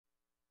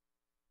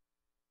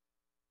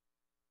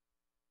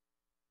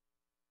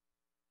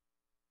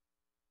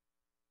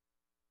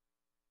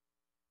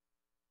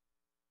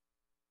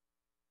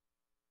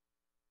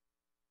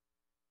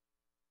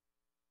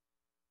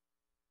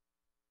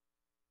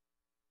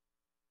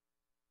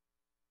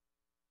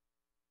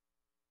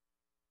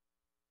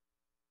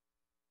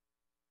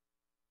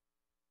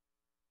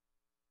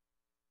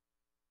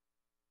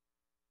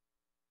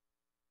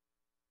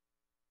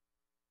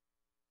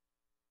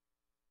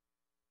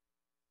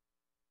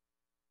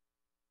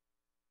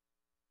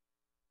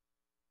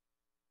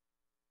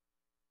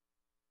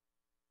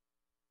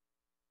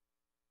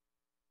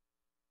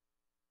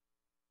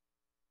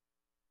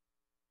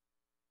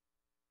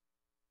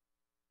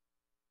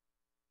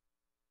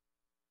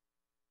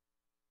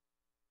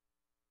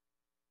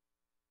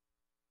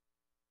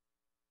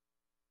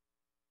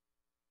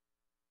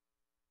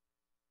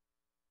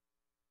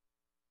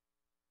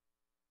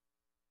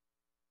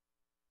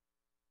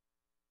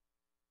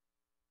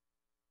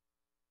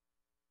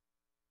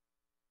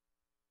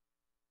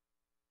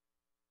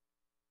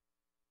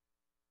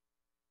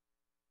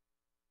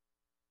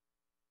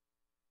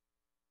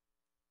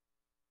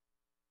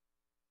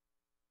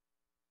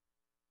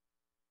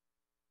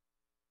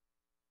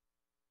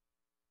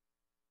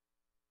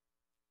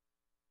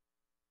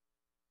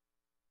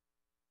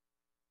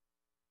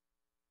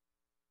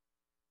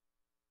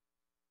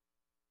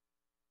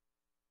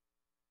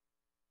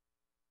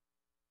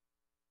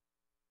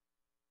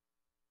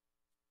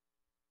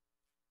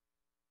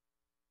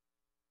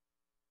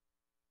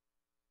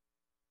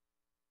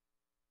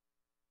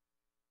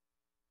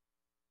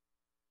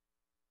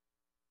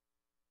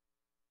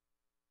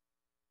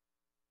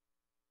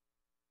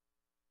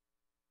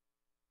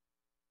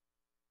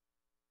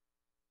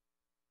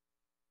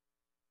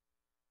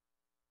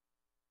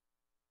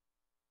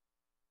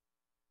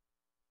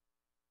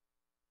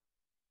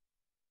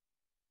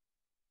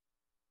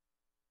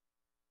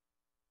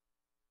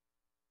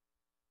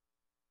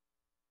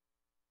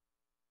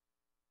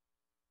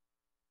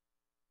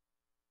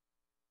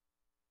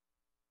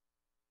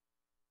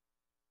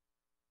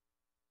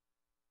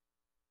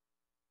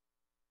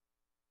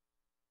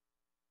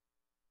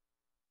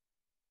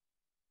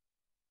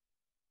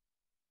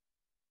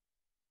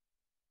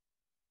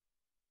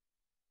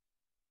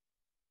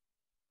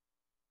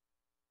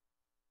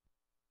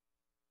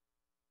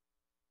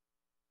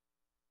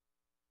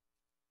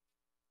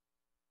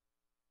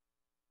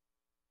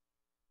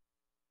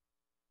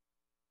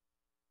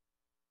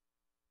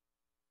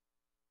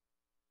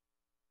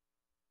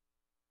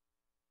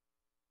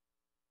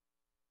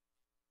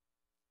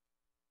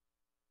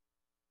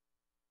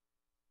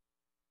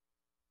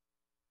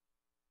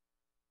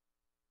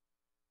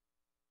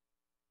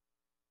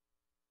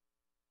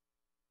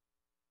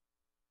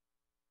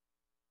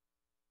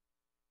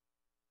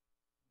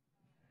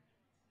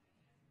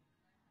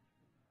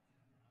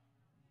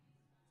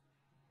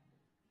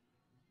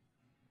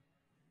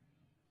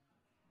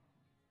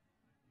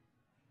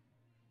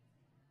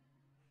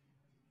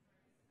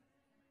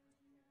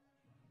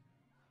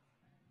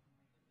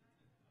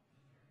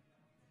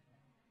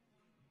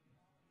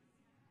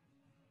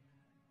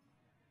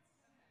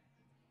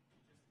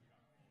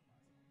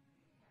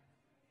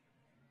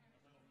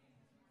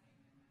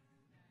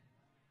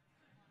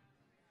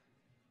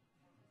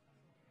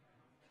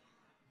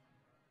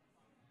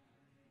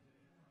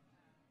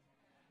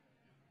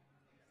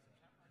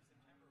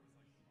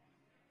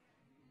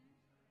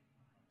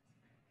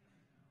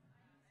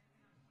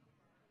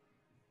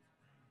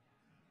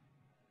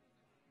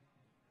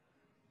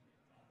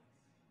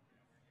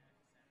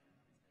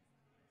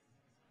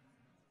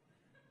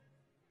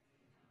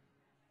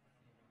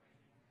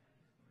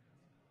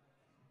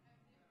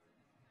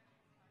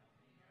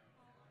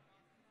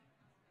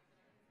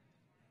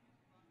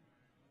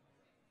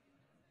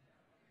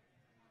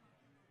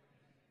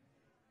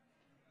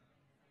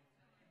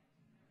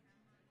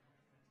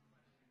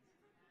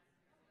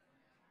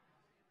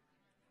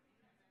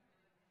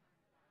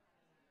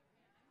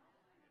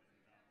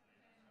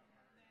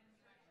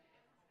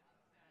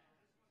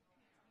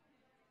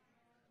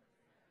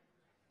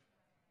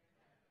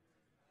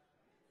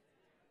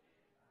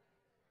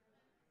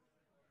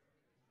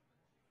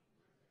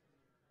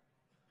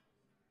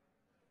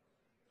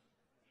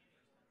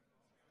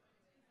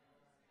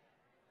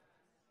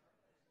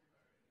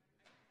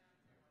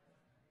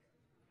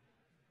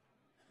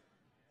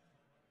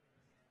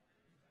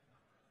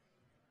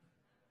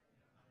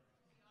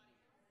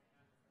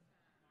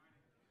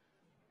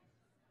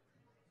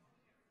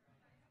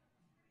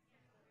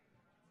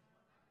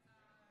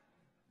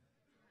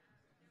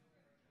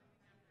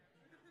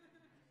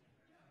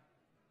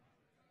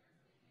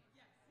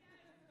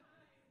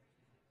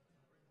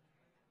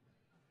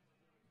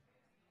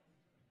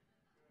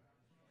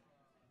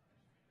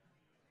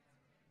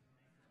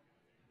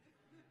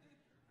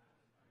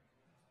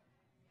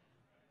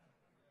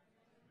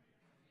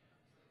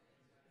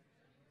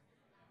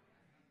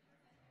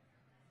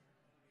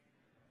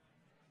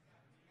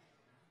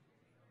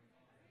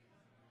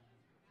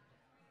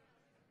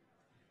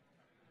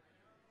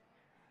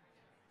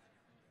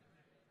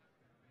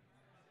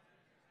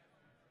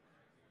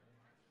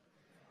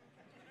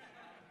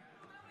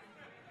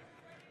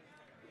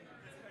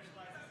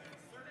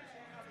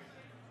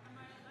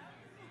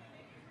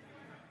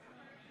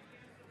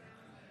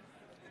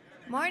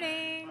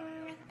Morning.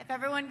 If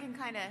everyone can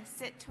kind of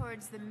sit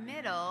towards the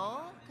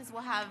middle, because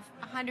we'll have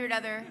 100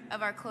 other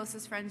of our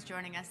closest friends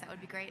joining us, that would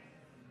be great.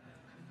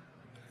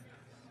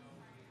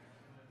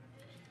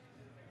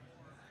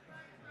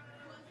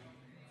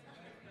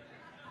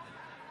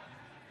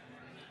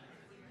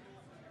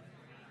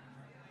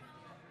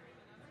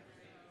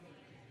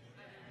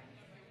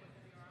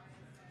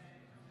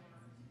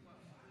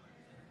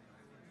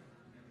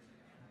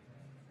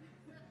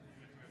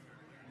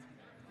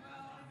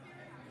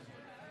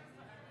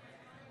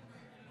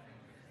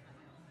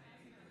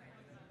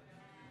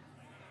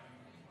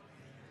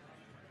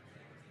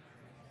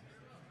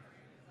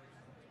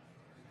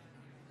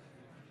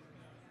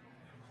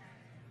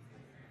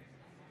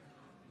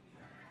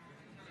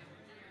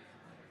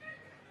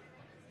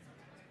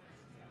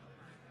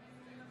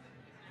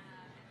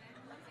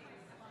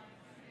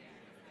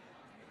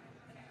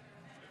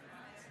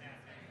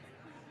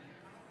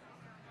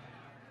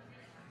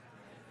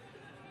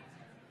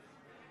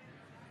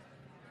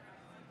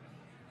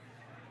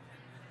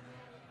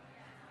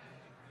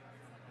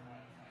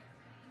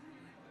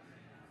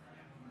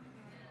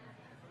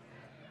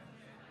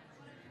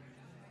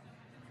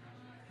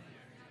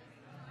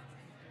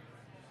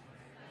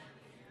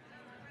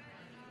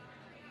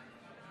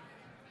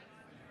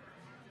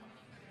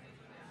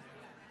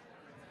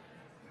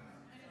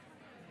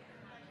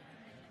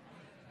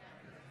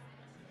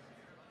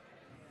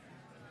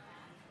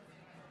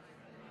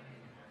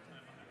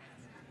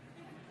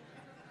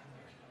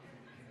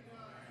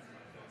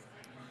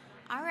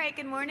 All right,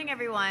 good morning,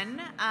 everyone.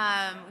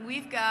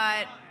 We've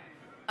got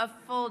a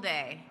full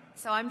day,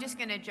 so I'm just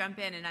going to jump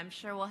in, and I'm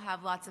sure we'll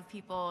have lots of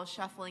people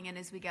shuffling in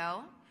as we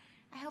go.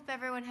 I hope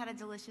everyone had a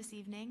delicious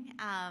evening.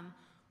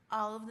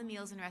 All of the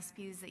meals and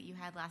recipes that you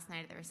had last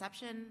night at the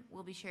reception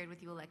will be shared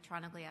with you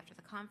electronically after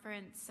the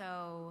conference,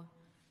 so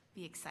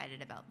be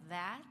excited about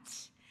that.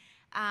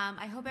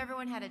 I hope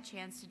everyone had a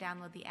chance to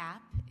download the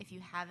app. If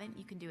you haven't,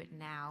 you can do it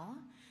now.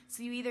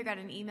 So you either got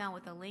an email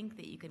with a link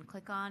that you can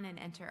click on and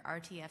enter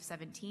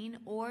RTF17,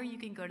 or you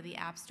can go to the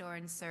App Store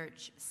and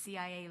search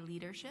CIA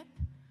Leadership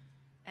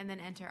and then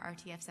enter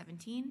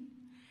RTF17.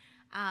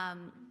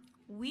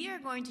 We are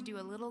going to do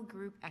a little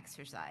group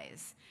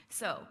exercise.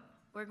 So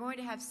we're going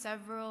to have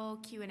several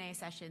Q&A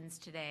sessions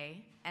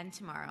today and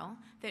tomorrow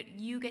that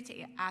you get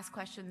to ask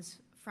questions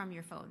from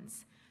your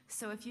phones.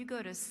 So if you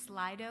go to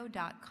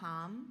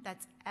slido.com,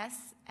 that's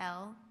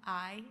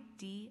SLIDO.com.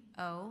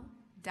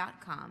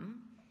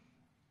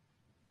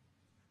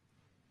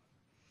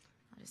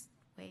 I'll just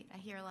wait. I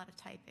hear a lot of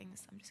typing,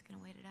 so I'm just going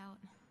to wait it out.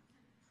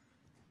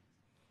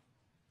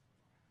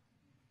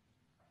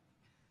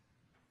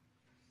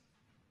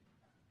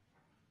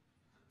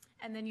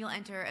 And then you'll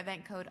enter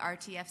event code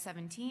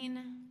RTF17.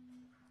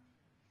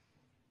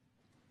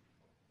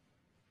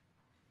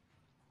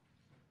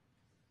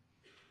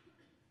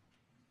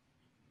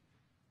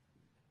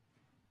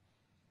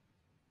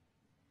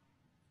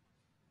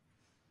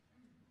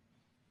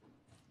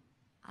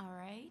 All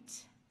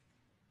right.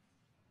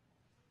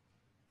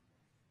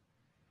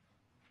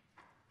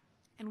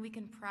 And we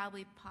can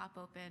probably pop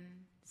open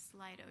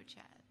Slido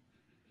chat.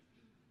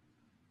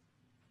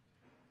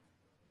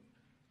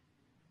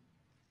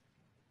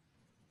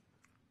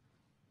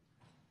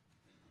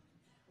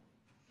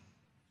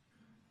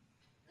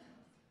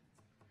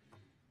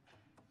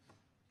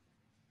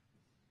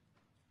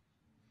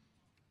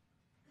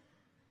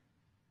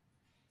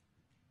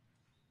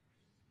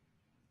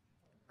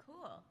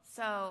 Cool.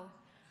 So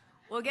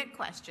we'll get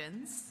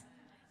questions,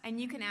 and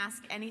you can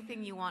ask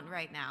anything you want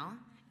right now,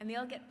 and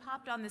they'll get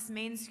popped on this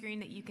main screen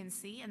that you can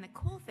see. And the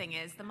cool thing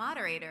is the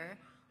moderator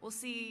will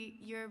see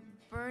your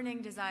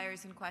burning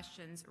desires and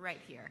questions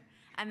right here.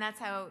 And that's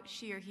how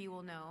she or he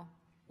will know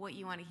what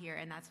you want to hear,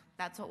 and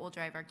that's what will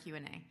drive our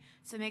Q&A.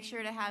 So make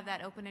sure to have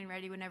that open and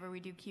ready whenever we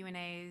do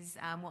Q&As.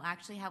 We'll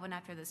actually have one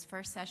after this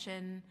first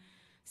session.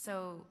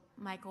 So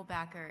Michael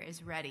Backer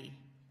is ready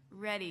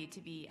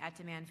to be at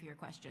demand for your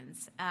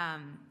questions.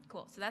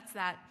 Cool, so that's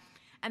that.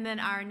 And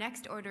then our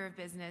next order of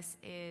business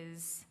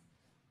is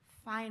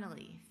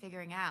finally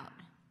figuring out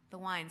the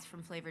wines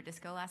from Flavor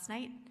Disco last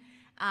night.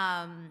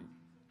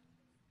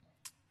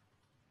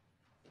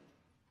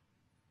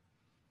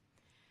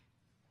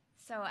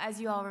 So as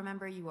you all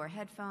remember, you wore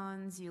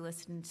headphones, you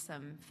listened to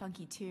some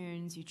funky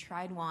tunes, you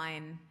tried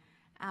wine.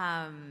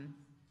 I'm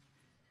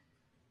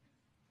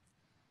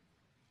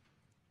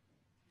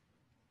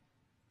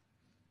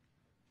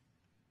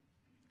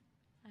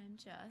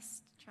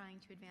just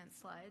trying to advance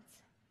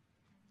slides.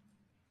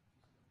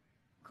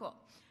 Cool.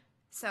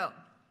 So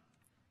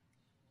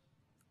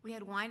we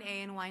had wine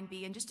A and wine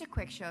B, and just a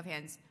quick show of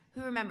hands.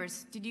 Who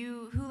remembers?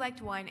 Who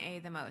liked wine A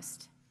the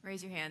most?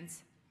 Raise your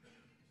hands.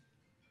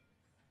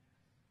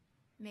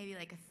 Maybe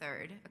like a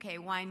third. Okay,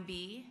 wine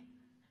B.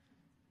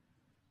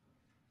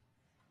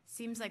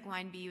 Seems like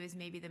wine B was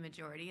maybe the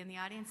majority in the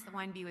audience. The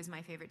wine B was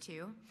my favorite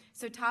too.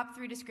 So top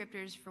three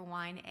descriptors for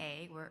wine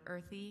A were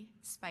earthy,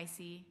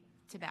 spicy,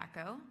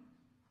 tobacco,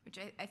 which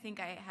I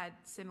think I had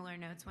similar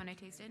notes when I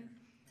tasted.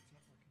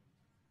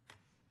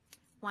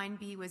 Wine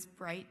B was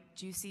bright,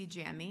 juicy,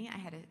 jammy. I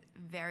had a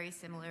very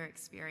similar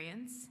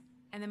experience.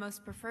 And the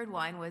most preferred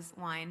wine was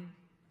wine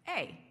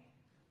A.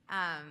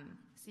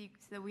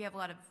 So we have a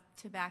lot of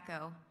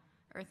tobacco,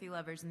 earthy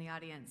lovers in the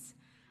audience.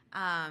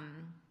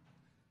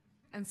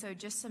 And so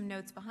just some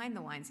notes behind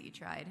the wines that you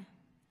tried.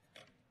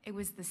 It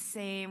was the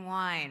same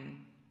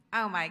wine.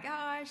 Oh my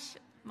gosh,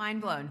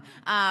 mind blown.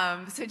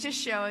 So just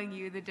showing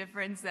you the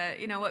difference that,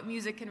 what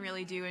music can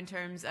really do in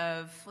terms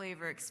of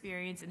flavor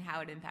experience and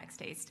how it impacts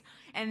taste.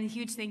 And a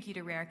huge thank you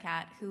to Rare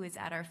Cat, who was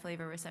at our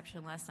flavor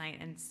reception last night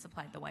and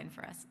supplied the wine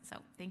for us. So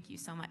thank you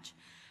so much.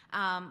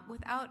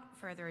 Without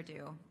further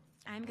ado,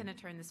 I'm going to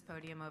turn this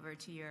podium over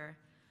to your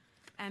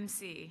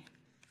MC,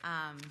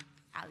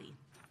 Ali.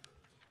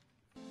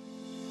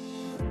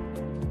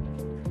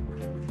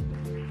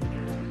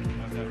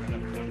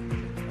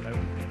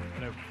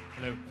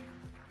 Hello.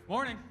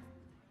 Morning.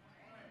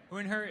 Who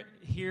in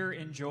here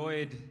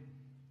enjoyed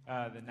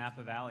the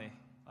Napa Valley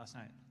last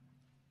night?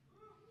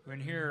 Who in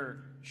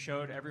here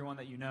showed everyone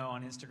that you know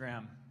on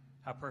Instagram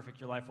how perfect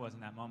your life was in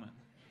that moment?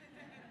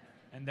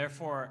 And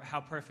therefore,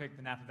 how perfect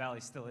the Napa Valley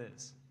still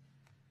is?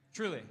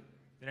 Truly.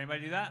 Did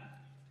anybody do that?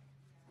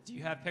 Do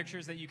you have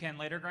pictures that you can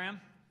later,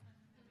 Graham?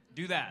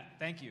 Do that.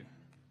 Thank you.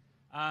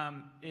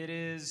 It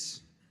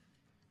is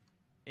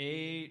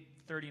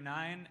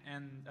 8:39,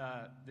 and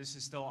this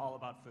is still all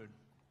about food.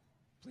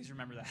 Please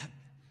remember that.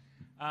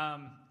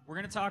 We're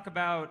going to talk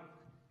about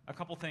a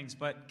couple things,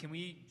 but can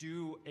we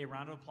do a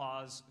round of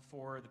applause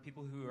for the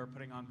people who are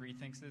putting on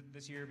reThink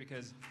this year?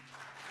 Because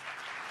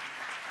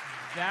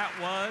that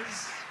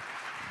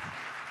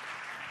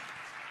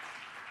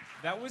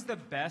was the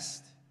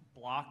best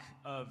block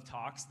of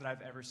talks that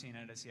I've ever seen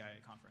at a CIA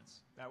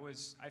conference.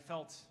 I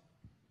felt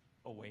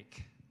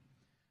awake.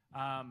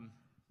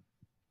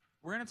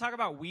 We're going to talk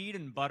about weed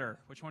and butter.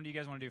 Which one do you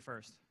guys want to do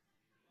first?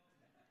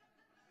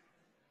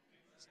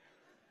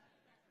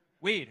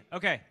 Weed,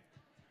 okay.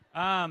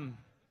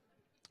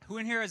 Who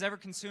in here has ever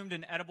consumed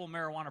an edible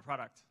marijuana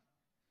product?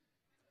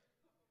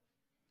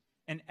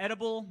 An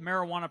edible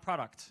marijuana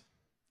product.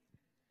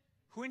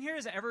 Who in here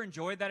has ever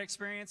enjoyed that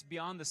experience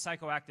beyond the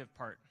psychoactive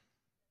part?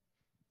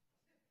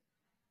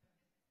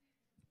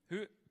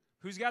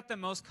 Who's got the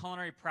most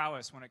culinary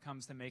prowess when it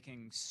comes to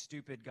making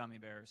stupid gummy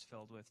bears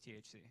filled with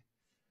THC?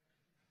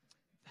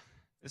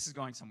 This is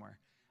going somewhere.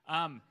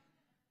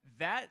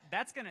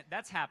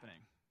 That's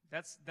happening.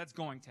 That's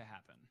going to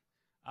happen.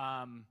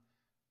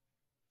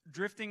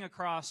 Drifting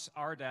across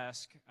our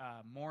desk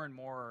more and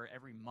more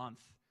every month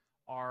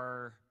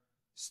are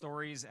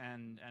stories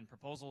and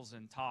proposals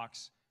and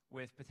talks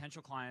with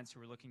potential clients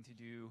who are looking to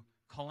do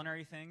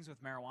culinary things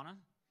with marijuana.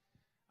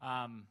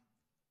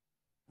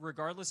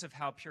 Regardless of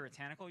how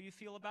puritanical you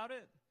feel about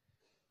it,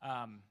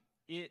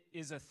 it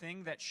is a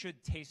thing that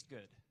should taste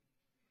good.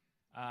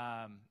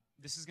 I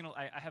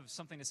have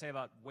something to say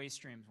about waste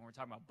streams when we're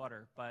talking about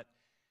butter, but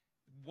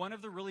one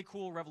of the really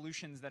cool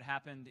revolutions that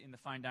happened in the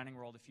fine dining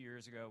world a few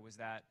years ago was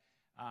that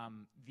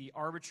the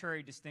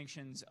arbitrary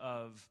distinctions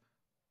of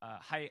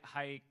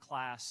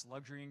high-class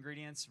luxury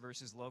ingredients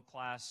versus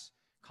low-class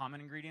common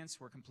ingredients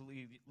were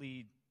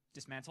completely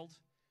dismantled,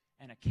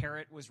 and a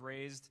carrot was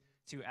raised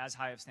to as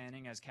high of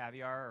standing as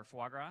caviar or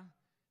foie gras,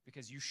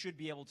 because you should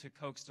be able to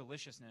coax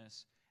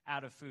deliciousness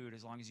out of food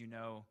as long as you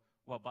know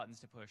what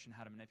buttons to push and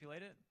how to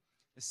manipulate it.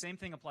 The same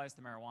thing applies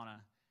to marijuana,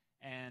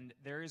 and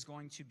there is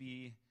going to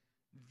be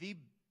the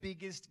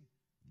biggest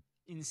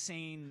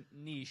insane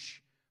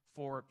niche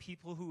for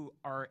people who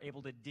are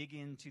able to dig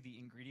into the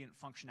ingredient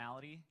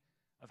functionality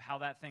of how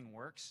that thing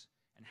works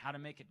and how to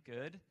make it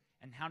good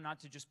and how not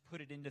to just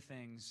put it into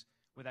things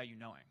without you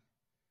knowing.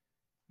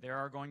 There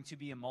are going to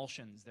be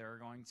emulsions. There are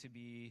going to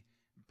be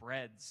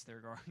breads. There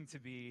are going to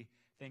be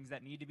things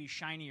that need to be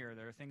shinier.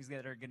 There are things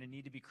that are going to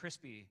need to be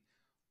crispy,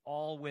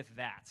 all with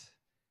that.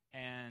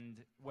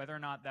 And whether or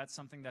not that's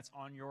something that's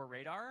on your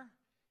radar,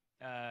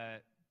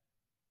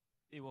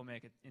 it will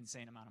make an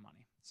insane amount of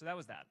money. So that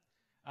was that.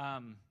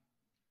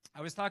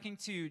 I was talking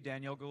to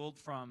Danielle Gould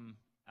from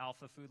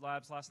Alpha Food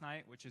Labs last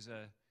night, which is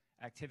an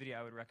activity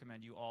I would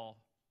recommend you all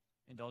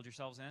indulge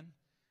yourselves in.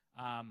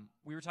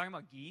 We were talking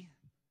about ghee.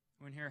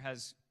 Who in here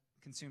has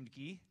consumed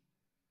ghee?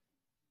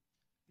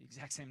 The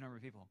exact same number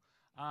of people.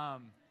 How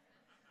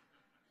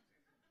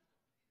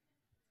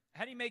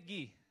do you make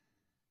ghee?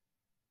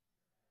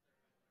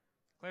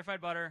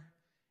 Clarified butter.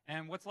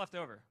 And what's left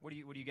over? What do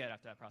you get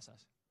after that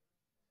process?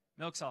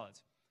 Milk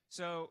solids.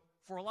 So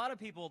for a lot of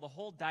people, the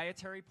whole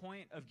dietary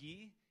point of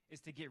ghee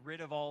is to get rid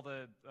of all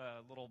the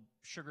little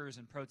sugars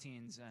and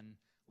proteins and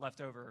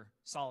leftover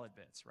solid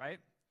bits, right?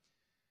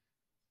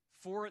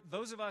 For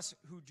those of us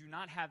who do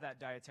not have that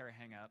dietary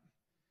hang-up,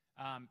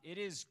 it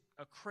is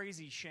a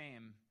crazy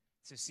shame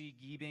to see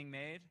ghee being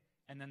made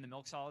and then the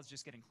milk solids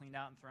just getting cleaned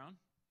out and thrown.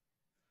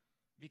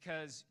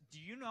 Because do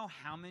you know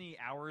how many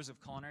hours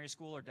of culinary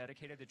school are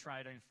dedicated to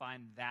try to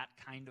find that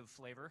kind of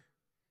flavor?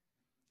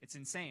 It's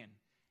insane.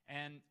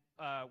 And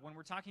when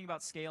we're talking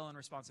about scale and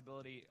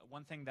responsibility,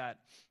 one thing that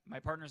my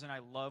partners and I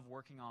love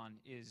working on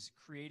is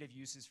creative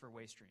uses for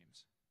waste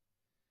streams.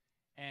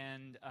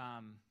 And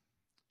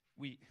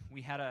we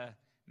had a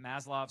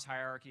Maslow's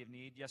hierarchy of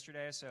need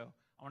yesterday, so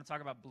I want to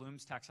talk about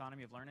Bloom's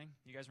taxonomy of learning.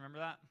 You guys remember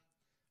that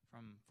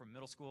from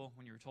middle school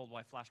when you were told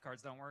why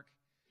flashcards don't work?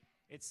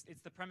 It's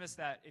the premise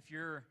that if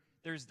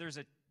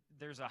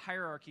there's a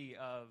hierarchy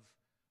of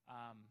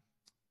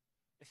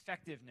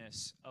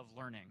effectiveness of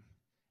learning,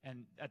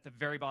 and at the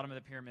very bottom of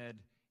the pyramid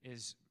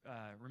is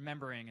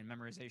remembering and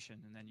memorization,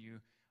 and then you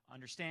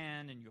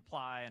understand and you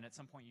apply, and at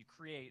some point you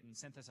create and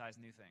synthesize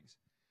new things.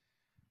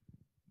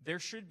 There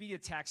should be a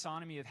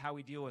taxonomy of how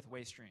we deal with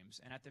waste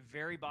streams, and at the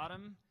very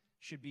bottom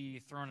should be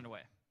thrown it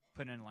away,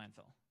 put it in a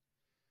landfill.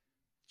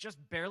 Just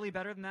barely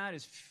better than that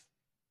is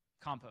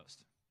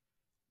compost.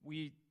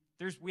 We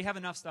have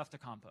enough stuff to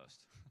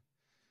compost.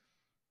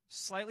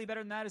 Slightly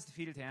better than that is to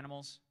feed it to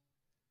animals.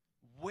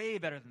 Way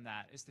better than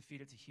that is to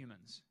feed it to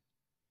humans.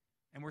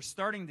 And we're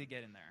starting to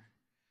get in there.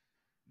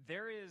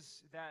 There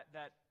is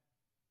that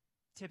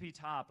tippy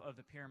top of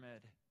the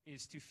pyramid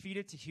is to feed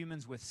it to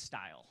humans with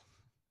style.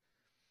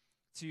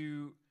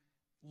 To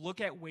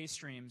look at waste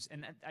streams,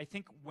 and I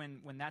think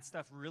when that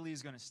stuff really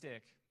is going to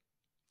stick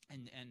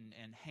and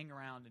hang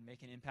around and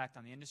make an impact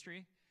on the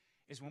industry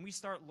is when we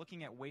start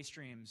looking at waste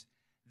streams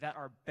that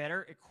are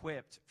better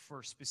equipped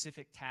for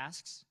specific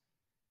tasks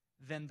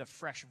than the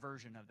fresh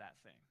version of that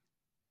thing.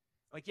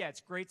 Like, yeah,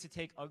 it's great to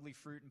take ugly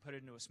fruit and put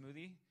it into a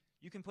smoothie.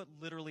 You can put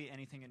literally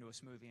anything into a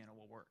smoothie and it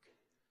will work.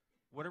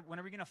 When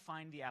are we going to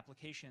find the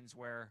applications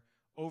where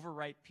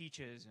overripe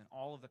peaches and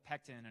all of the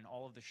pectin and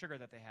all of the sugar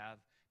that they have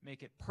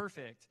make it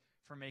perfect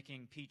for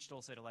making peach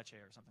dulce de leche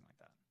or something like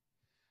that?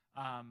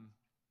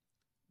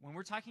 When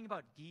we're talking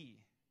about ghee,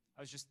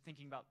 I was just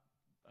thinking about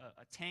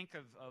a tank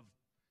of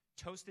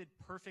toasted,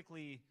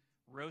 perfectly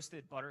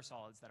roasted butter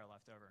solids that are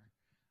left over.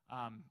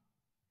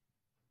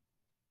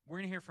 We're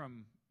going to hear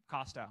from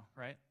Costo,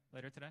 right,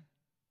 later today?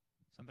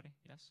 Somebody?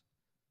 Yes?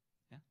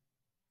 Yeah?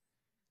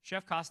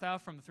 Chef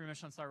Costo from the 3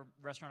 Michelin star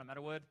restaurant at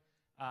Meadowood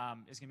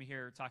is going to be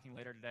here talking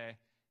later today.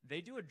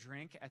 They do a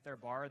drink at their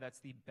bar that's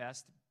the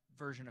best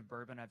version of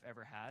bourbon I've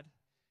ever had,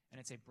 and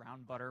it's a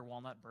brown butter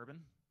walnut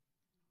bourbon.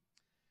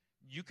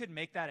 You could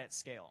make that at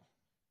scale,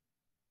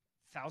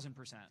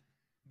 1,000%.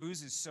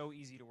 Booze is so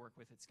easy to work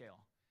with at scale.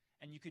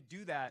 And you could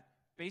do that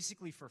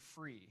basically for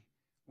free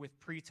with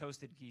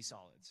pre-toasted ghee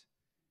solids.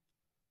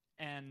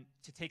 And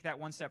to take that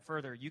one step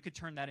further, you could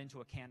turn that into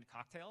a canned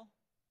cocktail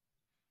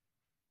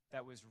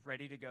that was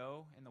ready to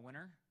go in the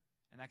winter,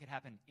 and that could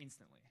happen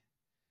instantly.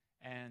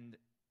 And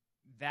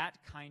that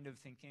kind of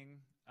thinking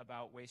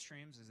about waste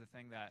streams is the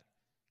thing that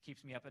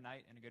keeps me up at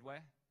night in a good way.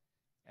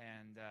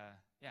 And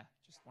yeah,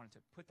 just wanted to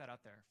put that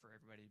out there for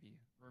everybody to be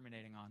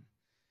ruminating on.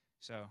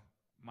 So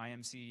my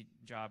MC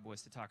job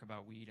was to talk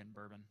about weed and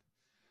bourbon.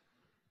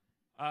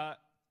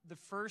 The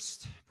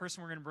first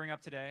person we're going to bring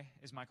up today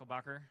is Michael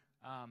Bacher.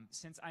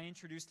 Since I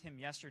introduced him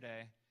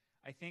yesterday,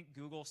 I think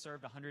Google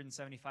served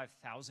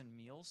 175,000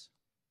 meals.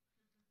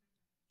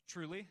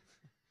 Truly.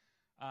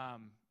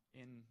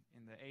 In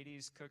the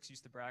 80s, cooks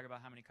used to brag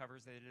about how many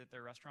covers they did at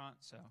their restaurant.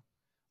 So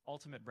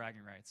ultimate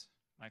bragging rights.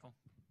 Michael?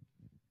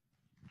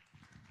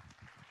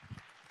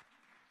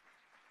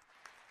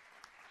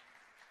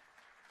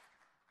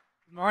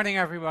 Good morning,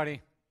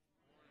 everybody.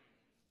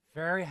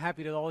 Very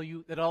happy that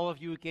all of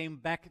you came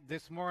back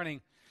this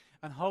morning.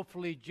 And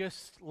hopefully,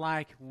 just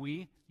like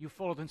you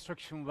followed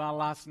instruction well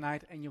last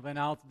night and you went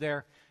out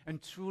there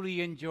and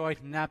truly enjoyed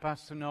Napa,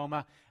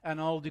 Sonoma,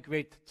 and all the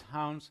great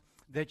towns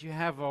that you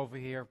have over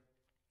here.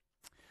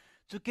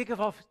 To kick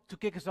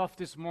us off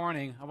this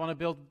morning, I want to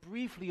build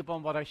briefly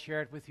upon what I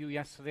shared with you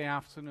yesterday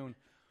afternoon.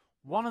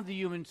 One of the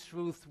human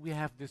truths we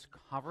have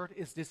discovered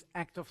is this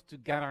act of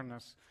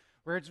togetherness,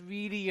 where it's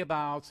really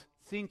about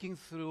thinking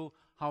through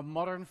how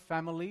modern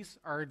families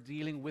are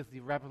dealing with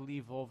the rapidly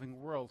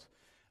evolving world.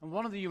 And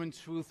one of the human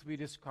truths we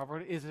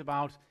discovered is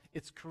about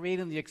it's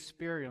creating the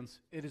experience.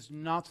 It is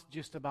not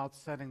just about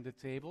setting the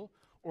table,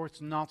 or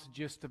it's not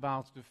just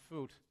about the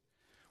food.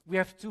 We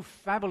have two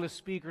fabulous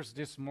speakers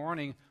this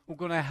morning who are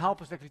going to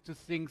help us actually to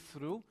think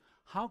through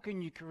how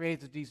can you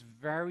create these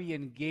very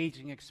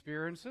engaging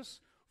experiences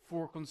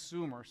for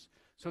consumers.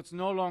 So it's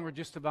no longer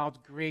just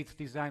about great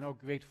design or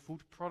great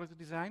food product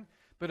design,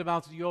 but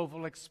about the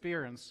overall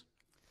experience.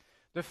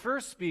 The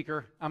first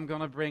speaker I'm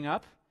going to bring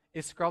up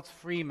is Scott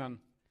Freeman.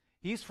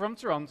 He's from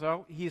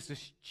Toronto. He is the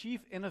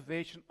Chief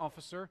Innovation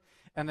Officer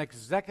and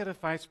Executive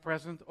Vice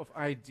President of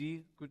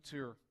ID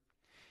Couture.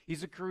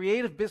 He's a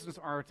creative business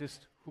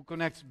artist who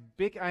connects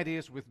big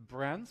ideas with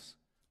brands,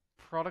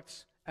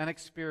 products, and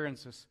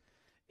experiences.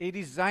 A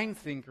design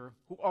thinker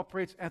who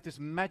operates at this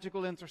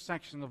magical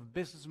intersection of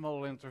business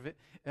model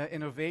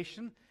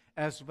innovation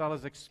as well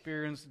as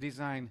experience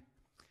design.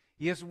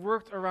 He has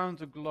worked around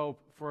the globe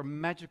for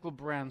magical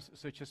brands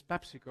such as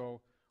PepsiCo,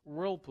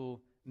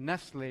 Whirlpool,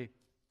 Nestle,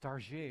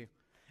 Target,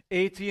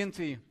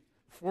 AT&T,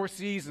 Four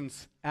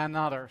Seasons, and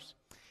others.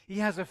 He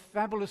has a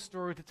fabulous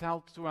story to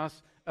tell to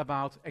us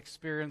about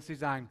experience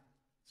design.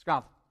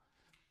 Scott.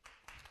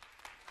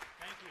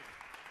 Thank you.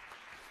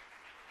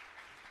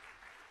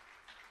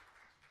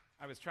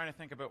 I was trying to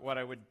think about what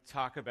I would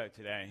talk about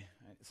today.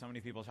 So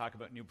many people talk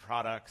about new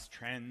products,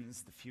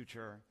 trends, the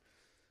future.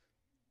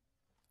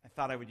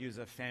 thought I would use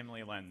a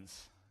family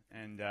lens.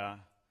 And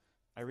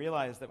I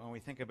realized that when we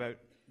think about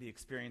the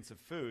experience of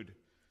food,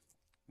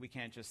 we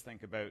can't just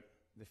think about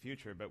the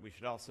future, but we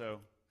should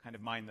also kind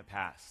of mind the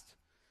past.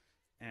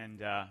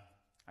 And I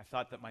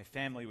thought that my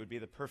family would be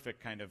the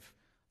perfect kind of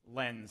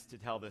lens to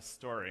tell this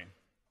story.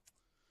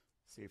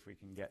 See if we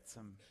can get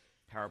some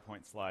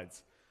PowerPoint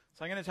slides.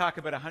 So I'm going to talk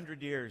about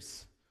 100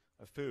 years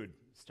of food,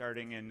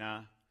 starting in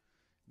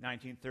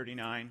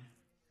 1939,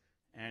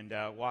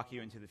 and walk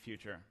you into the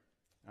future.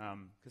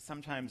 Because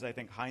sometimes I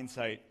think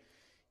hindsight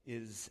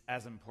is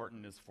as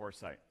important as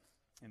foresight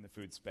in the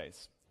food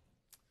space.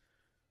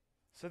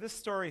 So this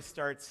story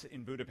starts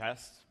in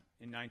Budapest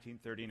in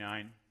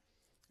 1939.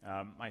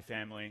 My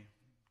family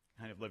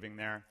kind of living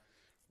there,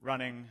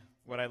 running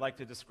what I like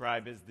to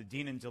describe as the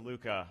Dean and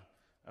DeLuca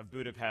of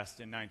Budapest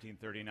in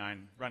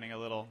 1939, running a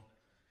little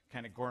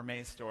kind of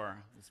gourmet store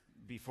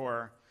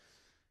before,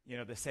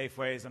 the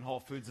Safeways and Whole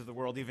Foods of the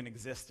world even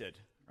existed,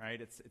 right?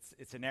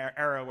 It's an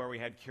era where we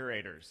had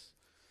curators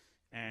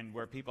and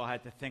where people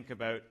had to think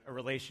about a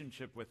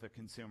relationship with a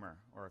consumer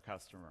or a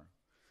customer.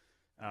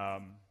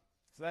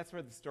 So that's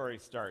where the story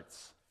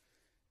starts.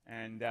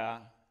 And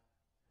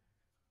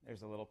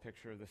there's a little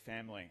picture of the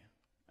family.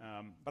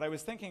 But I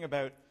was thinking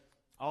about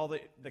all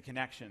the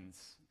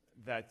connections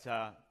that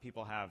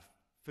people have.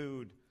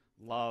 Food,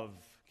 love,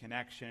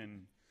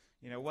 connection.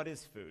 What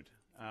is food?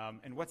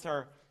 And what's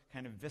our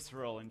kind of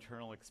visceral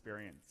internal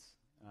experience?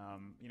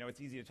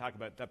 It's easy to talk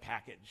about the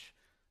package,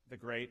 the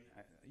great,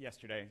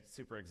 yesterday,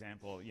 super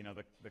example,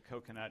 the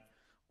coconut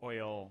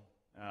oil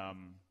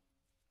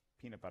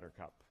peanut butter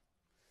cup.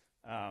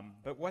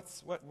 But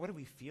what are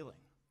we feeling?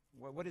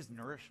 What is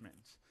nourishment?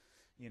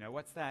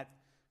 What's that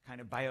kind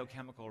of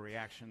biochemical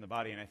reaction in the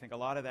body? And I think a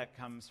lot of that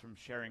comes from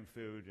sharing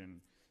food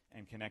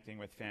and connecting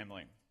with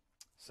family.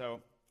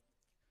 So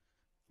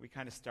we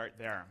kind of start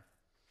there.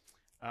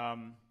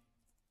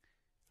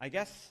 I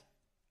guess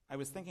I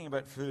was thinking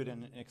about food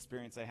and an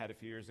experience I had a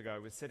few years ago. I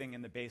was sitting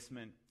in the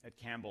basement at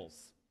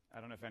Campbell's. I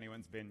don't know if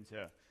anyone's been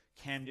to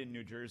Camden,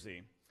 New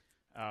Jersey.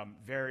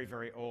 Very,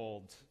 very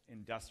old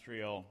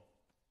industrial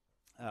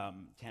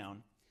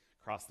town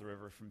across the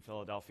river from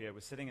Philadelphia. I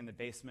was sitting in the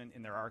basement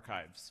in their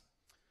archives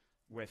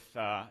with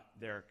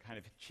their kind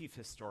of chief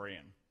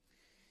historian.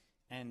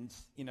 And,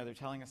 they're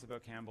telling us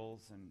about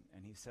Campbell's, and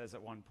he says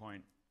at one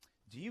point,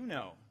 do you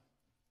know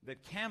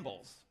that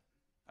Campbell's,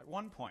 at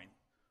one point,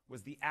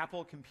 was the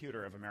Apple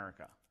computer of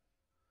America?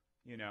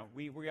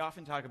 We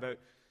often talk about,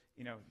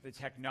 the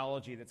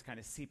technology that's kind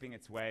of seeping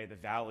its way, the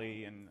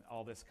Valley and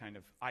all this kind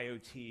of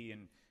IoT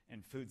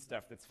and food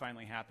stuff that's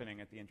finally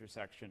happening at the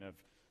intersection of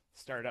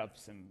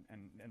startups and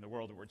the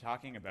world that we're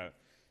talking about.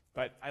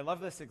 But I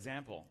love this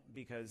example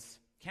because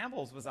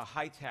Campbell's was a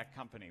high-tech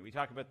company. We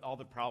talk about all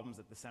the problems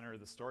at the center of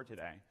the store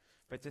today,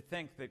 but to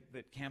think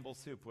that Campbell's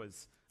Soup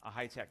was a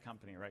high-tech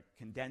company, right?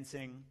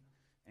 Condensing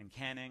and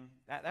canning,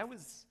 that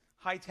was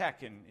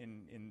high-tech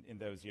in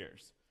those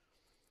years.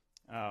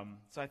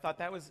 So I thought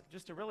that was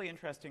just a really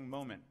interesting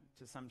moment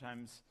to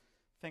sometimes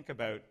think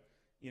about,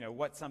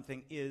 what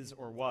something is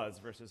or was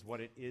versus what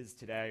it is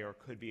today or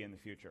could be in the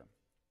future.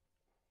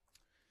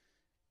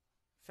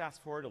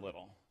 Fast forward a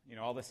little,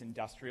 all this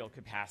industrial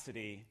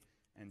capacity,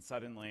 and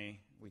suddenly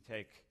we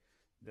take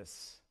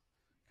this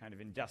kind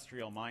of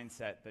industrial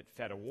mindset that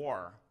fed a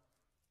war,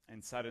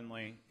 and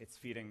suddenly it's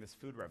feeding this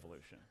food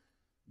revolution,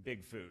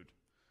 big food.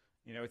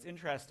 It's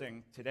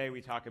interesting, today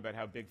we talk about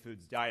how big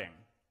food's dying,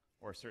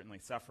 or certainly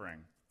suffering,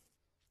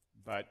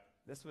 but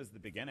this was the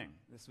beginning.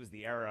 This was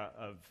the era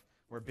of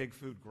where big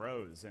food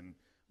grows, and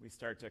we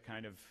start to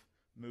kind of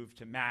move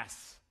to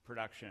mass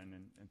production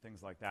and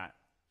things like that.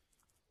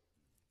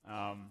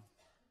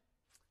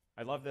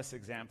 I love this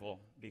example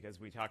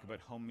because we talk about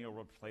home meal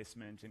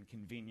replacement and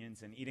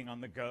convenience and eating on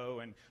the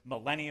go, and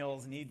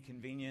millennials need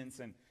convenience.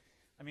 And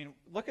I mean,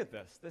 look at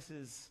this. This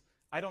is,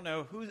 I don't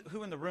know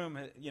who in the room,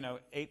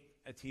 ate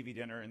a TV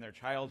dinner in their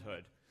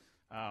childhood.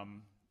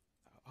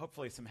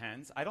 Hopefully some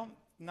hands.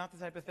 Not the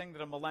type of thing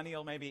that a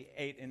millennial maybe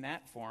ate in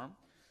that form.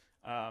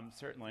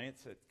 Certainly,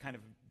 it's a kind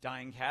of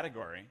dying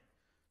category.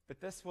 But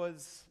this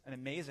was an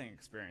amazing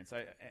experience.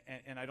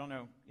 And I don't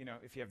know,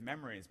 if you have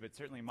memories, but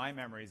certainly my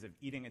memories of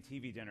eating a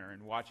TV dinner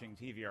and watching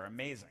TV are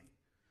amazing.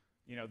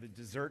 The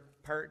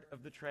dessert part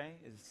of the tray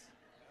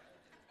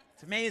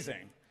it's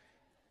amazing.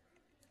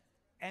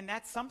 And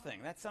that's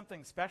something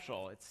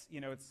special.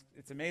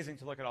 It's amazing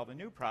to look at all the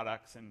new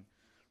products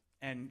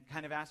and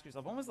kind of ask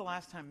yourself, when was the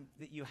last time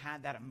that you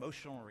had that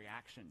emotional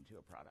reaction to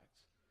a product?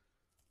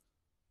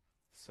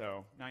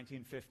 So,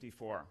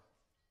 1954.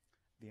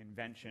 The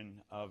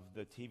invention of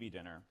the TV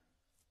dinner.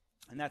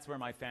 And that's where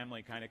my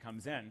family kind of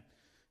comes in.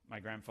 My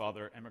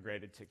grandfather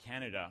emigrated to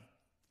Canada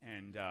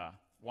and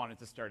wanted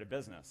to start a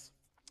business.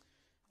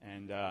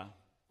 And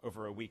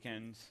over a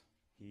weekend,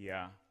 he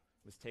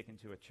was taken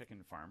to a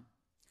chicken farm.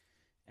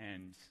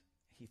 And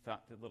he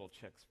thought the little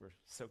chicks were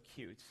so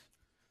cute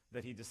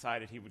that he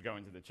decided he would go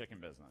into the chicken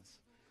business.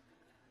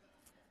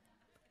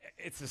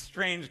 It's a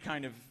strange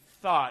kind of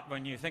thought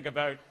when you think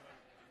about,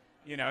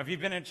 have you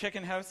been in a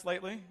chicken house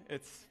lately?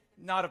 It's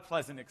not a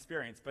pleasant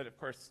experience, but of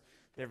course,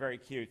 they're very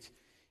cute.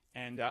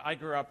 And I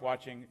grew up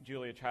watching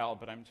Julia Child,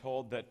 but I'm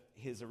told that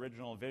his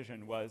original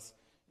vision was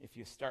if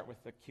you start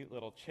with the cute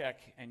little chick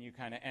and you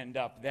kind of end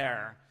up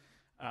there.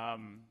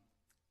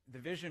 The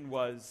vision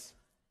was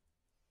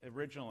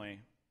originally,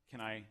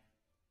 can I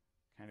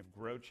kind of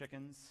grow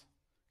chickens?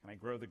 Can I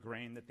grow the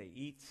grain that they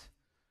eat?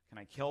 Can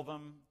I kill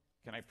them?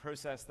 Can I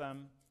process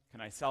them?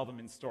 Can I sell them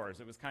in stores?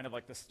 It was kind of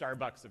like the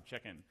Starbucks of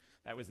chicken.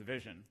 That was the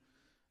vision.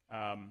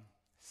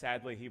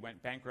 Sadly, he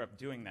went bankrupt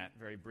doing that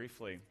very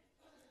briefly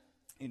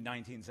in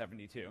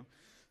 1972.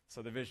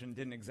 So the vision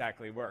didn't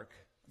exactly work.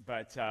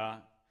 But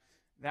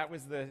that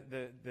was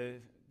the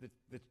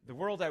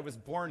world I was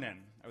born in.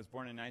 I was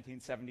born in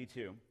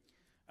 1972.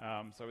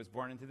 So I was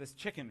born into this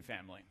chicken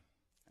family.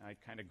 I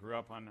kind of grew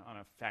up on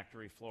a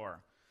factory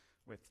floor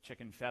with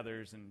chicken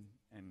feathers and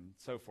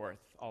so forth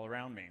all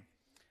around me.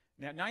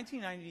 Now,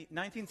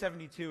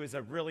 1972 is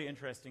a really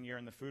interesting year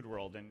in the food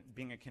world, and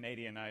being a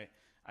Canadian, I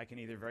can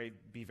either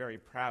be very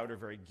proud or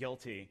very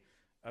guilty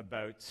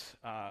about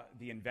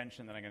the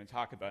invention that I'm going to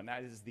talk about, and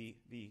that is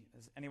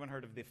has anyone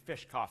heard of the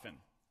fish coffin?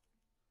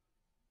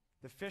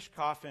 The fish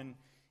coffin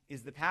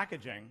is the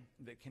packaging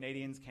that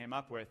Canadians came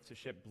up with to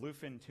ship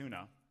bluefin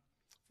tuna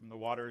from the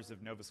waters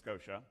of Nova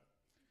Scotia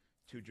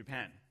to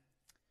Japan.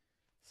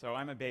 So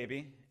I'm a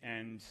baby,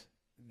 and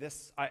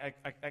I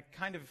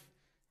kind of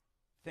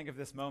think of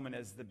this moment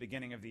as the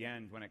beginning of the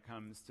end when it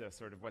comes to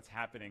sort of what's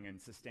happening in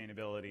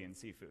sustainability and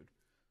seafood.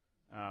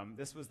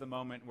 This was the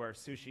moment where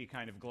sushi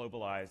kind of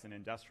globalized and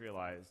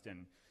industrialized,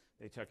 and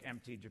they took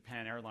empty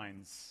Japan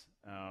Airlines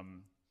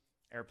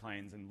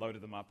airplanes and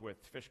loaded them up with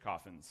fish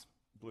coffins,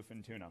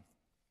 bluefin tuna.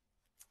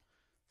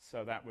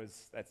 So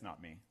that's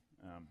not me.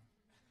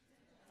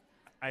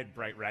 I had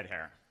bright red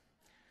hair.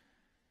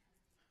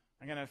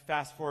 I'm going to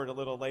fast forward a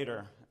little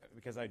later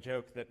because I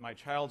joke that my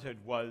childhood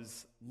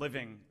was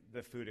living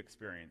the food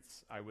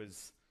experience. I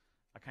was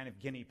a kind of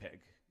guinea pig.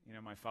 You know,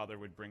 my father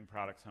would bring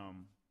products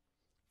home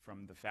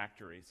from the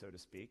factory, so to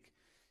speak,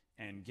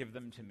 and give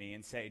them to me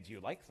and say, "Do you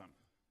like them?"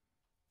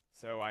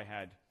 So I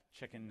had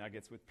chicken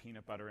nuggets with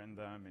peanut butter in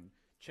them, and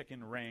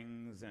chicken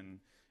rings, and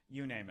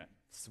you name it.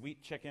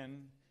 Sweet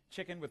chicken,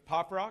 chicken with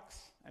Pop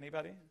Rocks.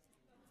 Anybody?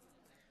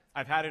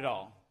 I've had it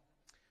all.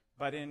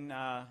 But in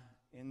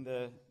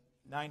the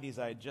 90s,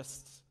 I had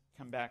just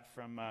come back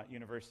from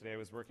university. I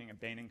was working at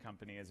Bain &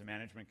 Company as a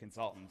management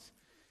consultant,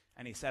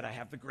 and he said, "I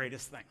have the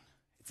greatest thing.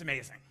 It's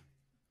amazing."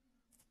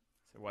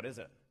 I said, "What is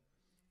it?"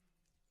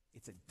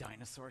 "It's a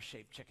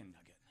dinosaur-shaped chicken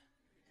nugget."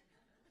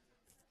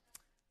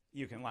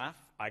 You can laugh.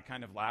 I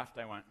kind of laughed.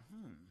 I went,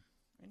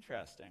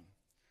 interesting.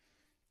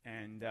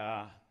 And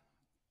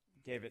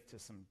gave it to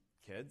some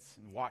kids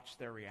and watched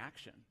their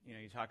reaction. You know,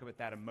 you talk about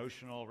that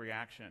emotional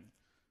reaction,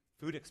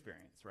 food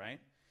experience, right?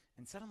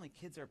 And suddenly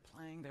kids are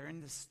playing.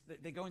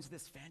 They go into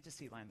this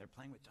fantasy land. They're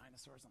playing with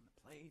dinosaurs on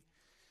the plate.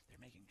 They're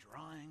making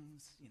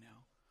drawings, you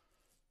know.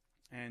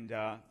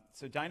 And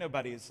so Dino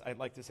Buddies, I'd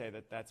like to say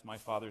that that's my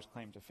father's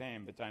claim to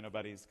fame, but Dino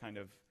Buddies kind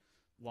of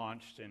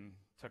launched and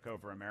took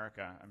over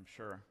America. I'm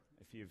sure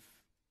if you've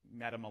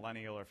met a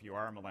millennial or if you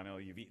are a millennial,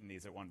 you've eaten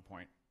these at one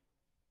point.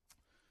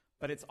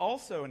 But it's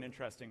also an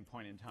interesting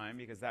point in time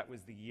because that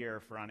was the year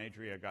Ferran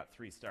Adria got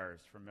 3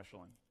 stars from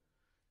Michelin.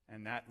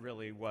 And that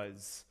really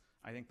was,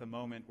 I think, the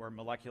moment where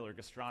molecular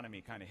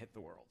gastronomy kind of hit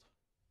the world.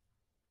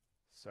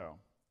 So,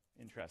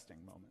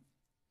 interesting moment.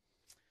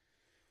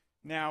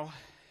 Now,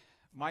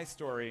 my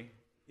story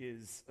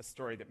is a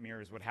story that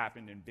mirrors what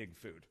happened in big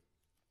food.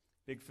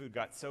 Big food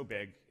got so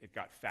big, it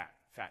got fat.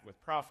 Fat with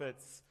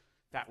profits,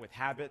 fat with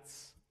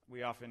habits.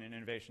 We often in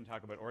innovation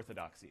talk about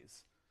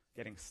orthodoxies,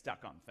 getting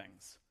stuck on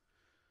things.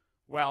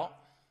 Well,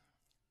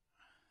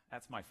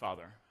 that's my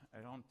father. I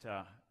don't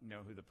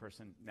know who the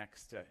person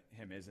next to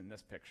him is in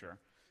this picture.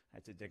 I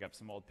had to dig up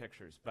some old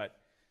pictures. But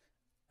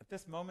at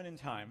this moment in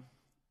time,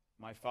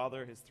 my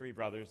father, his 3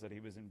 brothers that he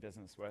was in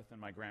business with, and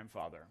my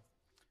grandfather,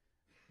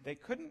 they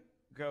couldn't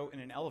go in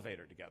an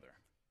elevator together.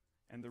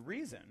 And the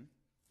reason,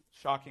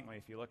 shockingly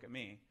if you look at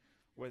me,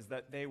 was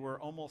that they were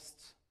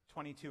almost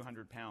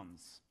 2,200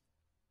 pounds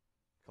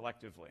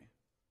collectively.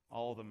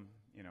 All of them,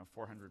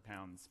 400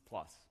 pounds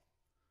plus.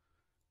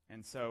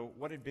 And so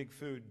what did big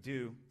food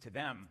do to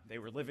them? They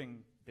were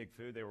living big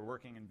food, they were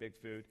working in big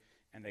food,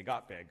 and they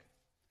got big.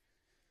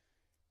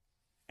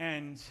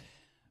 And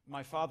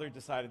my father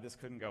decided this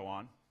couldn't go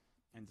on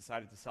and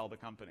decided to sell the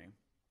company.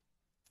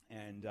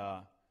 And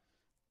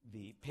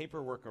the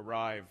paperwork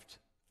arrived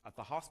at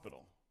the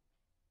hospital.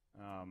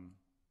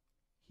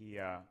 He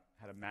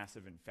had a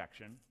massive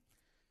infection,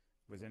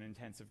 was in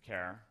intensive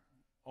care,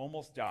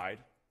 almost died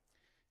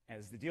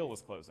as the deal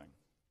was closing.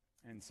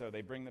 And so they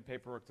bring the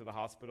paperwork to the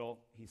hospital.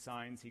 He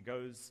signs. He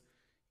goes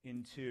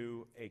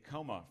into a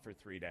coma for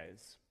 3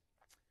 days.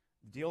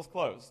 The deal's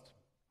closed.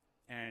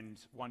 And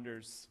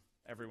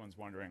everyone's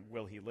wondering,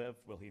 will he live?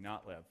 Will he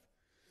not live?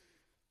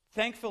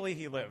 Thankfully,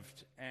 he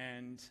lived.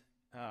 And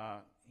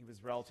he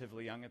was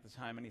relatively young at the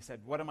time. And he said,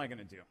 what am I going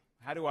to do?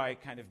 How do I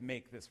kind of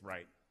make this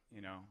right?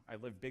 I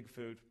lived big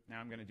food. Now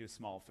I'm going to do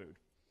small food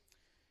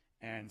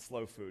and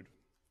slow food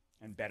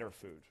and better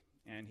food.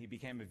 and he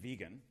became a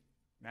vegan.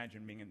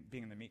 Imagine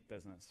being in the meat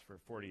business for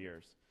 40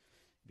 years.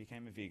 He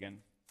became a vegan,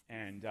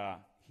 and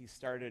he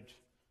started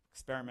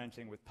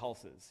experimenting with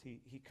pulses.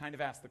 He kind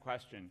of asked the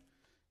question,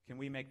 can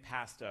we make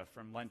pasta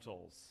from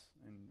lentils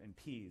and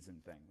peas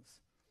and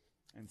things?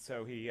 And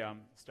so he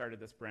started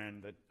this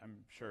brand that I'm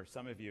sure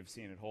some of you have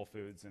seen at Whole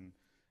Foods and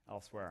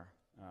elsewhere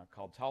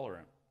called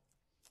Tolerant.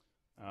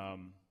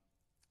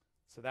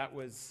 So that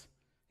was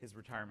his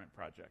retirement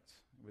project.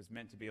 It was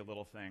meant to be a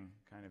little thing,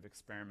 kind of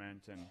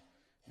experiment, and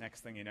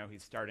next thing you know,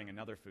 he's starting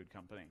another food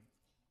company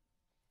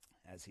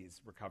as he's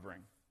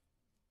recovering.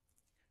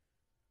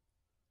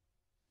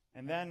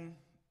 And then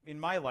in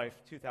my life,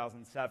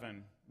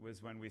 2007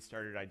 was when we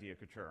started Idea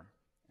Couture,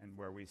 and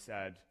where we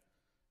said,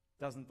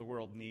 doesn't the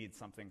world need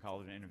something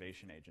called an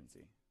innovation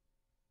agency?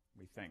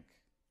 We think.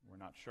 We're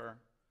not sure.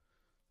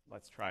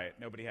 Let's try it.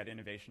 Nobody had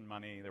innovation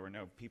money. There were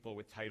no people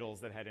with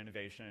titles that had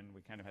innovation.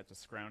 We kind of had to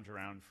scrounge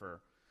around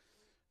for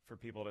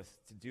people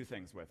to do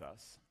things with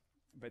us.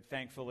 But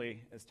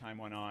thankfully, as time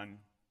went on,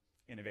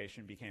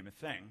 innovation became a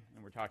thing,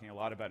 and we're talking a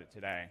lot about it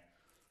today.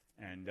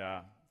 And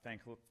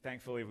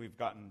thankfully, we've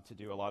gotten to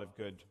do a lot of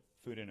good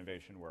food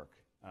innovation work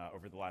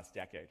over the last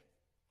decade.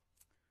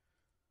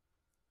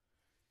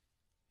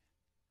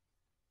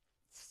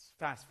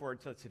 Fast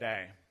forward to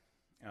today.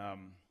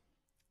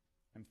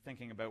 I'm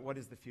thinking about what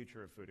is the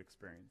future of food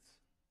experience.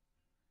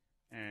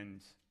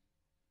 And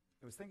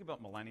I was thinking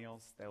about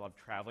millennials. They love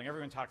traveling.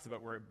 Everyone talks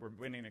about we're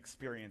winning an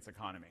experience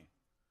economy.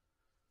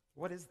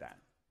 What is that?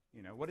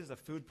 You know, what is a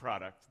food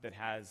product that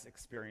has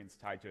experience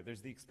tied to it?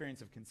 There's the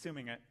experience of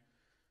consuming it,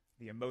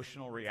 the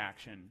emotional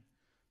reaction,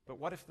 but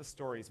what if the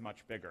story is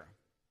much bigger?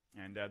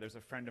 And there's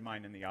a friend of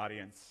mine in the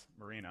audience,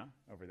 Marina,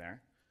 over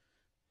there,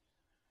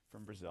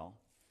 from Brazil,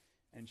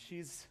 and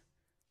she's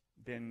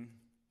been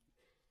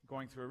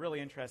going through a really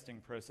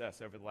interesting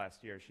process over the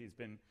last year. She's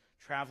been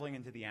traveling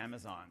into the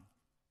Amazon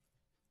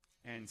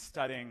and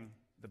studying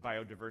the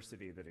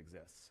biodiversity that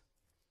exists,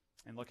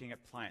 and looking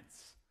at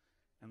plants,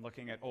 and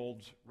looking at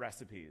old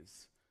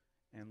recipes,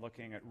 and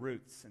looking at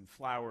roots and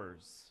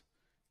flowers,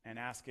 and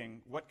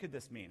asking, what could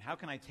this mean? How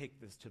can I take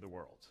this to the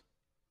world?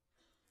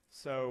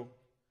 So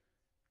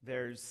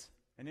there's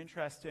an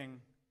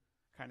interesting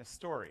kind of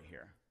story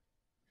here.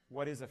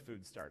 What is a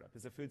food startup?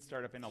 Is a food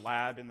startup in a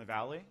lab in the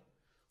valley?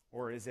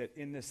 Or is it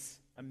in this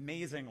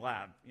amazing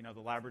lab, you know,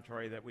 the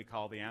laboratory that we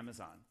call the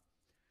Amazon?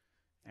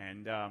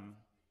 And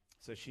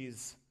so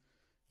she's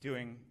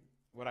doing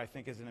what I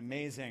think is an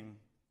amazing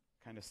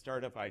kind of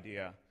startup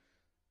idea,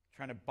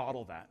 trying to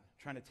bottle that,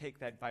 trying to take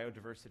that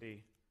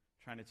biodiversity,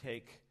 trying to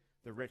take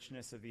the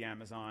richness of the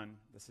Amazon,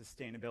 the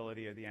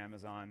sustainability of the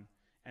Amazon,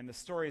 and the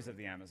stories of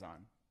the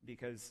Amazon.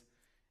 Because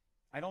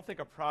I don't think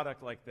a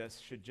product like this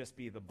should just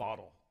be the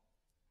bottle,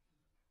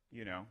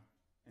 you know?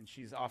 And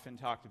she's often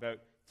talked about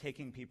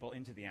taking people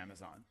into the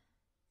Amazon.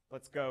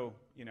 Let's go,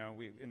 you know,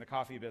 in the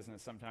coffee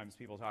business, sometimes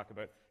people talk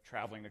about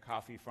traveling to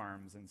coffee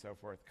farms and so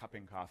forth,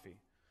 cupping coffee.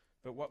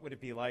 But what would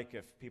it be like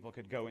if people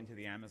could go into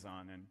the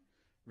Amazon and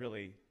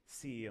really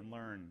see and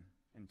learn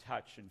and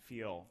touch and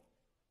feel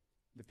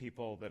the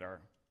people that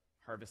are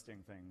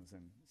harvesting things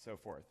and so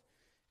forth?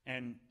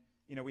 And,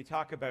 you know, we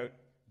talk about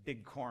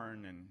big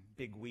corn and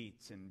big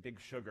wheat and big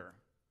sugar.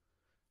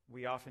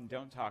 We often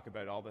don't talk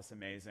about all this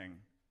amazing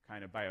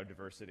kind of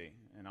biodiversity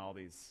and all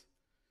these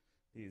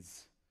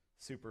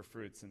super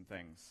fruits and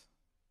things.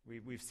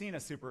 We've seen a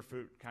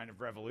superfruit kind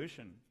of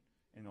revolution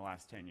in the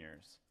last 10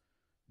 years,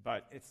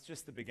 but it's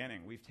just the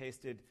beginning. We've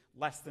tasted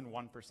less than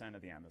 1%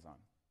 of the Amazon.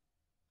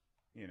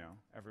 You know,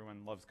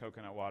 everyone loves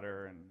coconut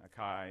water and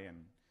acai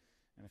and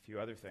a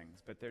few other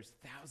things, but there's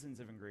thousands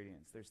of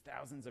ingredients. There's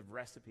thousands of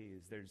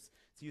recipes. It's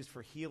used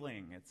for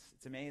healing.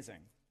 It's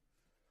amazing.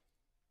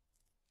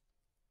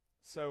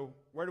 So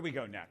where do we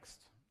go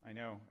next? I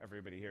know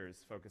everybody here is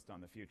focused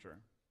on the future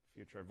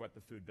of what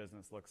the food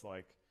business looks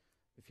like,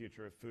 the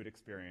future of food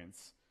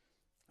experience.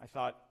 I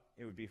thought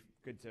it would be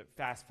good to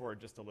fast forward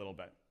just a little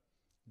bit.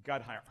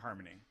 Gut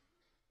harmony,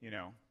 you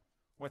know,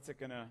 what's it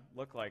going to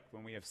look like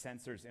when we have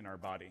sensors in our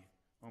body,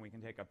 when we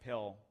can take a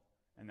pill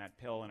and that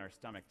pill in our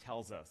stomach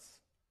tells us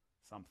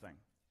something?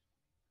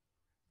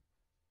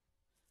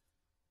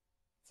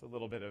 It's a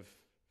little bit of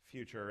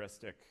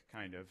futuristic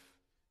kind of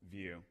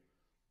view.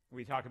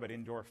 We talk about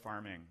indoor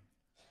farming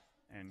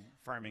and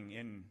farming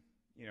in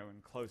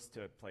close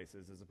to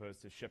places as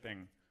opposed to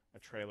shipping a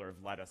trailer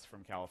of lettuce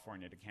from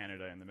California to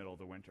Canada in the middle of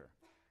the winter.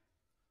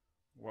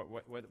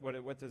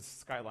 What does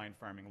skyline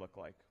farming look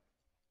like?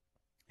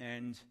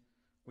 And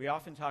we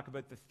often talk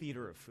about the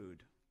theater of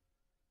food,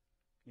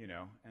 you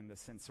know, and the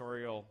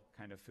sensorial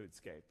kind of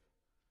foodscape.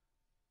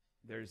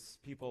 There's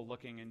people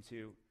looking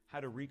into how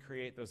to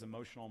recreate those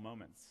emotional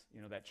moments,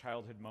 you know, that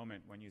childhood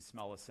moment when you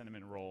smell a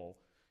cinnamon roll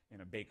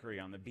in a bakery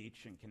on the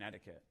beach in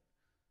Connecticut.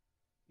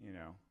 You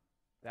know,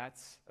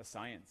 that's a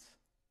science,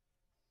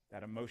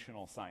 that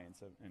emotional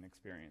science of an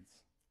experience.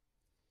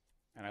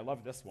 And I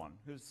love this one.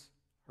 Who's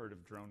heard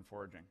of drone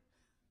foraging?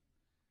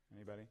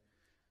 Anybody?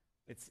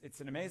 It's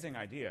an amazing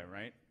idea,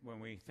 right? When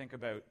we think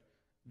about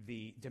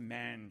the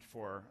demand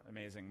for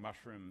amazing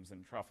mushrooms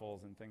and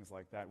truffles and things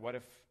like that. What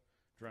if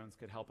drones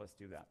could help us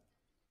do that?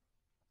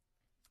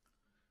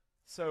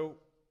 So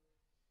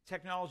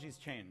technologies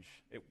change.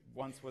 It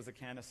once was a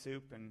can of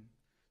soup, and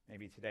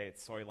maybe today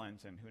it's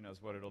Soylent, and who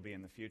knows what it'll be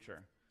in the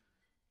future.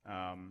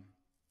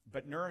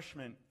 But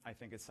nourishment, I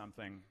think, is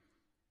something,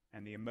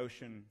 and the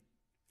emotion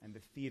and the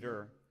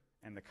theater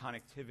and the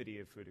connectivity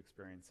of food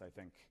experience, I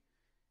think,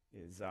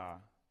 is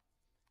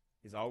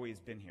always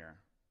been here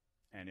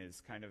and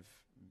is kind of,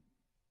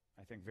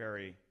 I think,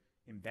 very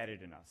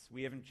embedded in us.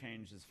 We haven't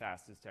changed as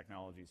fast as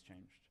technology's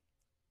changed.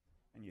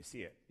 And you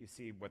see it. You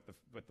see what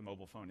the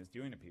mobile phone is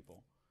doing to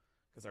people,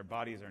 because our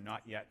bodies are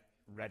not yet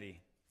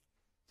ready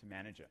to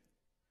manage it.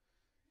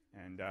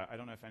 And I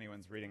don't know if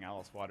anyone's reading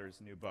Alice Waters'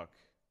 new book.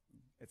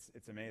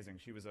 It's amazing.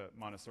 She was a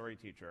Montessori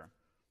teacher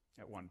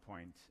at one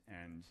point,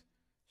 and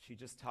she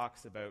just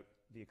talks about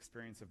the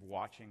experience of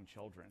watching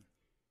children,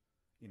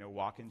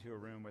 walk into a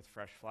room with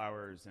fresh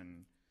flowers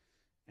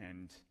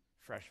and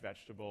fresh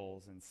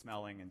vegetables and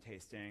smelling and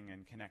tasting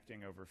and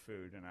connecting over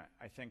food. And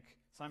I think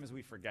sometimes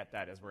we forget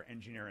that as we're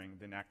engineering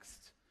the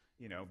next,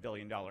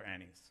 billion-dollar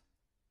Annies.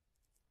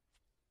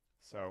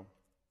 So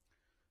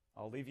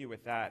I'll leave you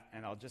with that,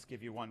 and I'll just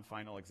give you one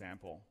final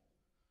example.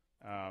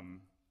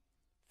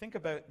 Think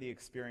about the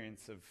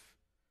experience of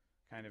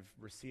kind of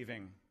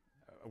receiving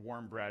a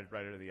warm bread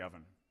right out of the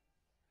oven.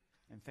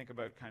 And think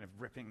about kind of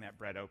ripping that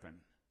bread open.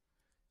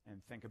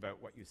 And think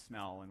about what you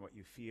smell and what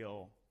you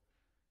feel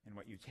and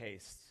what you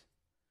taste.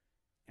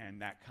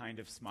 And that kind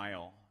of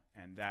smile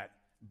and that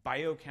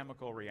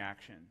biochemical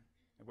reaction,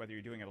 whether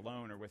you're doing it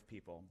alone or with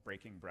people,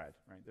 breaking bread,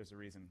 right? There's a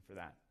reason for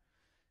that.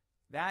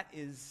 That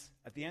is,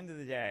 at the end of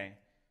the day,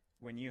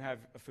 when you have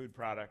a food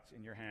product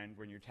in your hand,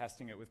 when you're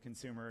testing it with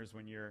consumers,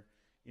 when you're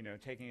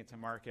taking it to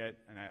market,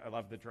 and I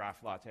love the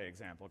draft latte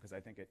example because I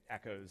think it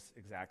echoes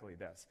exactly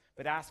this.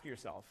 But ask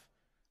yourself,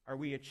 are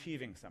we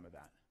achieving some of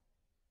that?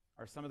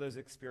 Are some of those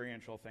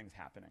experiential things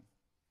happening?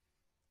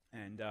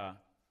 And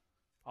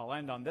I'll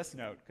end on this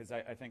note because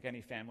I think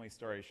any family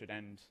story should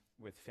end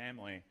with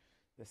family.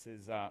 This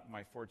is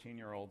my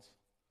 14-year-old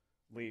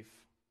Leaf,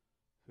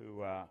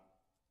 who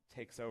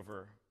takes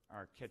over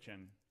our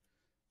kitchen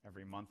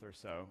every month or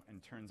so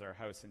and turns our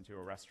house into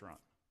a restaurant.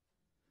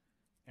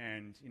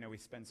 And, we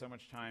spend so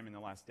much time in the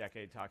last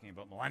decade talking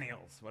about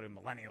millennials. What do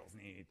millennials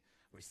need?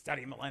 We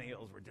study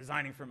millennials. We're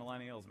designing for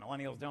millennials.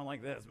 Millennials don't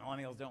like this.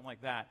 Millennials don't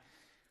like that.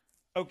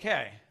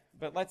 Okay,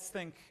 but let's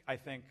think, I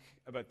think,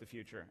 about the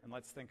future. And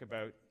let's think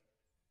about,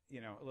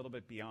 a little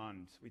bit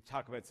beyond. We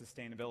talk about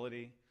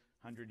sustainability,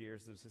 100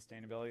 years of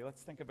sustainability.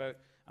 Let's think about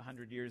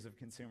 100 years of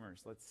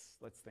consumers.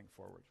 Let's think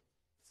forward.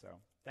 So,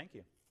 thank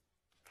you.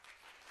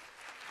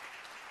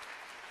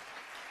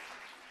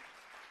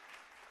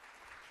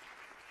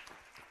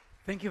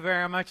 Thank you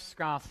very much,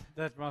 Scott.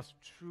 That was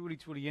truly,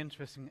 truly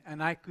interesting.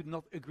 And I could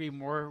not agree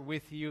more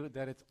with you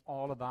that it's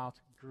all about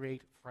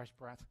great fresh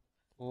bread.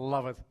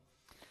 Love it.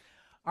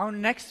 Our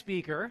next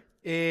speaker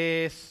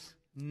is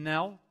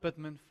Nell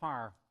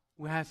Putman-Farr,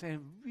 who has a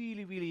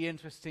really, really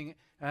interesting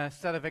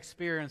set of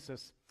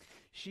experiences.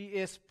 She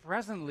is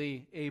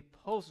presently a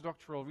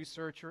postdoctoral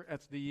researcher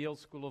at the Yale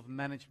School of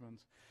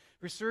Management,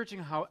 researching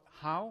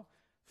how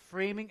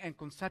framing and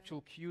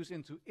conceptual cues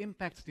into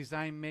impact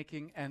design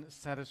making and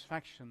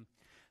satisfaction.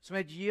 So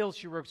at Yale,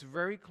 she works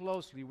very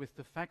closely with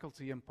the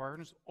faculty and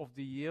partners of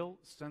the Yale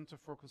Center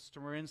for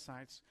Customer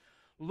Insights,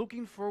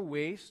 looking for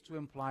ways to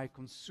apply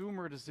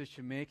consumer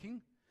decision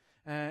making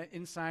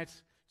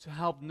insights to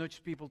help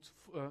nudge people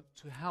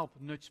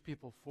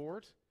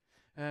forward.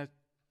 Let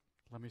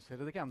me say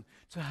that again.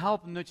 To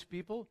help nudge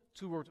people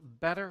toward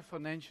better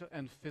financial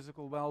and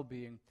physical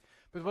well-being.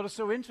 But what is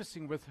so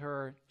interesting with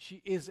her,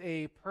 she is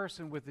a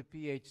person with a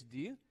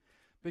PhD,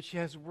 but she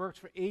has worked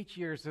for 8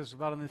 years as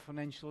well in the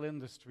financial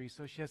industry.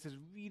 So she has this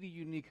really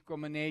unique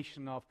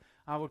combination of,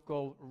 I would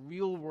call,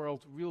 real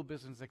world, real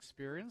business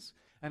experience,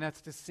 and at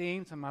the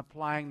same time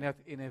applying that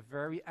in a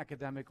very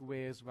academic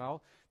way as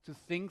well, to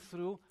think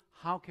through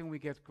how can we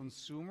get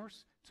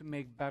consumers to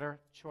make better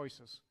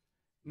choices.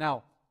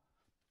 Now,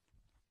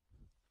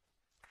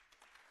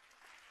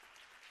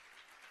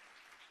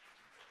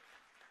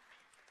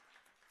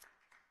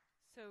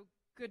 So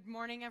good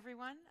morning,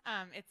 everyone.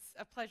 It's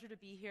a pleasure to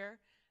be here.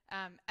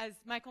 As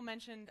Michael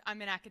mentioned,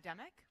 I'm an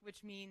academic,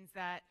 which means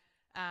that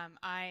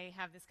I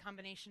have this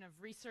combination of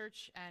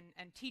research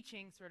and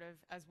teaching sort of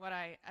as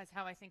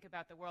how I think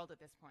about the world at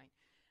this point.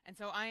 And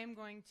so I am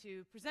going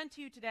to present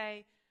to you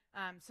today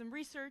some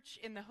research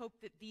in the hope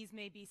that these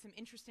may be some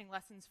interesting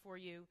lessons for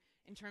you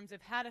in terms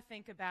of how to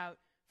think about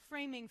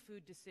framing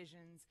food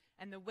decisions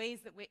and the ways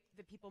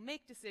that people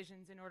make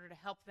decisions in order to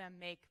help them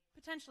make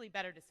potentially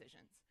better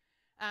decisions.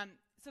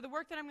 So the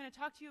work that I'm going to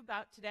talk to you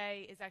about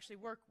today is actually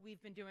work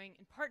we've been doing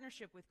in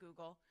partnership with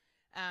Google.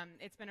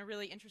 It's been a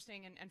really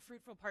interesting and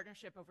fruitful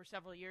partnership over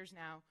several years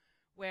now,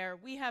 where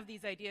we have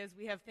these ideas,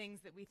 we have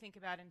things that we think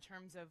about in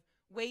terms of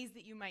ways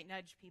that you might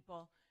nudge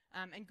people,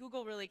 and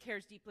Google really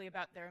cares deeply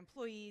about their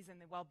employees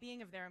and the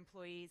well-being of their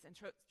employees, and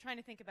trying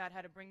to think about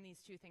how to bring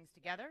these two things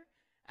together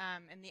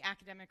and the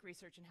academic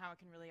research and how it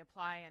can really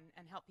apply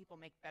and help people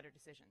make better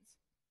decisions.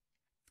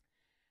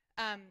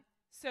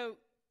 So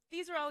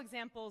these are all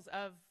examples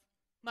of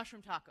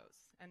mushroom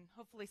tacos, and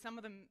hopefully some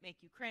of them make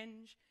you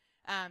cringe.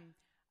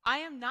 I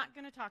am not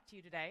going to talk to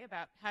you today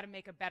about how to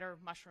make a better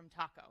mushroom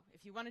taco.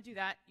 If you want to do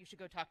that, you should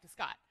go talk to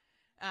Scott.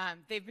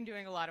 They've been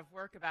doing a lot of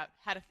work about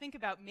how to think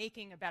about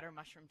making a better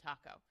mushroom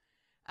taco.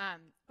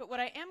 But what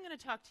I am going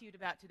to talk to you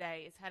about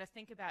today is how to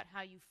think about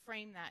how you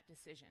frame that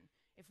decision.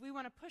 If we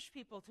want to push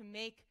people to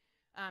make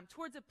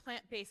towards a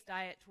plant-based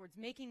diet, towards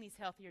making these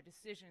healthier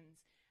decisions,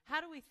 how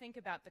do we think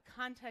about the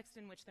context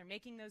in which they're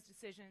making those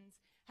decisions?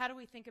 How do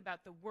we think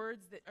about the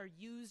words that are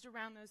used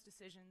around those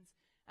decisions?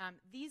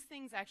 These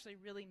things actually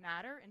really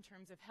matter in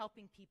terms of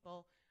helping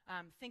people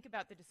think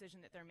about the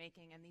decision that they're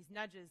making and these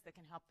nudges that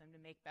can help them to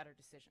make better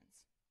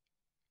decisions.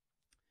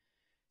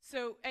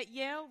 So at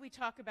Yale, we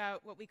talk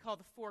about what we call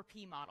the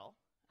 4P model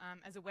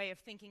as a way of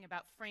thinking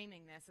about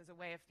framing this, as a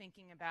way of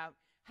thinking about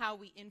how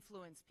we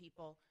influence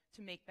people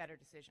to make better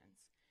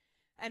decisions.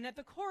 And at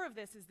the core of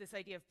this is this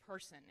idea of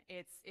person.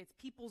 It's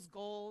people's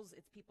goals,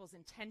 it's people's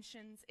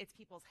intentions, it's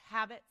people's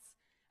habits.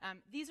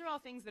 These are all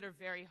things that are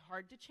very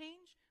hard to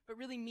change, but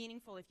really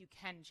meaningful if you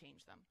can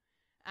change them.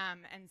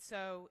 And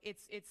so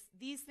it's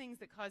these things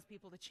that cause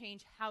people to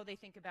change how they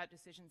think about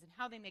decisions and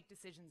how they make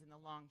decisions in the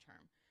long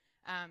term.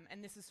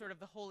 And this is sort of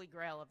the holy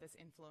grail of this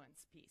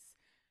influence piece.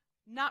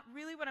 Not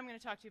really what I'm going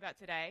to talk to you about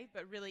today,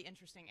 but really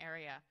interesting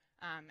area,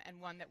 and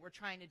one that we're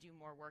trying to do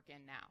more work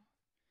in now.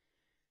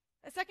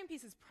 A second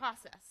piece is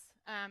process,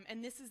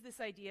 and this is this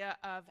idea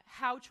of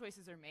how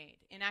choices are made.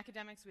 In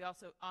academics, we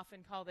also often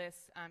call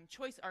this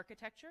choice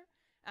architecture,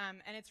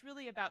 and it's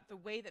really about the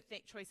way that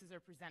choices are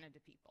presented to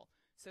people.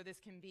 So this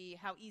can be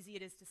how easy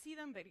it is to see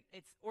them, but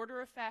it's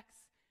order effects,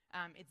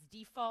 it's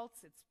defaults,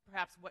 it's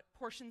perhaps what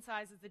portion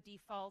size is the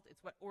default,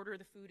 it's what order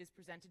the food is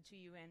presented to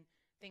you in,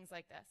 things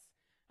like this.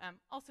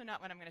 Also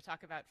not what I'm going to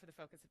talk about for the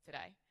focus of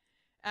today.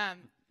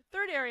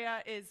 Third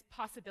area is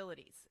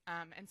possibilities.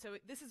 And so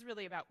this is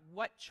really about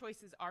what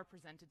choices are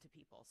presented to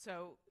people.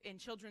 So in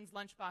children's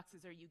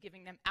lunchboxes, are you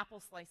giving them apple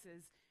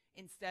slices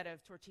instead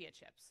of tortilla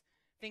chips?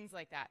 Things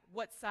like that.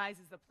 What size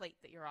is the plate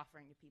that you're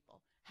offering to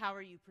people? How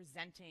are you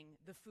presenting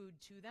the food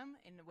to them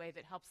in a way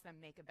that helps them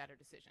make a better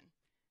decision?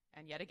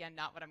 And yet again,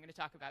 not what I'm going to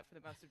talk about for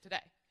the most of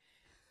today.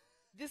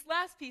 This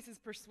last piece is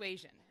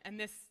persuasion. And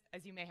this,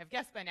 as you may have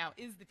guessed by now,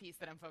 is the piece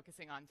that I'm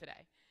focusing on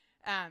today.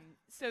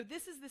 So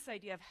this is this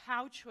idea of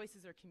how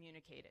choices are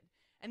communicated.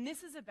 And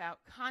this is about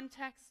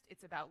context,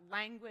 it's about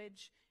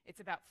language, it's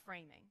about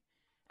framing.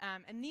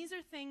 And these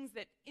are things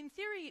that, in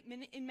theory,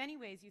 in many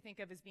ways, you think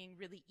of as being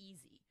really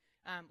easy.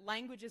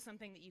 Language is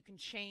something that you can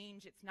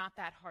change. It's not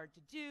that hard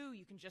to do.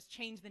 You can just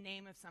change the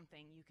name of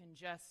something. You can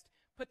just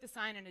put the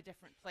sign in a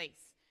different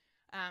place.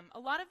 A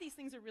lot of these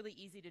things are really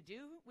easy to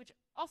do, which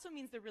also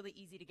means they're really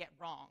easy to get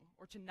wrong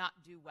or to not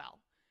do well.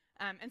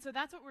 And so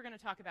that's what we're going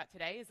to talk about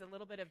today, is a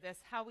little bit of this,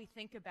 how we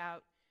think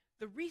about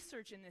the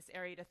research in this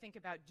area to think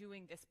about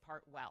doing this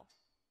part well.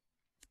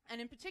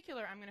 And in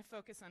particular, I'm going to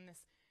focus on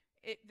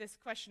this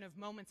question of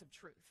moments of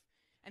truth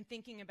and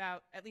thinking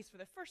about, at least for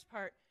the first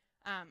part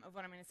of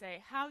what I'm going to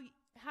say,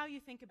 how you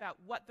think about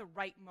what the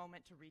right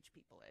moment to reach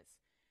people is.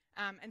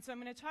 And so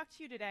I'm going to talk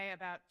to you today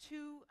about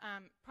two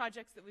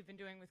projects that we've been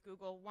doing with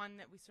Google, one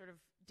that we sort of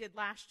did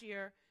last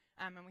year,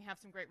 and we have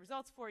some great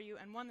results for you,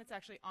 and one that's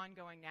actually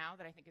ongoing now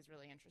that I think is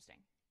really interesting.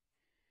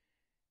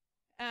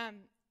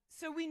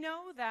 So we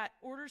know that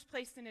orders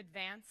placed in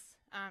advance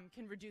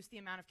can reduce the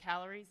amount of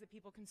calories that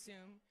people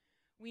consume.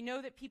 We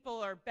know that people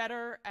are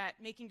better at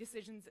making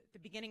decisions at the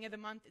beginning of the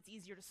month. It's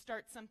easier to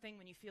start something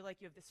when you feel like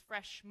you have this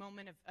fresh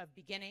moment of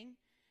beginning.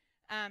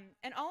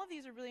 And all of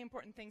these are really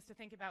important things to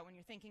think about when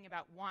you're thinking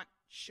about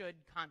want-should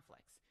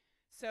conflicts.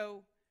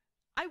 So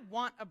I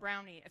want a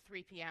brownie at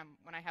 3 p.m.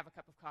 when I have a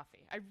cup of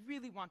coffee. I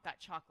really want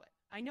that chocolate.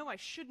 I know I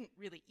shouldn't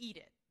really eat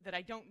it, that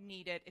I don't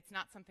need it. It's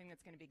not something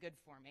that's going to be good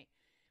for me.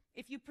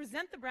 If you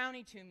present the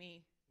brownie to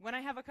me when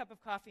I have a cup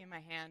of coffee in my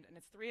hand and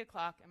it's 3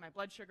 o'clock and my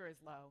blood sugar is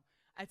low,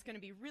 it's going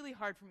to be really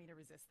hard for me to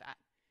resist that.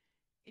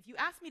 If you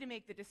ask me to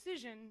make the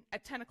decision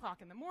at 10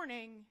 o'clock in the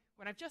morning,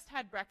 when I've just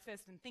had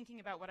breakfast and thinking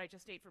about what I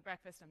just ate for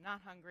breakfast, I'm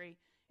not hungry,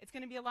 it's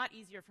going to be a lot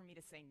easier for me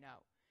to say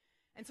no.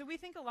 And so we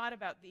think a lot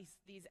about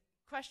these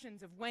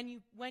questions of when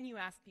you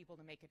ask people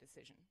to make a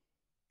decision.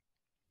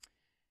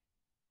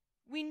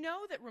 We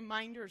know that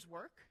reminders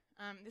work.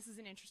 This is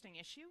an interesting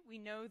issue. We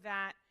know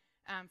that,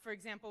 for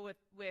example,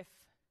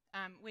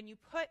 when you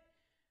put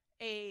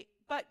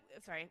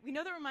we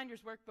know that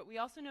reminders work, but we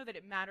also know that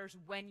it matters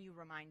when you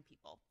remind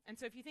people. And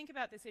so if you think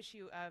about this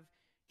issue of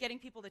getting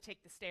people to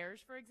take the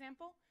stairs, for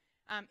example,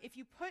 if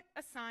you put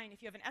a sign,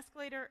 if you have an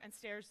escalator and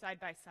stairs side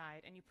by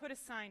side, and you put a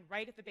sign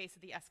right at the base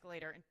of the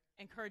escalator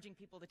encouraging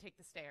people to take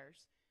the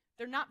stairs,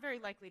 they're not very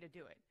likely to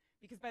do it.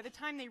 Because by the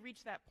time they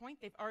reach that point,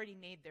 they've already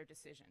made their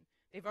decision.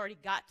 They've already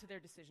got to their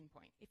decision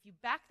point. If you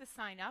back the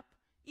sign up,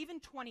 even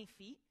 20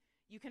 feet,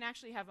 you can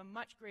actually have a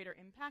much greater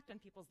impact on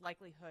people's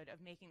likelihood of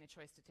making the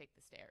choice to take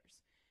the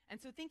stairs. And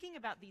so thinking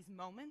about these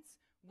moments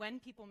when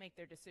people make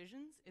their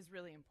decisions is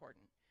really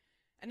important.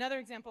 Another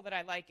example that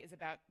I like is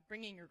about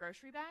bringing your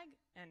grocery bag,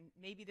 and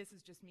maybe this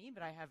is just me,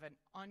 but I have an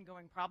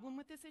ongoing problem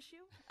with this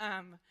issue.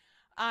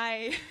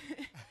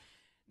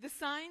 The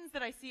signs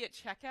that I see at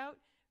checkout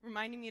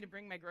reminding me to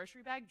bring my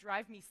grocery bag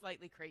drive me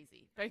slightly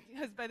crazy,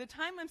 because by the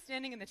time I'm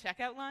standing in the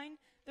checkout line,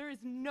 there is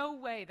no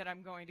way that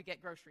I'm going to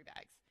get grocery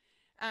bags.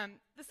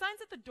 The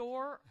signs at the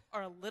door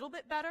are a little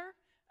bit better.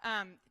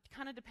 It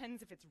kind of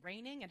depends if it's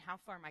raining and how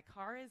far my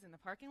car is in the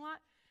parking lot.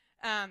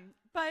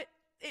 But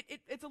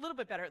it's a little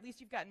bit better. At least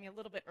you've gotten me a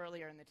little bit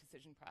earlier in the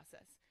decision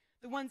process.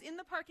 The ones in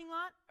the parking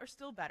lot are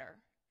still better.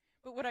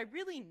 But what I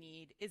really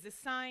need is a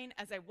sign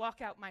as I walk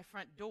out my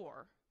front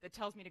door that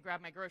tells me to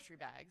grab my grocery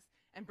bags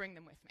and bring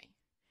them with me.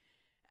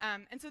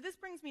 And so this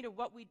brings me to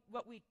what we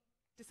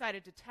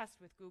decided to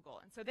test with Google.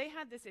 And so they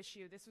had this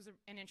issue. This was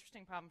an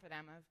interesting problem for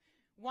them of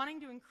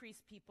wanting to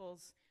increase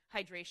people's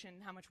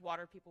hydration, how much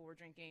water people were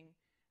drinking,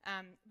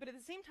 but at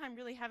the same time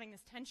really having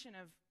this tension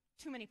of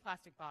too many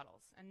plastic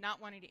bottles and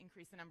not wanting to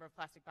increase the number of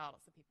plastic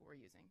bottles that people were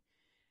using.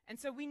 And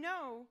so we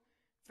know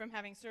from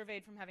having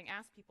surveyed, from having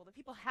asked people, that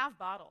people have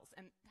bottles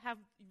and have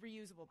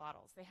reusable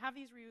bottles. They have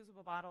these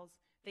reusable bottles.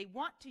 They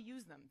want to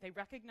use them. They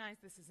recognize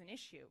this is an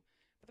issue.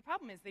 But the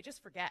problem is they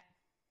just forget.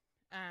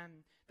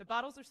 The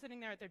bottles are sitting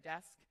there at their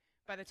desk.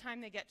 By the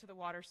time they get to the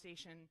water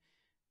station,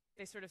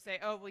 they sort of say,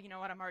 oh, well, you know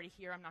what, I'm already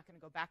here. I'm not going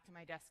to go back to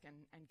my desk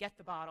and get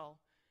the bottle.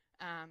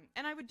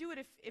 And I would do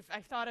it if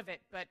I thought of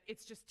it, but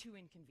it's just too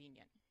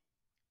inconvenient.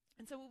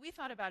 And so what we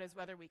thought about is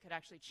whether we could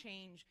actually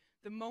change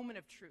the moment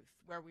of truth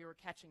where we were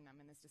catching them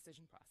in this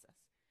decision process.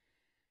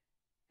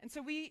 And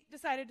so we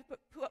decided to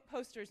put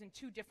posters in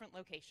 2 different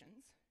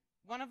locations.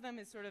 One of them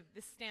is sort of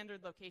this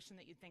standard location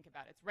that you'd think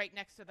about. It's right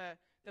next to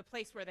the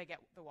place where they get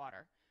the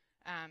water.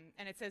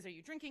 And it says, are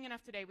you drinking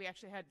enough today? We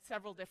actually had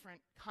several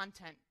different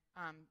content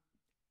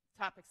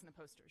topics in the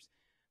posters.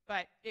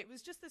 But it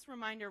was just this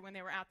reminder when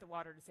they were at the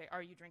water to say,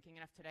 are you drinking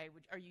enough today?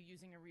 Are you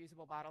using a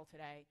reusable bottle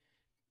today?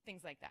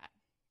 Things like that.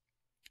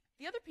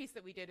 The other piece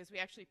that we did is we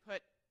actually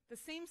put the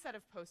same set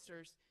of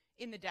posters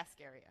in the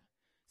desk area.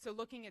 So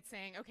looking at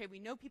saying, okay, we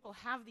know people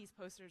have these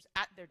posters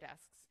at their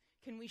desks.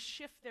 Can we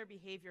shift their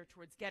behavior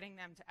towards getting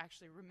them to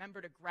actually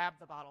remember to grab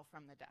the bottle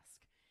from the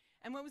desk?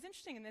 And what was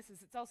interesting in this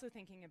is it's also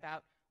thinking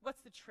about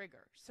what's the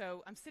trigger.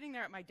 So I'm sitting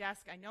there at my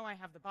desk. I know I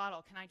have the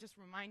bottle. Can I just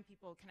remind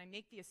people, can I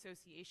make the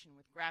association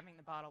with grabbing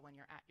the bottle when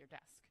you're at your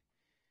desk?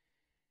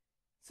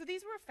 So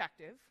these were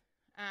effective.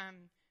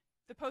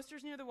 The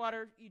posters near the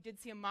water, you did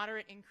see a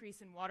moderate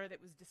increase in water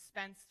that was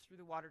dispensed through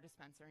the water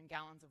dispenser in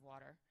gallons of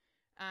water.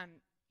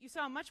 You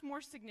saw a much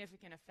more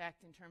significant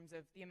effect in terms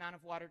of the amount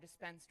of water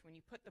dispensed when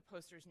you put the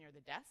posters near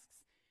the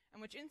desks.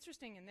 And what's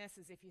interesting in this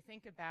is if you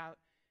think about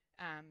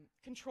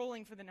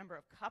controlling for the number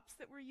of cups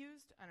that were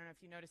used. I don't know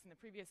if you noticed in the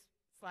previous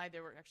slide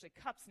there were actually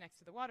cups next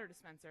to the water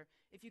dispenser.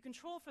 If you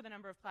control for the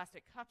number of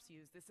plastic cups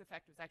used, this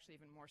effect was actually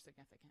even more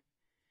significant.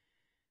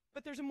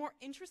 But there's a more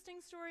interesting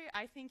story,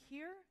 I think,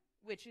 here,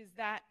 which is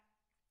that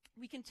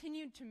we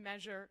continued to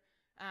measure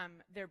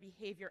their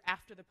behavior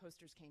after the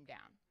posters came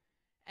down.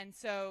 And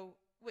so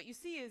what you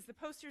see is the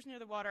posters near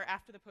the water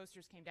after the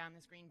posters came down,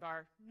 this green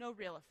bar, no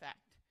real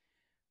effect.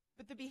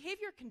 But the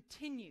behavior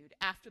continued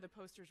after the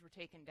posters were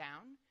taken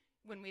down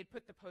when we had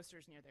put the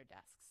posters near their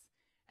desks.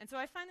 And so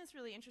I find this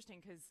really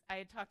interesting because I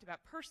had talked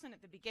about person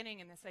at the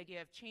beginning and this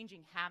idea of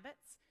changing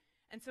habits.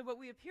 And so what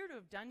we appear to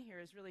have done here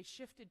is really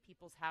shifted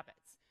people's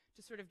habits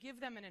to sort of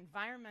give them an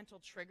environmental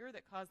trigger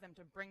that caused them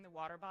to bring the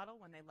water bottle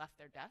when they left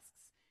their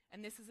desks.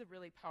 And this is a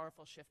really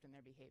powerful shift in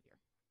their behavior.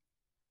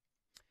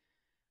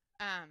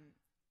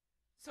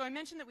 So I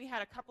mentioned that we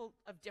had a couple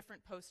of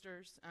different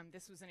posters.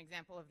 This was an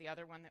example of the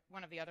other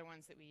one of the other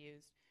ones that we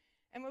used.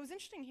 And what was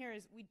interesting here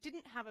is we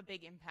didn't have a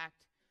big impact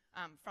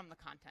from the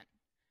content.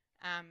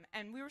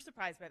 And we were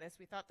surprised by this.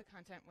 We thought the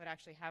content would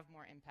actually have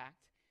more impact.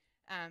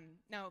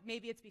 Now,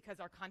 maybe it's because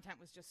our content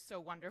was just so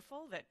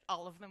wonderful that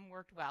all of them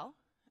worked well.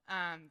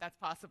 That's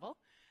possible.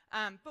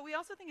 But we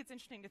also think it's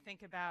interesting to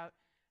think about,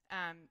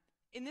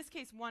 in this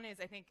case, one is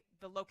I think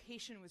the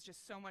location was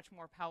just so much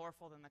more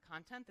powerful than the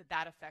content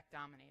that effect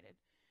dominated.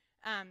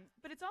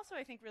 But it's also,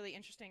 I think, really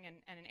interesting and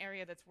an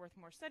area that's worth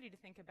more study to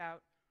think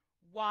about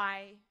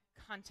why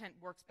content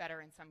works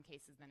better in some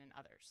cases than in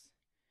others.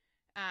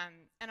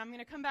 And I'm going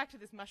to come back to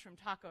this mushroom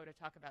taco to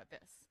talk about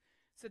this.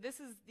 So this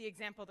is the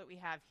example that we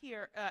have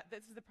here.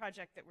 This is the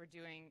project that we're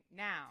doing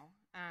now.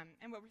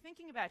 And what we're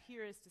thinking about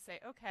here is to say,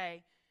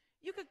 okay,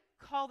 you could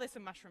call this a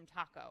mushroom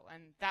taco,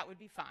 and that would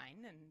be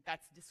fine, and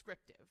that's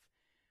descriptive.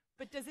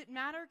 But does it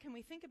matter? Can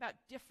we think about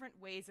different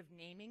ways of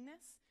naming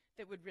this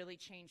that would really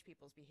change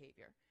people's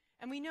behavior?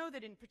 And we know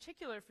that in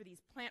particular for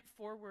these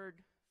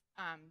plant-forward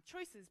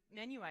choices,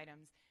 menu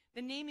items,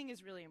 the naming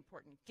is really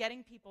important,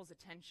 getting people's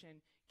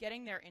attention,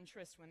 getting their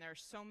interest when there are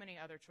so many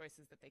other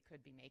choices that they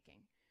could be making.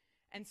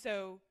 And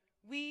so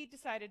we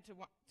decided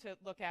to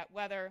look at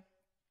whether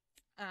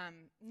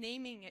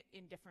naming it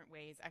in different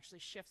ways actually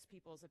shifts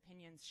people's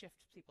opinions,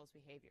 shifts people's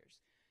behaviors.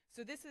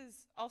 So this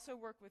is also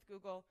work with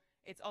Google.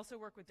 It's also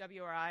work with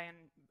WRI and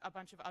a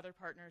bunch of other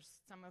partners,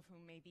 some of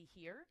whom may be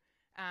here.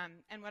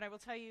 And what I will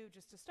tell you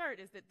just to start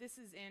is that this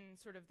is in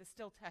sort of the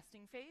still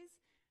testing phase.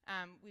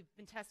 We've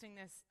been testing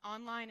this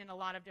online in a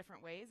lot of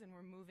different ways, and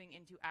we're moving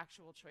into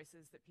actual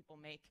choices that people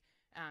make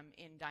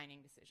in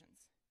dining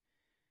decisions.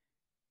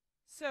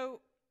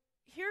 So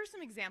here are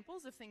some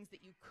examples of things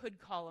that you could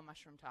call a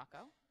mushroom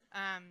taco.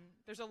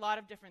 There's a lot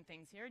of different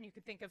things here, and you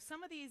could think of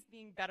some of these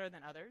being better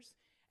than others.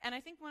 And I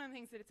think one of the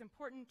things that it's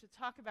important to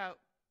talk about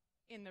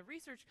in the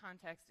research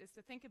context is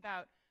to think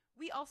about,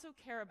 we also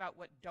care about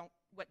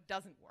what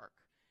doesn't work.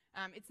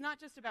 It's not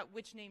just about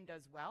which name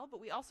does well, but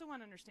we also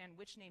want to understand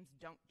which names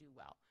don't do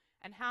well,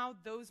 and how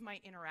those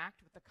might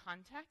interact with the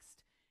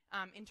context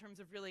in terms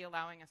of really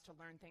allowing us to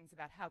learn things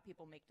about how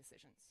people make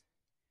decisions.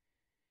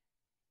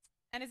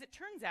 And as it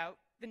turns out,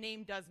 the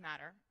name does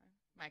matter.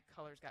 My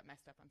colors got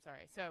messed up, I'm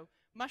sorry. So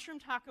mushroom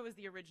taco is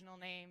the original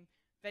name.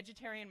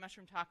 Vegetarian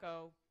mushroom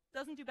taco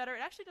doesn't do better.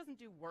 It actually doesn't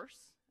do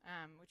worse,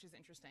 which is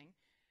interesting.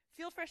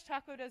 Feel Fresh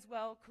taco does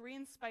well.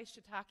 Korean spice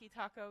shiitake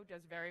taco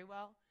does very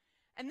well.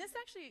 And this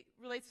actually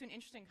relates to an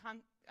interesting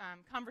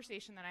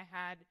conversation that I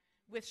had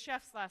with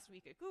chefs last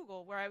week at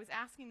Google, where I was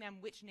asking them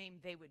which name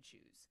they would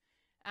choose.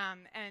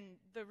 And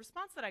the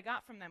response that I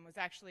got from them was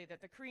actually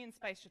that the Korean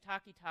spice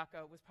shiitake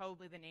taco was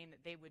probably the name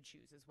that they would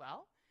choose as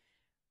well.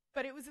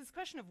 But it was this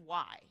question of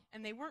why,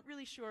 and they weren't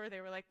really sure. They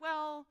were like,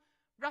 well,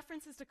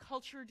 references to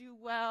culture do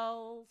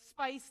well,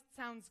 spice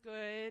sounds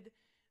good.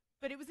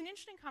 But it was an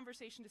interesting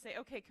conversation to say,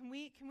 okay, can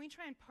we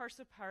try and parse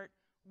apart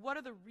what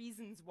are the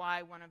reasons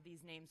why one of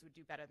these names would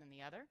do better than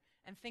the other,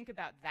 and think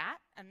about that,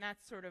 and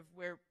that's sort of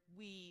where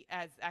we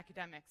as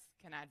academics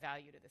can add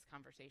value to this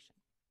conversation.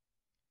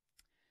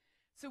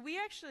 So we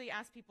actually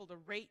asked people to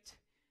rate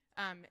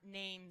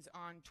names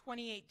on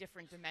 28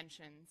 different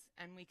dimensions,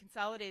 and we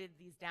consolidated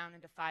these down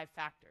into 5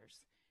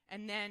 factors,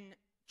 and then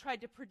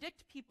tried to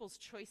predict people's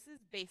choices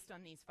based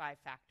on these 5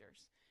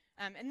 factors.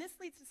 And this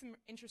leads to some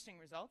interesting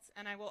results,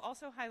 and I will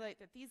also highlight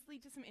that these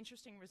lead to some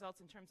interesting results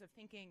in terms of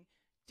thinking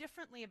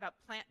differently about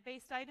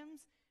plant-based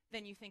items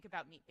than you think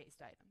about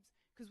meat-based items,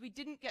 because we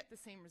didn't get the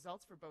same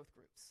results for both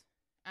groups.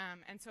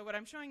 And so what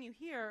I'm showing you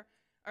here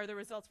are the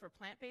results for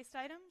plant-based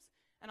items,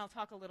 and I'll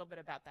talk a little bit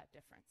about that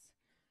difference.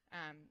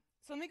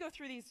 So let me go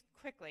through these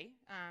quickly.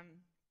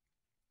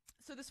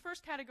 So this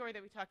first category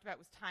that we talked about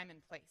was time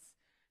and place,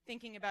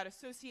 thinking about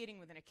associating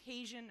with an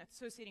occasion,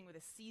 associating with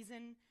a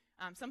season.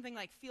 Something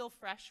like Feel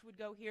Fresh would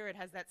go here. It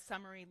has that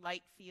summery,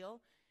 light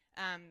feel.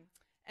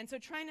 And so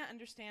trying to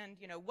understand,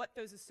 what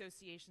those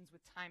associations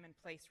with time and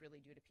place really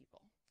do to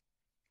people.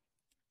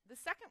 The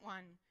second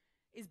one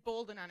is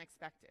bold and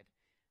unexpected.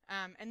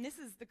 And this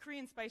is the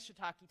Korean spice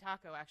shiitake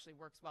taco actually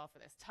works well for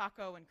this.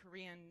 Taco and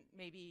Korean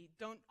maybe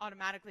don't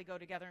automatically go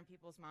together in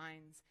people's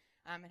minds.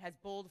 It has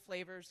bold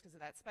flavors because of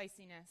that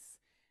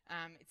spiciness.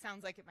 It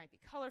sounds like it might be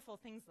colorful,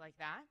 things like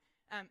that.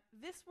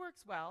 This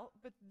works well,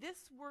 but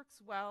this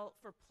works well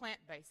for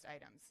plant-based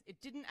items.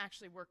 It didn't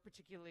actually work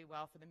particularly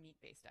well for the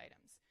meat-based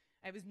items.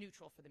 It was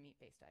neutral for the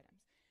meat-based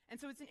items. And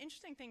so it's an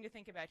interesting thing to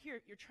think about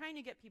here. You're trying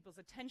to get people's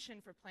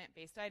attention for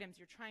plant-based items.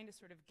 You're trying to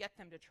sort of get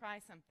them to try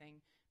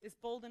something. This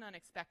bold and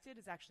unexpected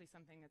is actually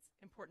something that's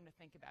important to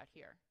think about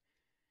here.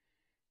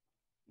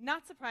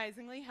 Not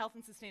surprisingly, health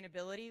and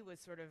sustainability was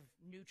sort of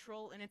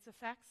neutral in its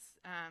effects.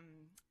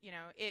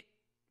 It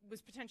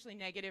was potentially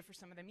negative for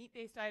some of the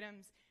meat-based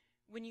items.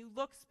 When you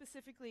look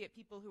specifically at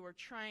people who are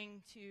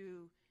trying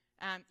to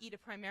eat a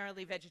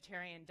primarily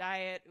vegetarian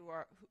diet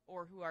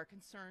or who are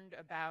concerned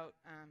about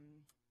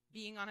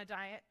being on a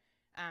diet,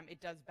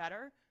 it does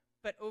better.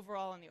 But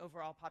overall, in the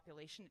overall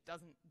population, it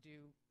doesn't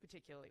do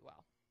particularly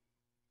well.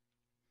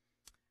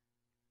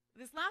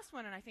 This last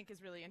one, and I think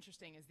is really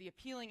interesting, is the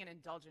appealing and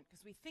indulgent,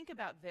 because we think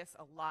about this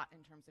a lot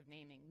in terms of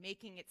naming,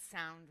 making it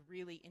sound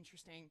really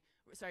interesting,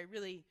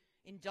 really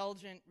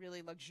indulgent,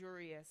 really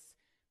luxurious.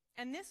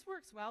 And this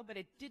works well, but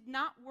it did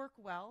not work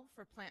well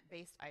for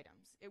plant-based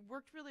items. It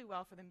worked really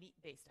well for the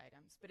meat-based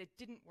items, but it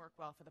didn't work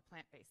well for the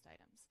plant-based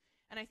items.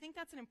 And I think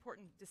that's an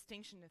important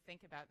distinction to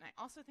think about. And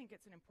I also think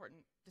it's an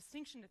important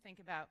distinction to think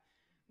about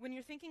when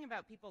you're thinking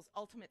about people's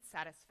ultimate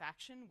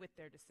satisfaction with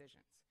their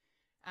decisions.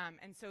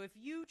 And so if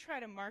you try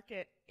to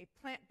market a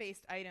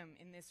plant-based item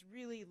in this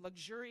really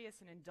luxurious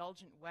and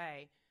indulgent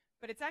way,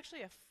 but it's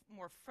actually a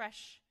more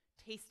fresh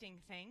tasting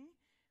thing,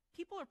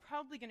 people are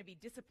probably going to be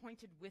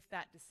disappointed with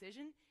that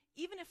decision,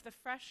 even if the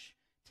fresh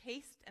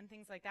taste and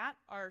things like that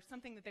are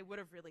something that they would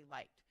have really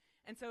liked.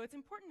 And so it's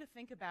important to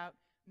think about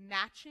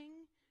matching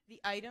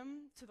the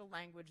item to the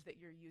language that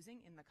you're using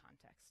in the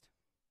context.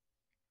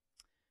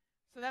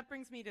 So that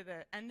brings me to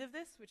the end of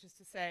this, which is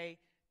to say,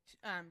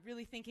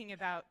 really thinking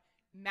about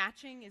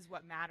matching is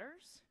what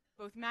matters,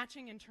 both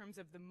matching in terms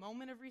of the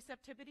moment of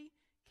receptivity,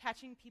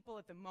 catching people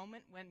at the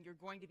moment when you're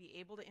going to be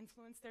able to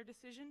influence their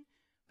decision,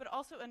 but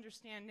also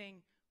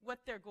understanding what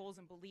their goals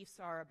and beliefs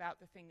are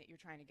about the thing that you're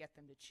trying to get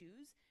them to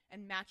choose,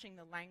 and matching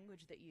the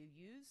language that you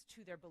use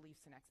to their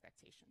beliefs and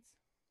expectations.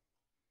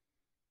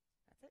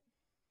 That's it.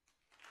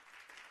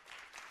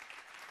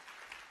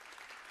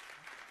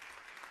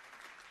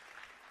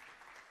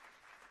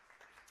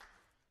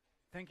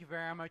 Thank you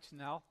very much,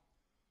 Nell.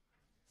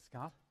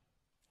 Scott?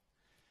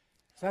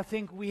 So I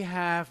think we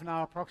have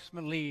now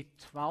approximately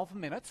 12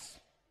 minutes,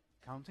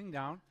 counting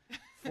down,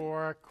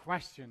 for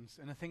questions.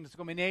 And I think it's a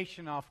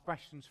combination of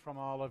questions from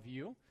all of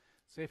you.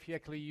 So if you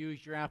actually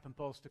use your app and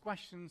post the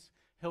questions,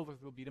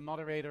 Hilbert will be the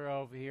moderator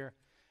over here,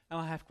 and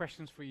I'll have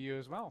questions for you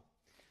as well.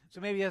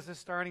 So maybe as a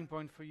starting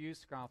point for you,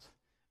 Scott,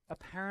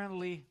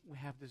 apparently we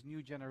have this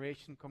new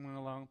generation coming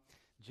along,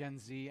 Gen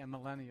Z and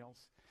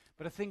millennials.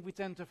 But I think we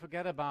tend to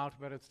forget about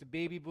whether it's the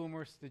baby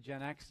boomers, the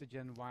Gen X, the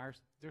Gen Ys,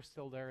 they're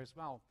still there as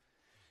well.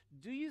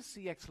 Do you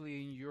see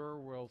actually in your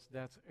world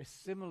that a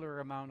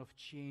similar amount of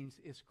change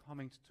is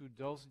coming to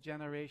those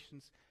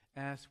generations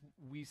as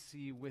we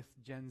see with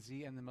Gen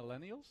Z and the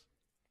millennials?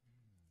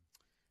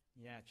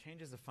 Yeah,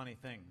 change is a funny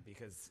thing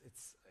because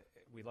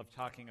we love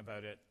talking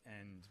about it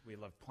and we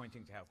love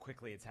pointing to how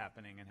quickly it's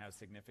happening and how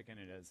significant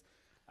it is.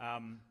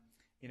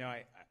 You know,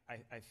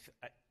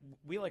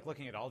 we like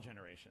looking at all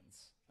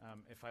generations.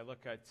 If I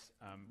look at,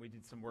 we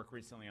did some work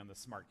recently on the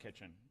smart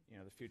kitchen. You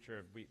know, the future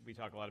of, we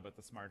talk a lot about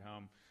the smart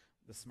home,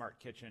 the smart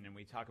kitchen, and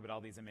we talk about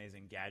all these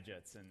amazing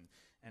gadgets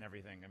and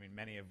everything. I mean,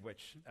 many of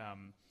which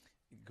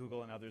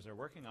Google and others are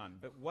working on.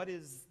 But what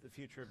is the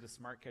future of the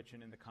smart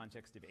kitchen in the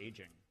context of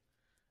aging?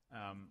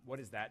 What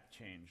does that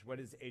change? What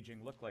does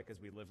aging look like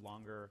as we live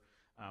longer?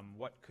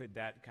 What could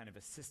that kind of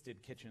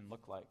assisted kitchen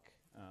look like?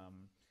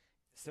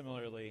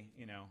 Similarly,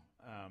 you know,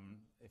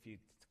 if you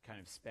kind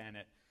of span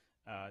it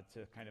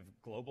to kind of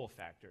global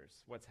factors,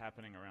 what's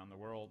happening around the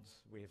world?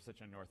 We have such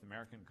a North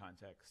American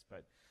context,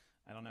 but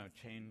I don't know,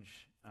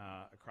 change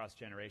across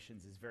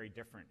generations is very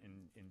different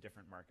in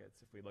different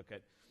markets. If we look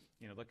at,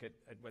 you know, look at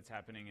what's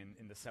happening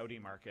in the Saudi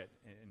market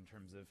in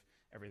terms of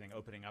everything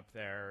opening up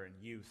there and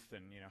youth,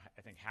 and, you know,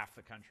 I think half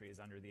the country is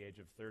under the age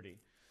of 30.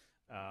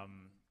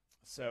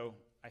 So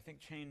I think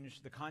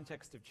change, the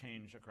context of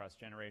change across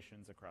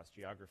generations, across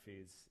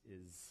geographies,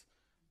 is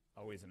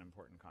always an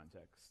important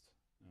context.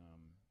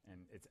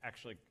 And it's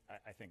actually,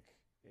 I think,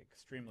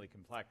 extremely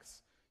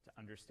complex to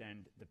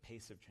understand the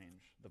pace of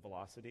change, the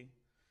velocity,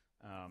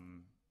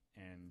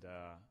 and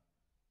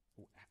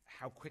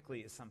how quickly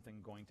is something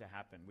going to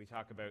happen. We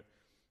talk about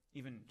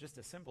even just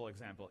a simple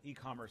example,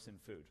 e-commerce in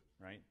food,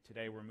 right?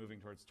 Today we're moving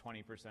towards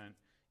 20%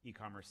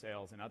 e-commerce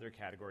sales. In other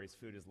categories,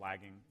 food is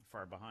lagging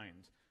far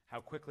behind. How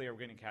quickly are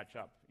we going to catch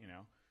up? You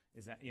know,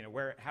 is that, you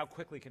know, how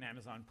quickly can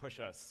Amazon push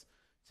us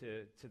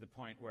to the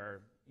point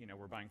where, you know,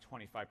 we're buying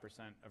 25%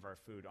 of our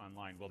food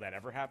online? Will that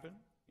ever happen?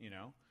 You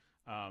know,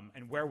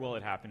 and where will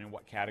it happen? In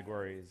what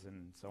categories?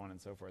 And so on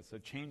and so forth. So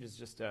change is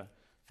just a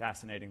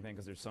fascinating thing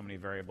because there's so many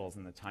variables,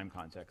 and the time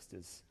context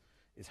is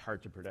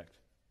hard to predict.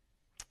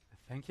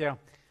 Thank you.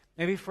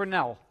 Maybe for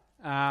Nell,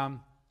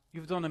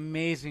 you've done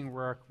amazing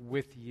work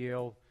with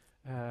Yale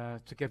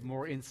to get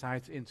more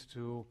insights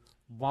into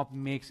what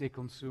makes a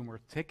consumer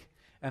tick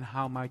and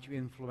how might you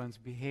influence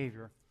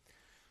behavior.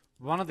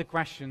 One of the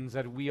questions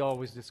that we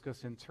always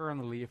discuss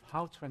internally is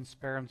how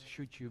transparent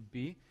should you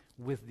be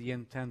with the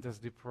intent as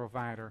the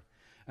provider.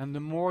 And the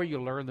more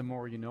you learn, the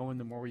more you know, and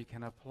the more you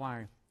can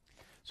apply.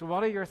 So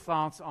what are your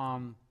thoughts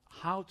on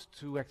how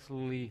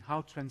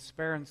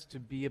transparent to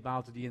be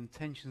about the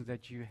intentions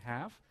that you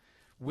have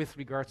with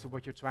regards to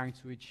what you're trying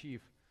to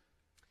achieve?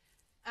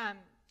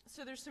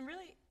 So there's some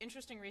really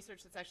interesting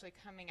research that's actually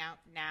coming out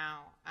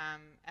now,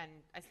 and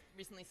I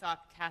recently saw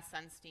Cass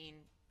Sunstein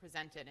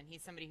present it, and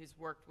he's somebody who's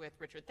worked with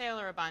Richard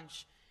Thaler a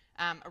bunch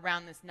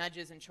around this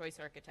nudges and choice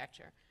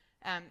architecture.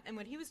 And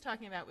what he was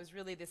talking about was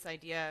really this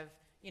idea of,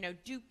 you know,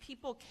 do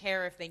people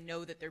care if they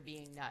know that they're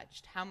being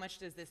nudged? How much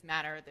does this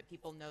matter that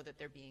people know that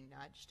they're being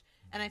nudged?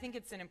 And I think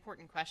it's an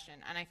important question.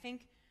 And I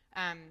think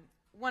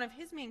one of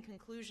his main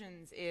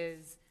conclusions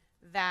is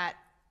that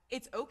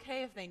it's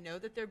okay if they know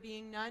that they're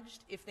being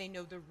nudged, if they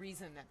know the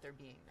reason that they're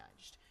being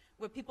nudged.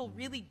 What people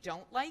really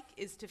don't like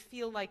is to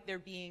feel like they're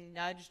being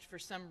nudged for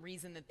some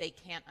reason that they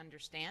can't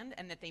understand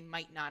and that they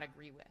might not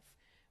agree with.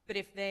 But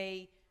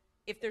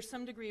if there's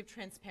some degree of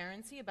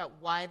transparency about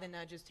why the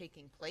nudge is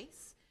taking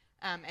place,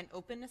 and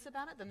openness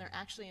about it, then they're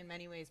actually in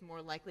many ways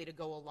more likely to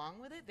go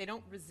along with it. They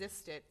don't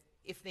resist it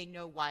if they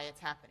know why it's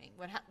happening.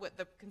 What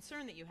the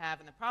concern that you have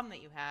and the problem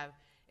that you have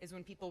is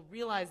when people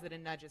realize that a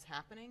nudge is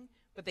happening,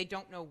 but they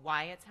don't know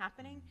why it's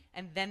happening,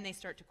 and then they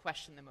start to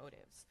question the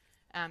motives.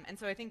 And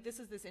so I think this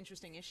is this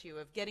interesting issue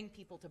of getting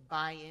people to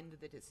buy into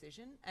the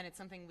decision, and it's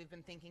something we've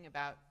been thinking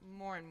about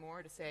more and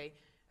more to say,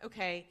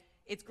 okay,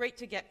 it's great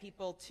to get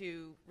people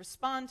to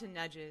respond to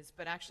nudges,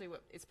 but actually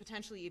what is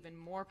potentially even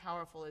more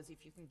powerful is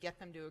if you can get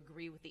them to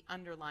agree with the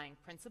underlying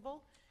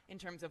principle in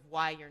terms of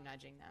why you're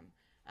nudging them.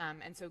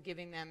 And so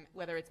giving them,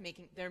 whether it's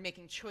they're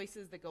making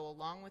choices that go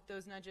along with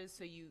those nudges,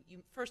 so you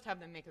first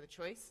have them make the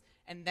choice,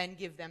 and then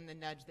give them the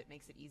nudge that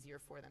makes it easier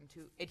for them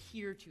to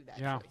adhere to that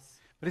choice.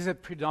 But is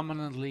it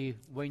predominantly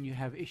when you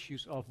have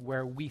issues of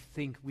where we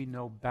think we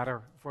know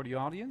better for the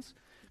audience?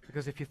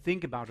 Because if you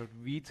think about it,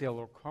 retail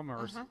or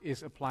commerce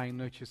is applying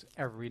nudges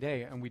every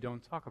day, and we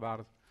don't talk about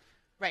it.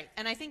 Right,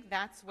 and I think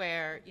that's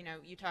where, you know,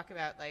 you talk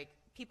about, like,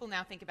 people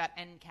now think about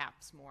end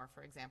caps more,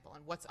 for example,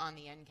 and what's on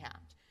the end cap.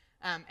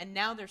 And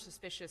now they're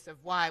suspicious of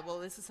why. Well,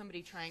 this is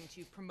somebody trying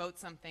to promote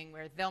something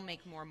where they'll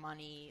make more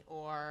money,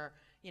 or,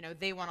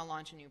 they want to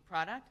launch a new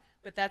product,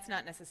 but that's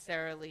not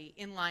necessarily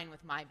in line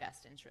with my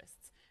best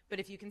interests. But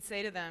if you can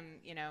say to them,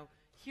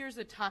 here's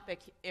a topic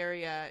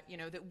area,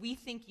 that we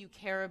think you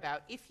care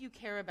about. If you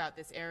care about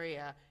this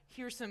area,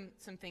 here's some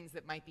things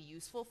that might be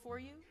useful for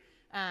you.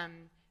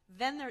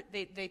 Then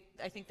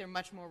I think they're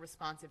much more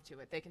responsive to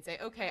it. They can say,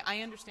 okay,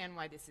 I understand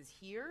why this is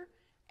here,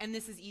 and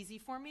this is easy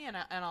for me, and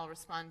I'll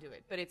respond to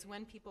it. But it's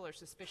when people are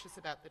suspicious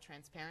about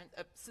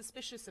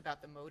suspicious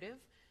about the motive,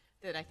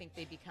 that I think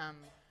they become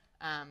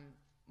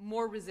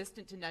more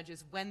resistant to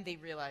nudges when they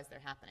realize they're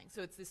happening.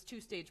 So it's this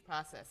two-stage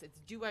process. It's,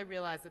 do I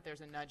realize that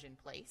there's a nudge in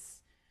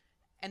place?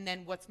 And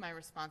then what's my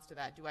response to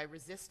that? Do I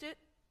resist it?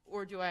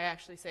 Or do I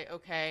actually say,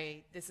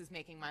 okay, this is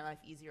making my life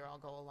easier, I'll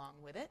go along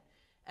with it?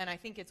 And I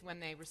think it's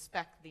when they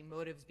respect the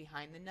motives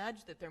behind the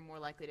nudge that they're more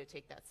likely to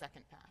take that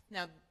second path.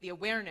 Now, the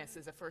awareness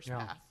is a first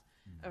path,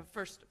 a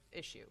first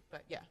issue,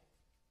 but yeah.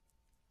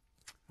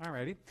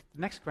 Alrighty.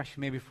 The next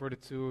question maybe for the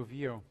two of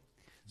you.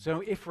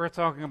 So if we're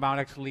talking about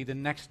actually the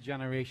next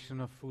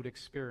generation of food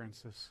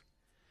experiences,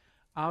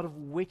 out of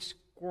which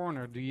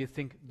corner do you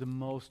think the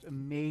most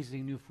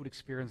amazing new food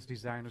experience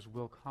designers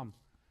will come?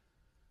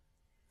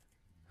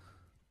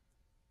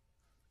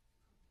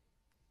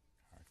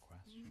 Hard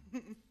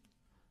question.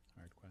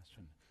 Hard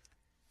question.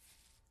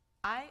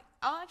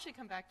 I'll actually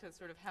come back to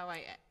sort of how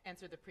I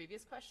answered the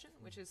previous question,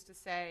 which is to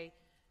say,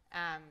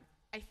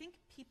 I think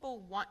people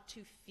want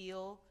to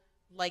feel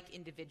like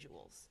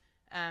individuals.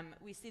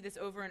 We see this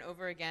over and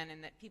over again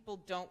in that people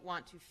don't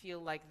want to feel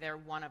like they're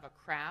one of a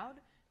crowd.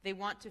 They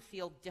want to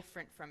feel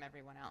different from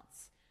everyone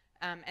else.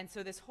 And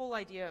so this whole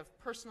idea of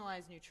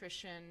personalized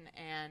nutrition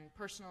and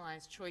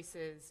personalized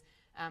choices,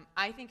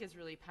 I think is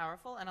really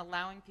powerful, and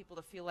allowing people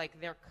to feel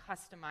like they're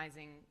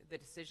customizing the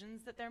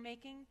decisions that they're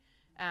making,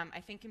 I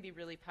think can be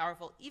really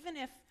powerful. Even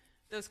if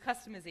those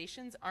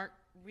customizations aren't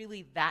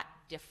really that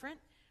different,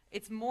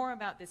 it's more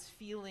about this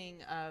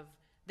feeling of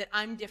that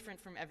I'm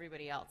different from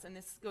everybody else. And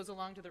this goes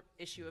along to the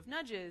issue of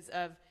nudges,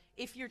 of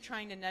if you're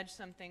trying to nudge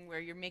something where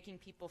you're making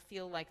people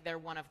feel like they're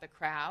one of the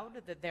crowd,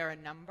 that they're a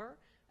number,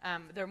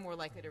 they're more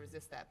likely to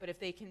resist that. But if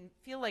they can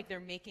feel like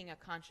they're making a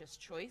conscious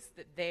choice,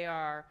 that they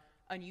are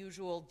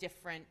unusual,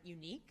 different,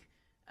 unique,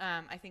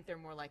 I think they're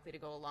more likely to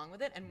go along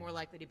with it and more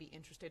likely to be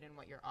interested in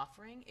what you're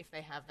offering if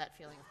they have that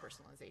feeling of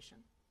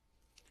personalization.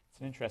 It's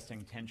an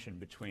interesting tension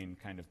between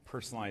kind of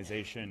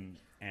personalization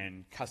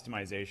and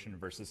customization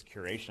versus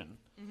curation.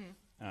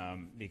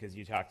 Because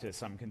you talk to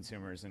some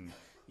consumers and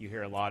you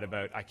hear a lot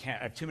about, I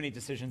have too many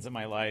decisions in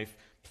my life,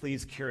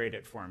 please curate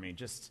it for me.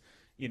 Just,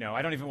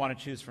 I don't even want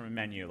to choose from a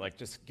menu, like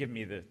just give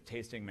me the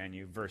tasting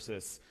menu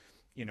versus,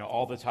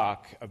 all the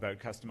talk about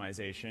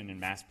customization and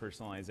mass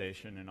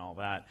personalization and all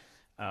that.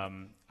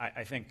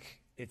 I think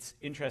it's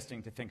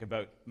interesting to think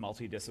about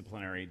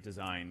multidisciplinary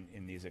design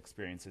in these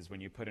experiences.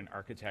 When you put an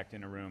architect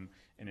in a room,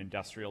 an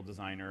industrial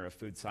designer, a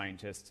food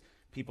scientist,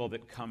 people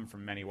that come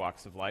from many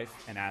walks of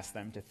life, and ask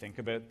them to think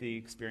about the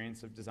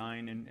experience of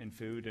design in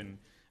food, and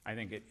I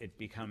think it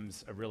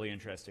becomes a really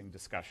interesting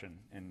discussion.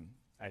 And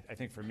I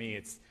think for me,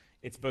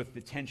 it's both the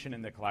tension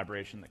and the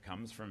collaboration that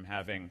comes from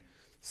having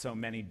so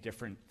many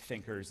different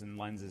thinkers and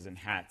lenses and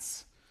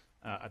hats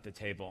at the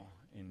table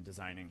in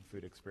designing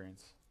food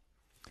experience.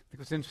 I think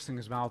what's interesting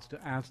as well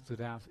to add to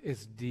that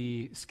is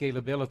the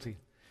scalability.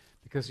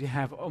 Because you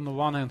have, on the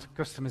one hand,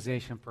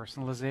 customization,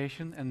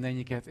 personalization, and then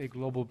you get a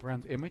global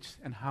brand image,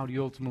 and how do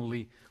you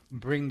ultimately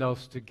bring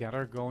those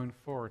together going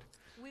forward?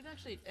 We've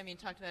actually,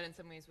 talked about it in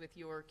some ways with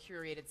your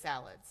curated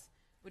salads,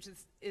 which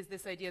is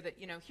this idea that,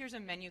 here's a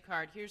menu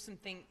card, here's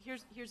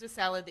a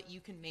salad that you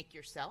can make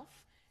yourself,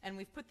 and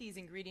we've put these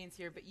ingredients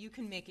here, but you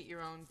can make it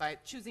your own by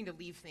choosing to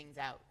leave things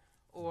out,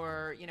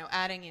 or,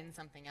 adding in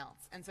something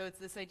else. And so it's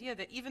this idea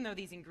that even though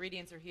these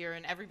ingredients are here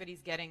and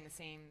everybody's getting the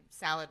same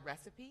salad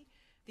recipe,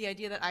 the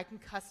idea that I can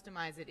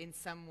customize it in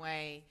some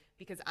way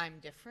because I'm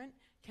different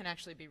can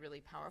actually be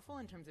really powerful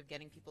in terms of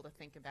getting people to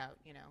think about,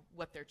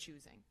 what they're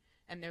choosing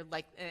and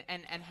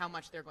and how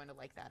much they're going to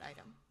like that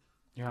item.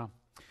 Yeah.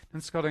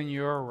 And Scott, in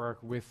your work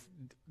with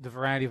the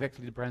variety of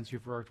actually the brands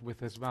you've worked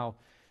with as well,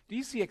 do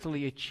you see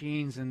actually a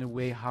change in the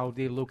way how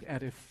they look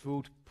at a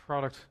food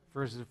product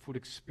versus a food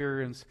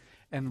experience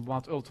and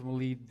what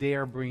ultimately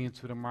they're bringing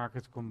to the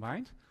market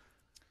combined?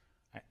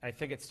 I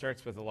think it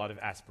starts with a lot of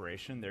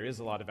aspiration. There is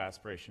a lot of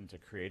aspiration to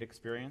create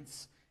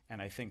experience,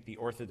 and I think the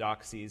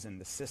orthodoxies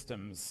and the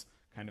systems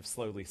kind of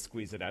slowly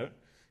squeeze it out.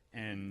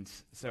 And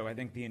so I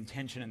think the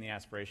intention and the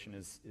aspiration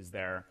is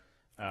there.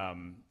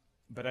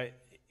 But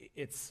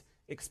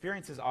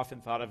experience is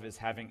often thought of as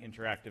having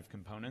interactive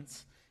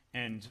components,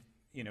 and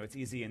it's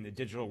easy in the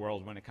digital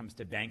world when it comes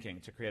to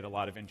banking to create a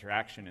lot of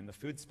interaction. In the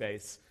food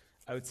space,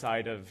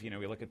 outside of,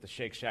 we look at the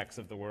Shake Shacks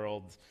of the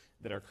world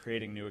that are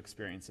creating new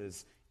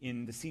experiences.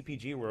 In the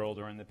CPG world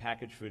or in the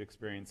packaged food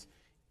experience,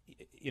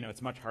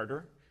 it's much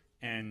harder.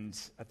 And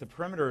at the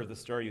perimeter of the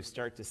store, you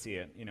start to see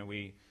it. You know,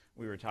 we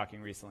were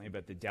talking recently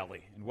about the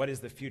deli, and what is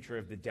the future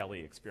of the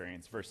deli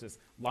experience versus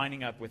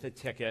lining up with a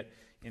ticket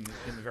in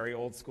the very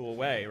old school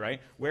way, right?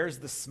 Where's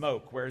the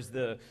smoke? Where's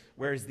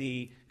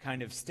the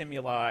kind of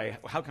stimuli?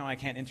 How come I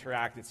can't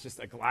interact? It's just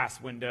a glass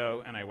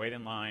window, and I wait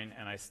in line,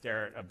 and I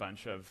stare at a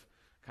bunch of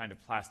kind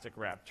of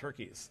plastic-wrapped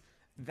turkeys.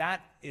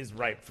 That is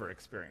ripe for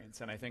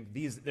experience, and I think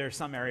there are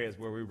some areas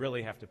where we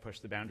really have to push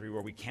the boundary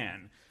where we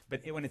can.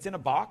 But when it's in a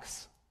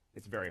box,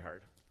 it's very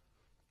hard.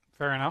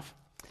 Fair enough.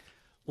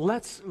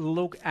 Let's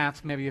look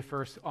at maybe a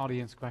first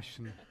audience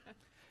question.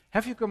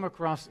 Have you come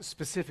across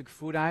specific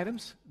food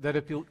items that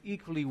appeal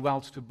equally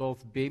well to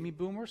both baby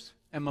boomers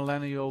and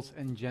millennials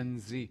and Gen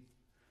Z?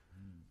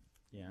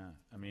 Yeah,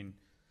 I mean,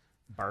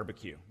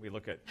 barbecue. We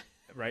look at,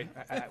 right?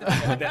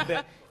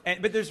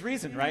 But there's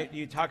reason, right?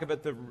 You talk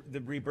about the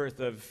rebirth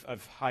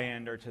of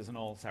high-end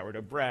artisanal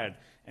sourdough bread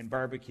and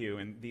barbecue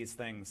and these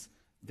things.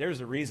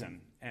 There's a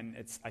reason, and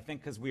it's, I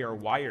think, because we are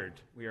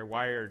wired. We are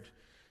wired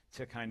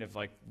to kind of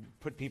like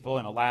put people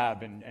in a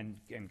lab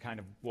and kind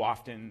of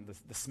waft in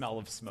the smell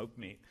of smoked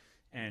meat.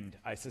 And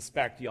I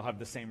suspect you'll have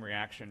the same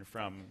reaction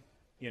from,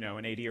 you know,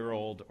 an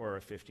 80-year-old or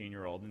a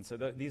 15-year-old. And so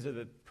these are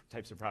the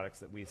types of products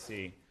that we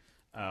see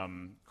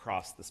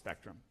cross the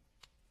spectrum.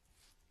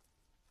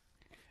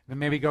 Then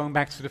maybe going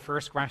back to the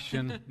first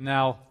question,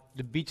 now,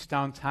 the Beach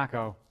Town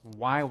Taco.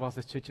 Why was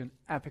it such an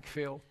epic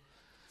fail?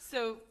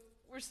 So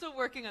we're still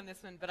working on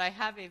this one, but I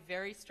have a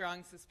very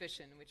strong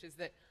suspicion, which is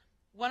that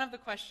one of the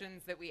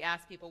questions that we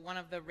asked people, one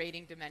of the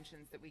rating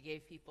dimensions that we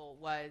gave people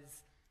was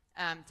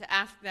to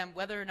ask them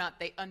whether or not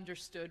they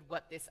understood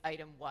what this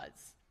item was.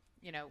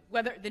 You know,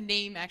 whether the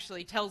name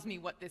actually tells me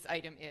what this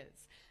item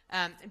is.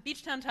 And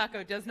Beach Town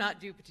Taco does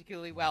not do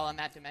particularly well on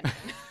that dimension.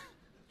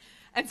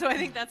 And so I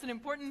think that's an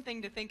important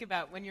thing to think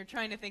about when you're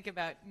trying to think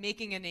about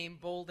making a name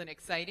bold and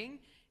exciting,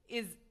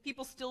 is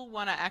people still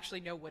want to actually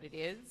know what it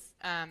is.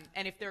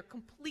 And if they're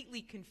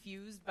completely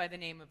confused by the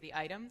name of the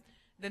item,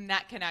 then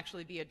that can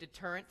actually be a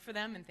deterrent for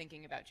them in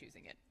thinking about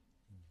choosing it.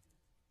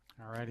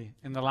 Alrighty.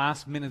 In the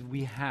last minute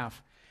we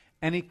have,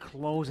 any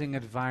closing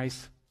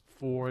advice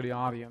for the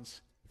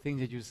audience?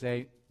 Things that you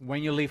say,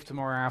 when you leave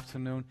tomorrow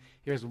afternoon,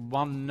 here's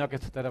one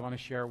nugget that I want to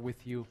share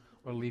with you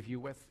or leave you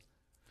with.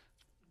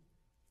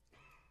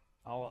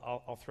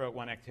 I'll throw out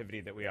one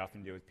activity that we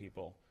often do with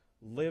people.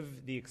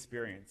 Live the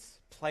experience.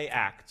 Play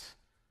act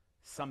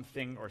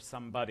something or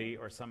somebody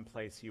or some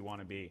place you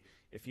want to be.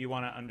 If you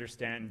want to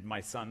understand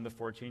my son, the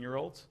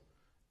 14-year-old,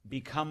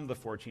 become the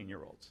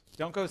 14-year-old.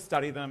 Don't go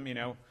study them. You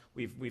know,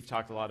 we've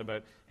talked a lot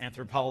about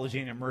anthropology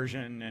and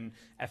immersion and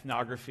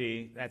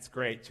ethnography. That's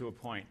great to a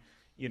point.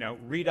 You know,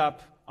 read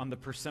up on the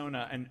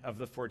persona of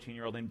the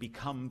 14-year-old and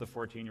become the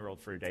 14-year-old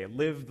for a day.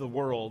 Live the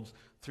world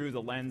through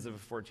the lens of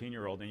a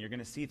 14-year-old, and you're going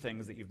to see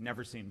things that you've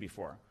never seen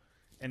before.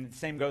 And the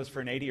same goes for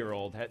an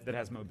 80-year-old that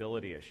has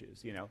mobility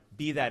issues. You know,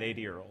 be that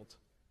 80-year-old.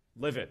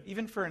 Live it,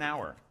 even for an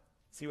hour.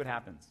 See what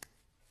happens.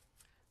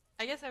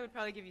 I guess I would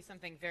probably give you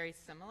something very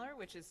similar,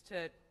 which is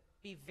to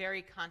be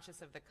very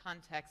conscious of the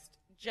context,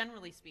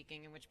 generally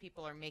speaking, in which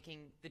people are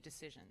making the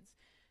decisions.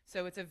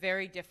 So it's a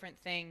very different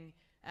thing.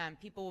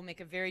 People will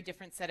make a very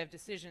different set of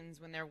decisions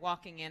when they're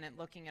walking in and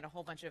looking at a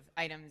whole bunch of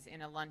items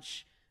in a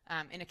lunch,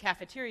 in a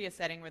cafeteria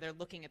setting where they're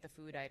looking at the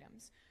food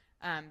items.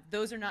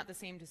 Those are not the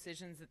same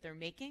decisions that they're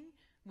making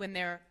when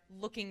they're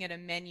looking at a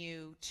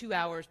menu 2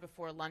 hours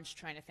before lunch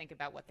trying to think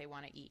about what they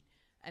want to eat.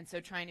 And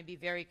so trying to be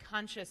very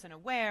conscious and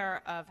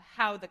aware of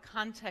how the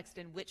context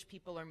in which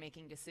people are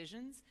making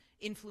decisions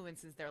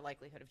influences their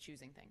likelihood of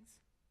choosing things.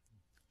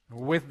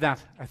 With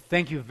that, I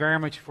thank you very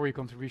much for your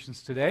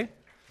contributions today.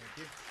 Thank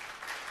you.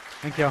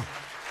 Thank you.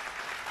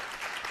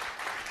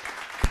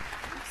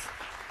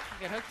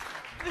 Get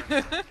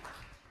hooked?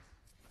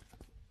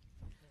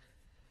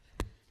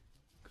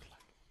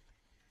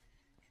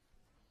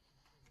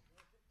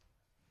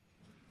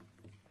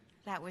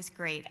 That was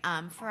great.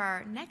 For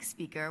our next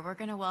speaker, we're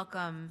going to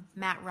welcome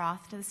Matt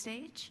Roth to the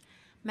stage.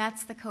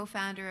 Matt's the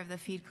co-founder of the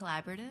Feed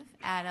Collaborative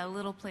at a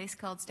little place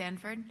called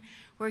Stanford,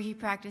 where he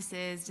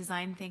practices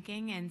design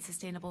thinking and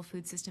sustainable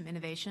food system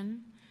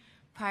innovation.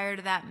 Prior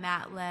to that,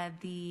 Matt led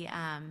the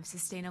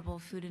Sustainable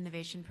Food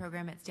Innovation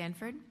Program at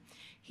Stanford.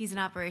 He's an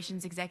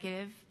operations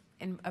executive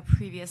in a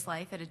previous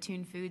life at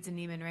Attune Foods in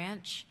Neiman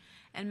Ranch.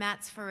 And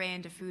Matt's foray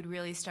into food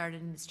really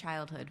started in his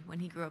childhood when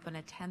he grew up on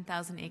a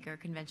 10,000-acre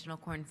conventional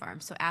corn farm.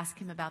 So ask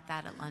him about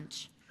that at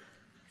lunch.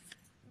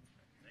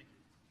 Thank you.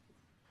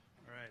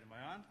 All right, am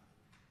I on?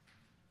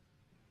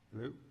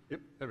 Hello? Yep,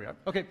 there we are.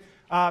 Okay,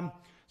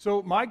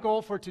 so my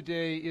goal for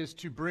today is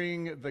to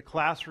bring the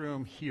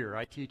classroom here.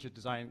 I teach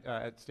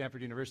at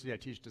Stanford University. I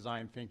teach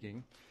design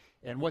thinking.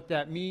 And what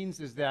that means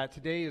is that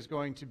today is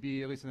going to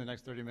be, at least in the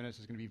next 30 minutes,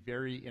 is going to be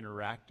very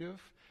interactive.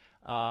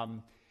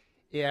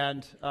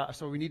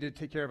 So we need to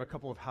take care of a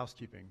couple of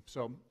housekeeping.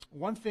 So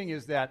one thing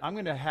is that I'm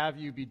going to have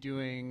you be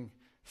doing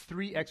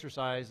 3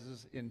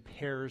 exercises in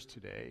pairs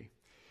today.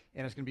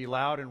 And it's going to be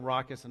loud and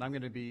raucous, and I'm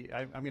going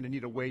to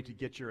need a way to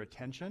get your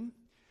attention.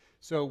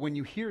 So when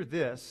you hear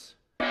this,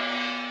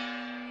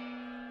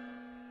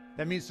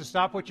 That means to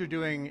stop what you're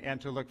doing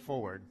and to look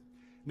forward.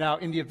 Now,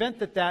 in the event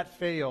that that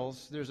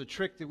fails, there's a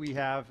trick that we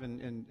have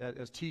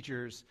as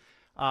teachers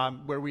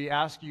where we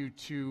ask you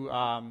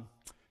to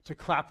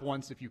clap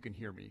once if you can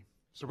hear me.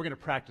 So we're going to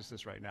practice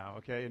this right now,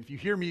 okay? And if you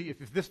hear me,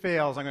 if this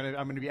fails, I'm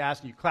going to be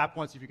asking you, clap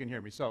once if you can hear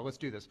me. So let's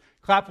do this.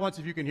 Clap once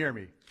if you can hear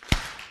me. A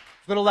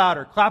little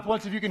louder. Clap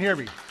once if you can hear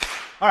me.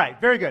 All right,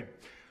 very good.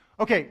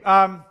 Okay,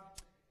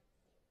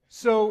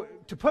 so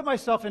to put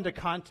myself into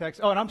context,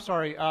 and I'm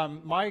sorry,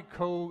 my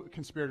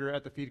co-conspirator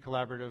at the Feed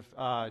Collaborative,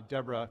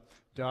 Deborah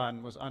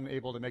Dunn, was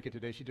unable to make it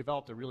today. She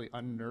developed a really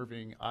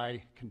unnerving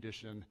eye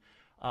condition.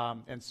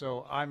 And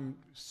so I'm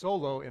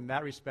solo in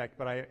that respect,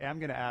 but I am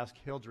going to ask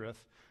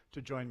Hildreth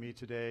to join me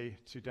today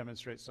to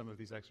demonstrate some of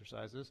these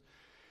exercises.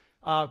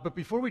 But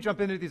before we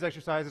jump into these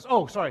exercises,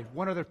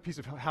 one other piece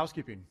of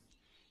housekeeping.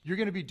 You're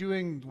going to be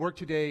doing work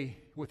today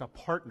with a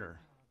partner.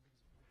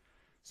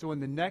 So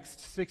in the next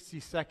 60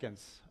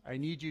 seconds, I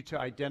need you to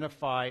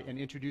identify and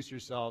introduce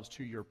yourselves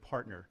to your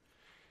partner.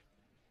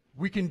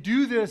 We can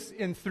do this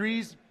in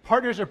threes.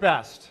 Partners are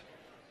best.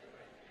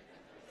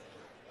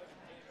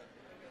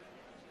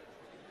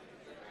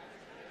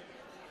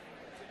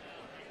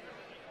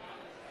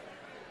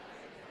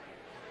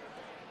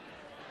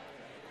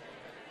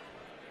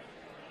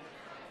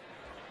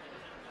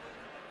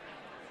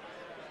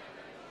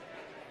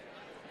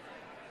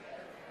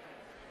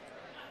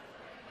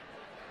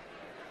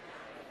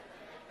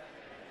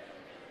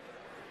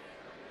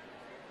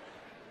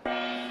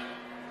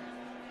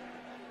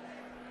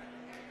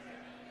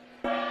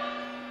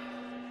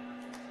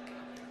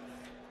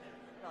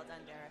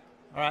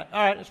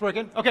 All right, it's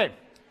working. Okay.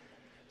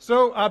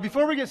 So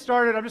before we get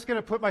started, I'm just going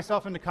to put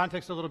myself into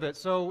context a little bit.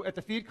 So at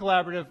the Feed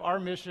Collaborative, our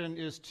mission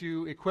is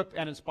to equip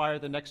and inspire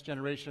the next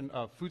generation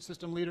of food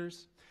system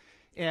leaders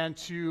and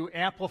to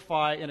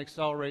amplify and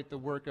accelerate the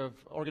work of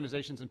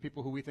organizations and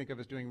people who we think of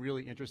as doing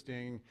really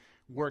interesting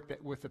work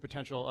with the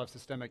potential of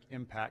systemic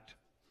impact.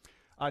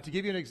 To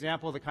give you an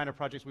example of the kind of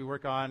projects we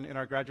work on, in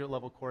our graduate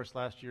level course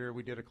last year,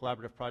 we did a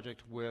collaborative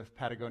project with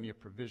Patagonia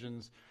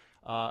Provisions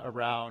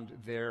around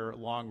their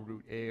long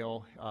root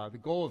ale, the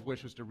goal of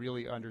which was to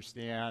really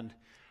understand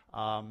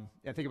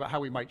and think about how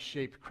we might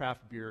shape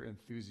craft beer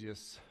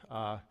enthusiasts'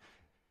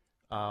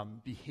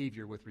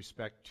 behavior with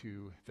respect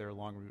to their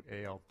long root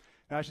ale.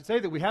 Now, I should say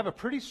that we have a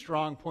pretty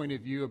strong point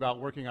of view about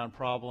working on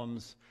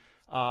problems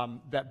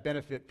that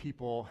benefit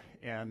people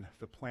and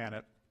the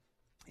planet.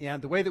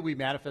 And the way that we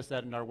manifest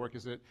that in our work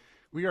is that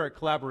we are a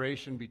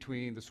collaboration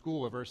between the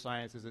School of Earth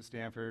Sciences at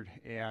Stanford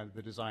and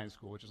the Design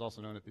School, which is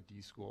also known as the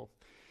D School.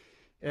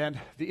 And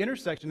the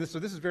intersection, so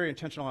this is very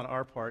intentional on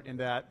our part in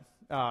that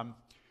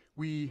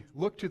we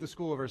look to the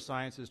School of Earth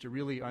Sciences to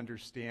really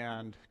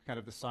understand kind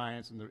of the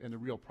science and the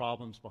real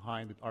problems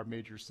behind our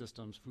major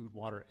systems, food,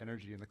 water,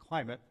 energy, and the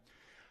climate.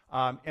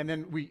 And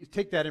then we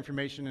take that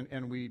information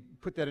and we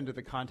put that into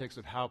the context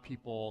of how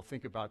people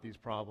think about these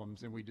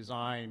problems, and we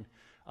design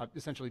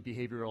essentially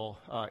behavioral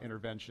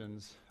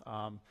interventions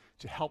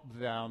to help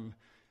them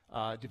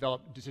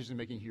develop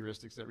decision-making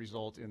heuristics that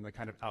result in the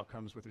kind of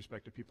outcomes with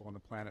respect to people on the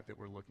planet that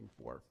we're looking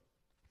for.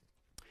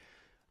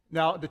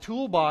 Now, the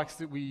toolbox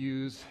that we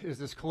use is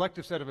this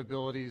collective set of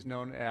abilities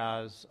known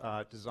as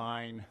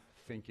design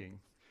thinking.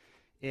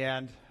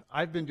 And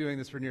I've been doing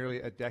this for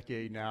nearly a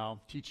decade now,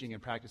 teaching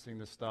and practicing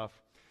this stuff.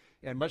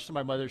 And much to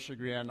my mother's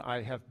chagrin,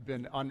 I have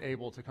been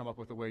unable to come up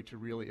with a way to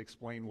really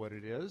explain what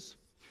it is.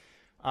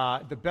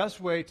 The best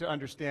way to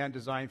understand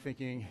design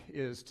thinking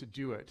is to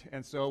do it.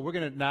 And so we're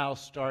going to now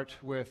start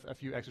with a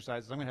few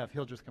exercises. I'm going to have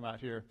Hildreth come out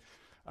here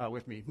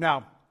with me.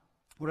 Now,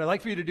 what I'd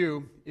like for you to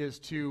do is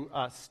to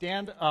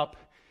stand up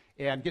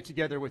and get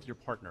together with your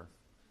partner.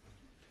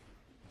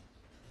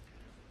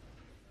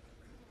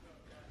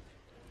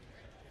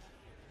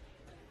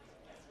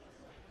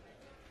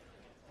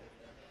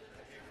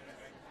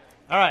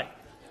 All right.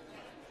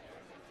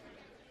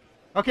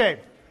 Okay.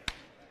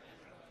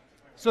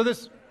 So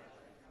this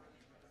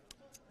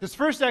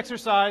first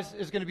exercise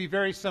is going to be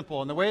very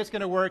simple, and the way it's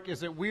going to work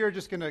is that we are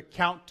just going to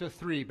count to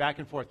 3, back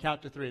and forth,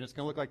 count to 3, and it's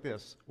going to look like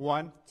this.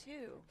 1, 2,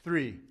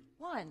 3,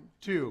 1,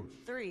 2,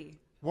 3,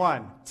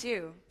 1,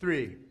 2,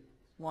 3.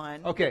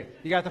 1. Okay,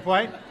 you got the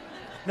point?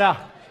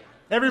 Now,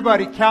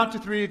 everybody count to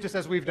 3 just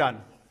as we've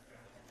done.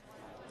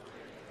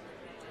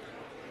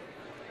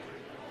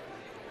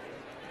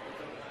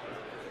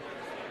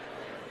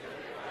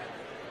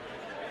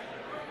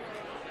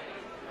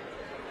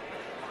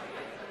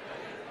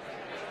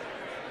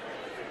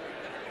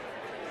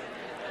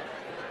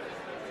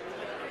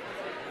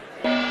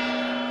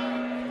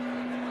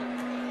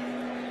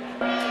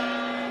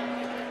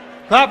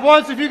 Clap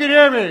once if you can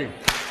hear me.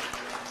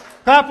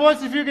 Clap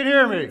once if you can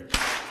hear me.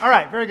 All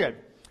right, very good.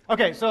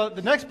 Okay, so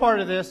the next part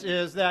of this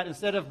is that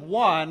instead of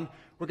 1,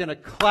 we're going to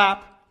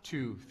clap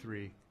 2,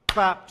 3.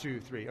 Clap 2,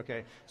 3.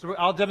 Okay, so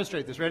I'll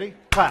demonstrate this. Ready?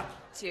 Clap.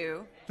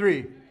 2,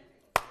 3,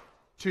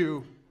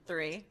 2,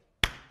 3,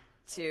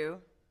 2.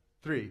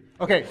 3.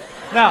 Okay,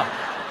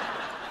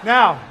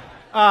 now,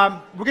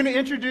 we're going to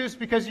introduce,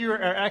 because you are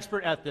an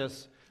expert at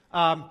this,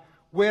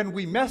 when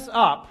we mess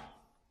up,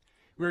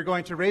 we're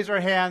going to raise our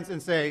hands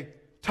and say,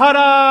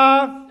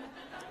 ta-da!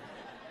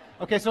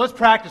 Okay, so let's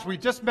practice. We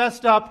just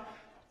messed up.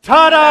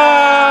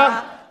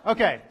 Ta-da!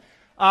 Okay,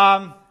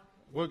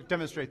 we'll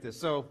demonstrate this.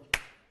 So,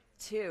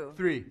 2,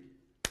 3,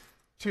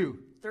 2,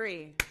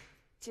 3,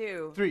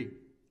 2. 3.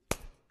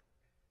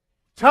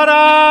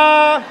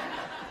 Ta-da!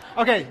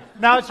 Okay,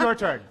 now it's your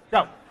turn.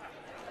 Go.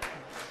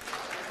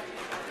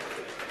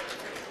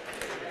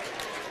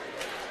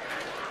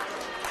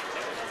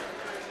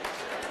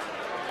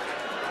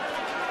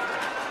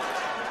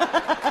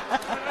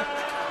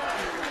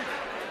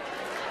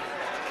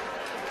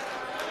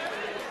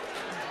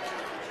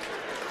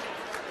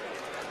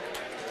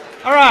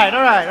 All right. Okay.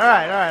 All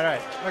right.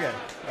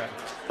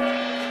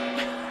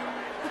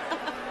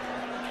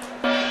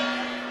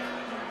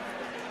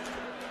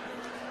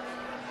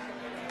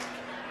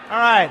 All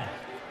right.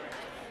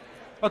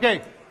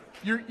 Okay.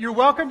 You're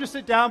welcome to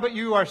sit down, but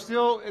you are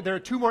still, there are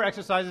 2 more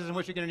exercises in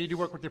which you're going to need to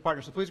work with your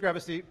partner. So please grab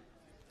a seat.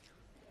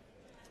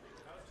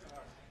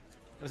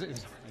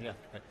 Yeah.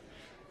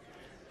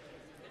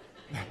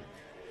 Right.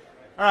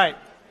 All right.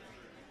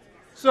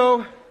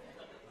 So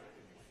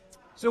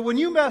when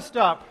you messed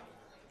up,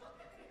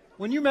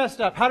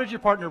 how did your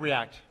partner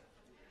react?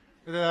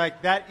 Were they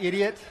like, that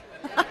idiot?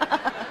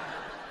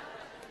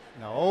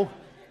 No.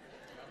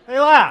 They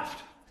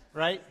laughed,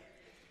 right?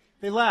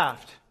 They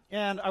laughed.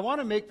 And I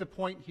want to make the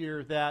point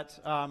here that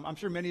I'm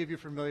sure many of you are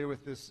familiar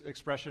with this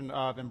expression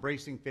of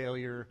embracing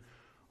failure,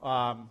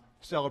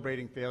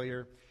 celebrating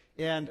failure.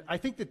 And I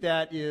think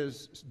that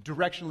is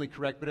directionally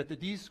correct, but at the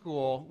D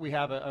School, we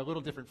have a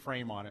little different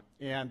frame on it.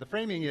 And the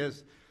framing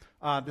is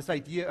this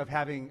idea of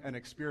having an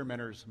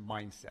experimenter's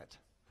mindset.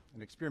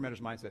 An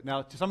experimenter's mindset.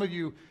 Now, to some of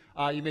you,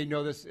 you may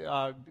know this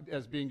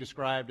as being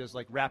described as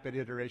like rapid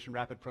iteration,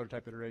 rapid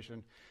prototype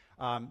iteration.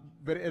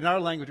 But in our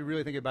language, we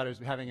really think about it as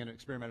having an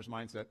experimenter's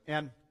mindset.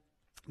 And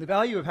the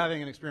value of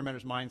having an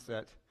experimenter's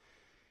mindset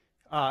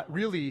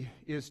really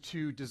is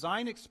to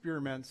design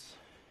experiments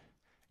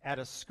at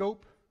a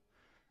scope,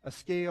 a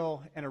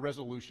scale, and a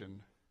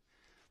resolution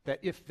that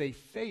if they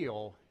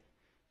fail,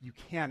 you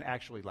can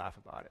actually laugh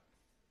about it.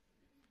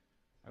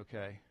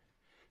 Okay?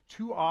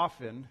 Too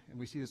often, and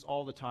we see this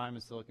all the time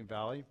in Silicon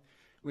Valley,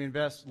 we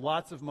invest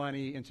lots of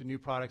money into new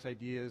products,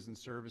 ideas, and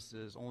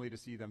services only to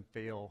see them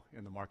fail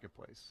in the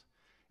marketplace.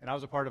 And I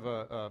was a part of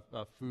a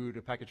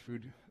packaged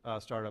food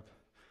startup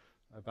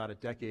about a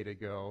decade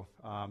ago.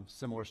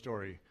 Similar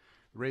story.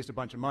 We raised a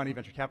bunch of money,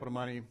 venture capital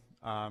money,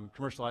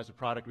 commercialized the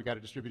product. We got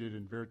it distributed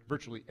in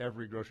virtually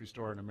every grocery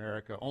store in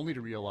America, only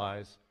to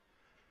realize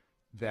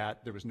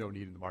that there was no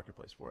need in the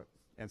marketplace for it.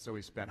 And so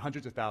we spent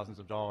hundreds of thousands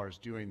of dollars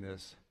doing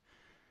this.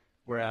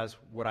 Whereas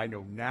what I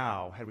know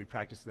now, had we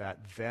practiced that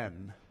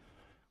then,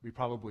 we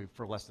probably,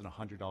 for less than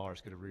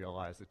 $100, could have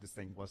realized that this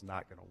thing was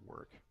not going to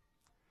work.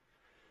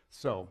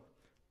 So,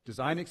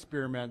 design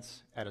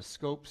experiments at a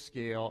scope,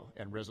 scale,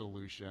 and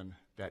resolution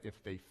that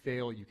if they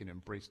fail, you can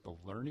embrace the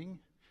learning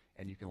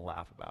and you can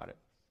laugh about it.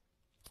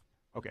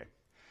 Okay,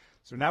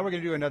 so now we're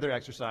going to do another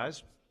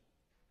exercise.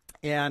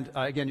 And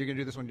again, you're going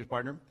to do this one with your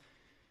partner.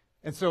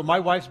 And so my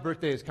wife's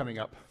birthday is coming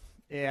up,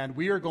 and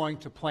we are going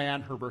to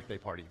plan her birthday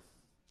party.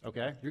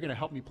 Okay? You're going to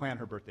help me plan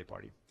her birthday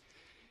party.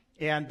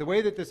 And the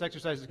way that this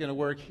exercise is going to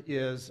work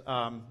is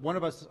one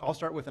of us, I'll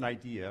start with an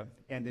idea,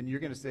 and then you're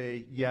going to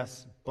say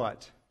yes,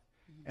 but,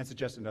 and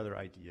suggest another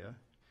idea.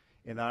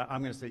 And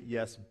I'm going to say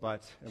yes,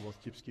 but, and we'll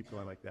just keep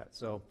going like that.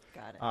 So,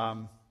 got it.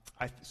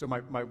 So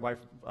my wife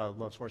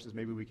loves horses.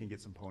 Maybe we can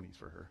get some ponies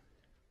for her.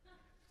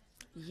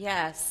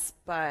 Yes,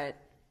 but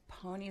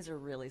ponies are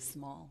really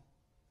small.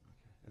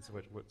 And so,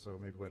 so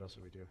maybe what else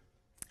should we do?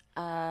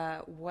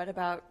 What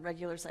about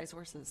regular-sized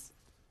horses?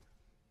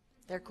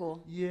 They're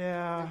cool.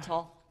 Yeah, They're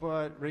tall.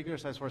 But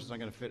regular-sized horses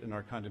aren't going to fit in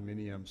our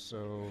condominium,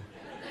 so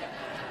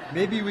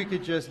maybe we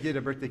could just get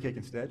a birthday cake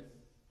instead.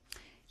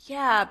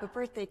 Yeah, but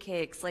birthday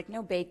cakes, like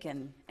no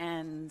bacon,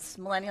 and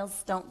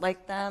millennials don't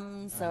like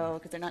them, so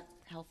because they're not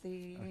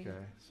healthy. Okay,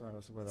 so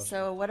what else?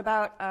 So what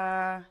about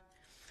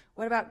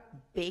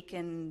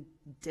bacon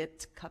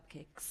dipped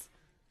cupcakes?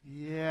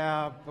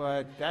 Yeah,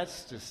 but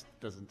that's just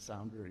doesn't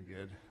sound very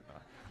good.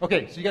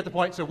 Okay, so you got the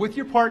point. So with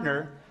your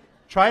partner,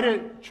 try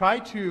to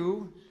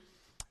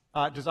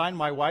design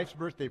my wife's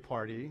birthday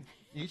party.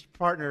 Each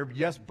partner,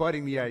 yes,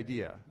 butting the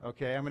idea.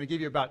 Okay, I'm going to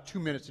give you about 2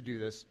 minutes to do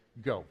this.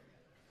 Go.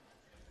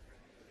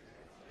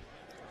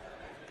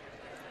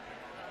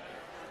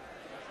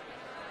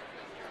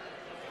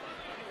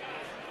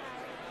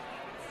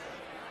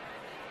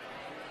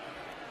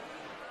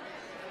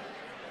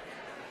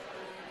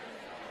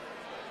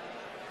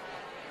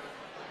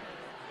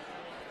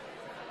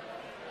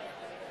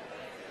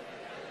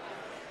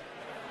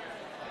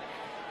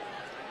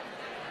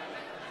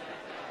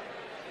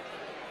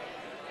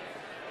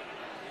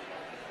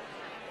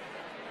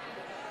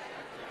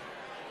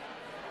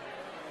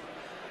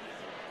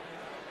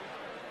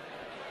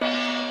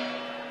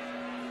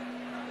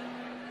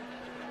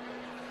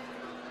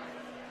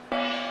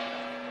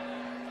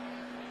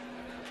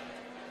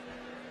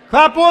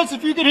 Clap once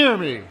if you can hear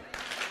me.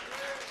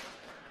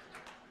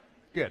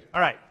 Good. All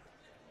right.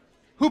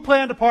 Who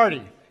planned a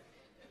party?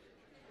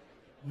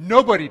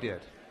 Nobody did.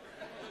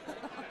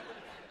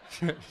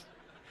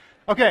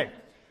 Okay,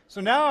 so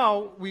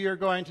now we are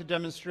going to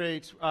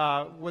demonstrate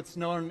what's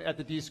known at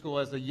the D School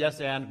as the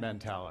yes and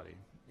mentality.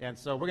 And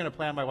so we're going to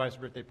plan my wife's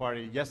birthday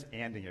party yes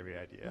anding every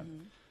idea.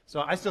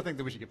 So I still think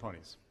that we should get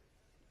ponies.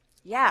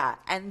 Yeah,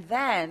 and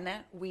then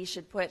we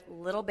should put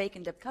little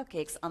bacon dipped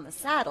cupcakes on the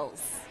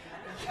saddles.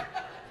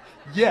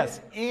 Yes,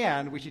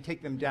 and we should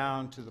take them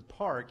down to the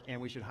park and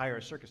we should hire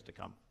a circus to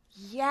come.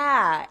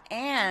 Yeah,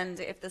 and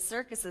if the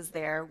circus is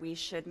there, we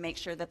should make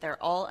sure that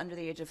they're all under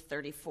the age of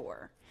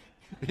 34.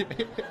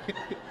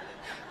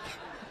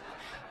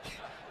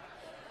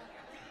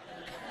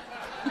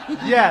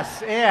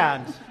 Yes,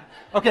 and.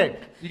 Okay,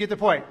 you get the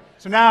point.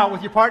 So now,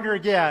 with your partner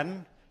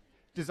again,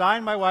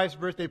 design my wife's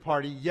birthday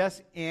party,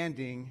 yes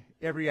anding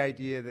every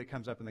idea that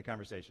comes up in the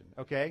conversation.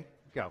 Okay?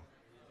 Go.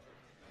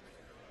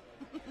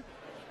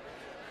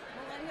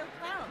 Millennial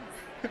clowns.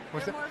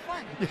 What's They're that? more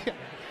fun. Yeah.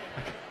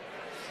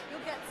 You'll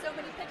get so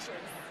many pictures.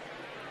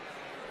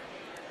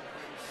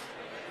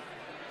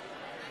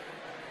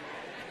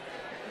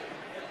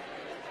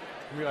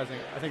 I'm realizing,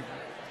 I think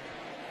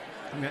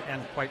I'm going to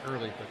end quite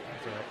early, but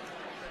that's all right.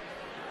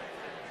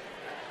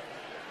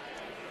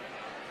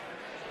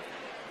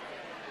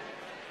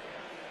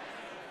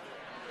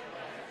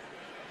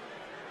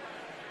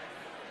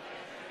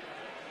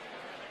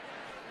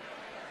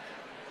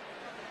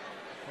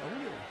 Oh.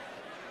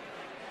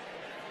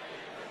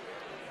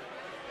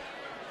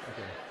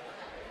 Okay.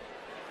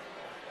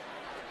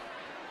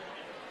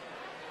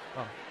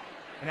 Oh,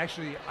 and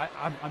actually,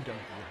 I'm done with you.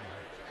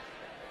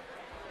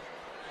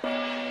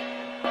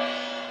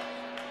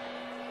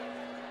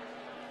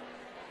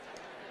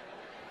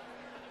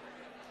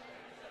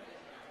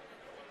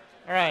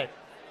 All right.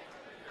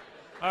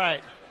 All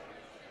right.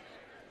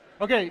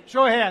 Okay,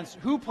 show of hands.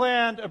 Who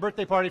planned a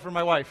birthday party for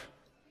my wife?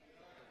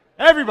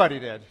 Everybody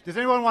did. Does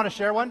anyone want to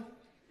share one?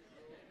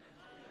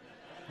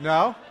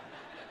 No?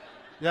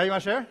 Yeah, you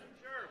want to share?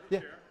 Sure, Yeah.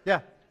 share.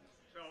 Yeah.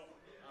 So,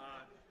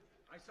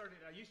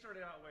 you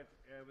started out with,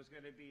 it was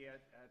going to be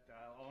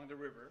along the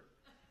river.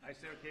 I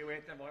said, okay, we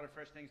have to have a lot of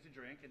fresh things to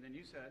drink. And then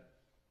you said?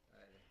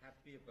 Have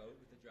to be a boat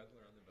with a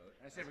juggler on the boat.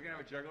 I said, we're going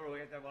to have a juggler, we're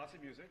going to have lots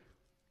of music.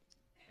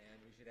 And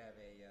we should have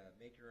a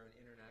make-your-own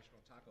international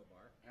taco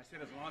bar. I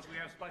said, as long as we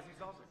have spicy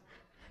salsa.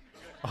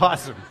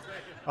 Awesome.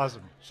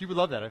 Awesome. She would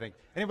love that, I think.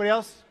 Anybody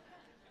else?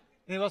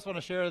 Anyone else want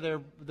to share the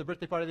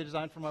birthday party they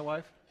designed for my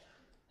wife?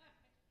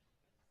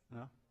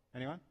 No?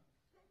 Anyone?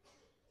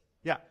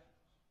 Yeah.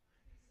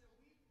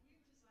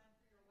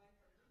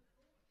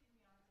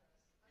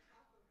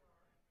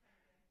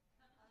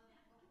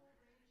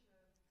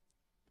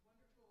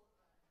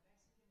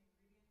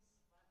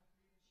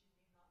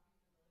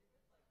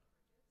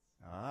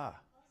 Ah.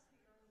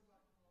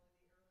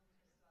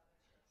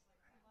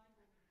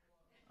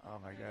 Oh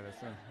my God,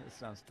 that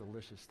sounds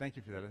delicious. Thank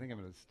you for that. I think I'm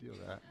going to steal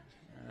that.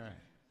 All right.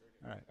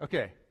 All right.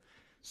 Okay.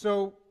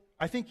 So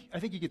I think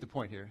you get the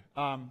point here.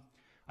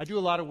 I do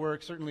a lot of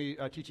work, certainly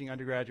teaching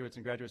undergraduates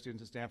and graduate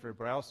students at Stanford,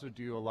 but I also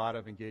do a lot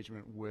of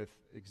engagement with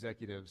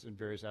executives in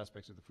various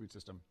aspects of the food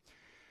system.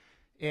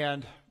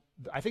 And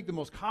I think the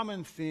most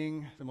common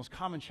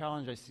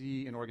challenge I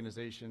see in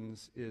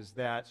organizations is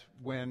that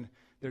when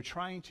they're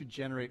trying to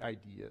generate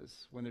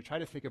ideas, when they're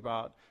trying to think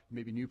about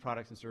maybe new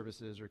products and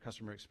services or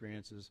customer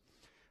experiences,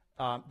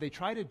 they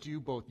try to do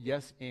both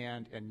yes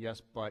and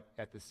yes but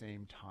at the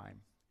same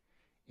time.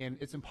 And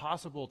it's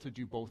impossible to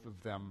do both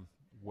of them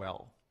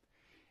well.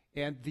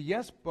 And the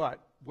yes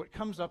but, what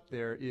comes up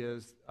there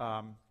is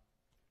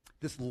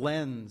this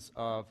lens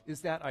of,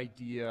 is that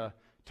idea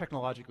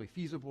technologically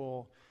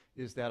feasible?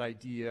 Is that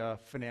idea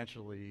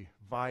financially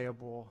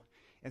viable?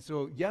 And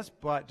so yes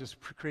but just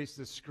creates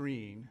this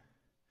screen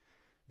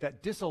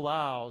that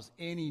disallows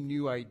any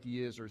new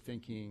ideas or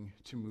thinking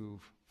to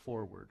move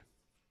forward.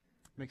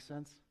 Make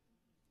sense?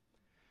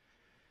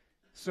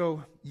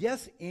 So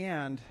yes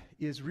and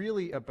is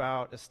really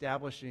about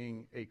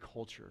establishing a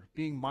culture,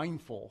 being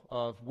mindful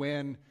of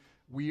when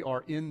we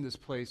are in this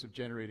place of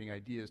generating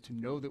ideas, to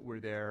know that we're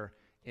there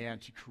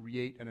and to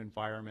create an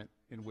environment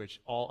in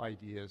which all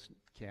ideas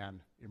can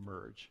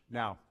emerge.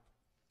 Now,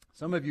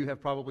 some of you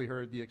have probably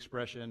heard the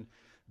expression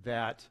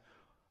that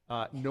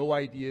no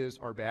ideas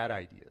are bad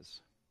ideas.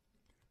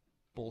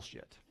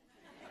 Bullshit.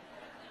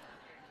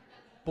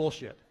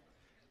 Bullshit.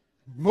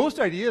 Most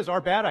ideas are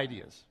bad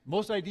ideas.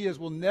 Most ideas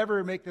will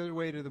never make their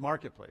way to the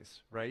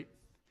marketplace, right?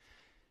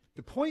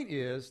 The point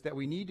is that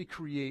we need to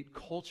create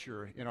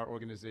culture in our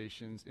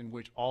organizations in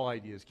which all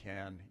ideas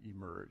can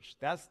emerge.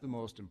 That's the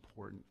most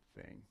important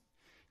thing.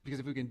 Because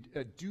if we can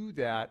do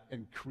that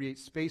and create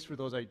space for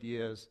those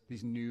ideas,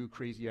 these new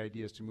crazy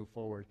ideas to move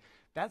forward,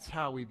 that's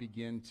how we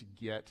begin to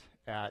get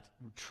at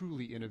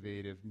truly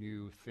innovative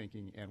new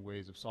thinking and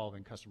ways of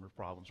solving customer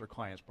problems or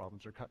clients'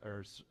 problems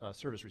or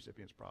service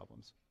recipients'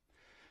 problems.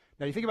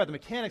 Now you think about the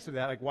mechanics of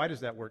that, like why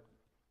does that work?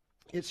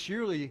 It's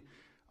surely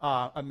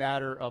a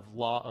matter of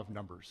law of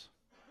numbers,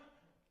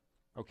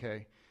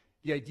 okay?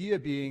 The idea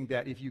being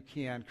that if you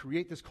can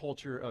create this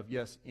culture of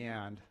yes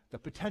and, the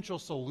potential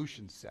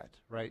solution set,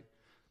 right?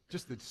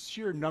 just the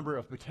sheer number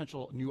of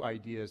potential new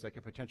ideas that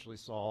could potentially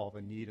solve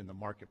a need in the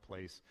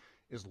marketplace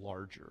is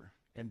larger.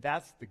 And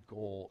that's the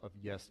goal of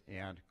yes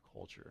and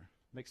culture.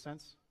 Make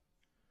sense?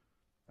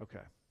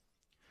 Okay.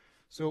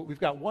 So we've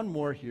got one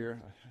more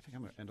here. I think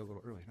I'm going to end a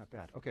little early. Not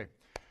bad. Okay.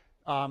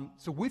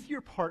 So with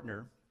your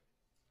partner,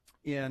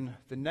 in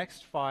the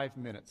next 5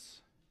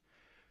 minutes,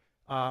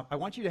 I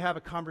want you to have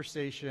a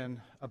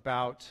conversation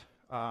about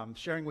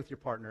sharing with your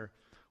partner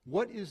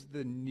what is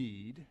the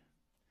need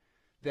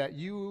that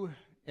you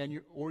and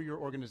your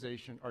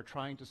organization are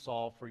trying to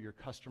solve for your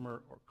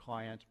customer or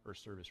client or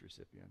service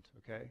recipient,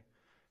 okay?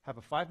 Have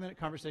a 5-minute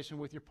conversation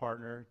with your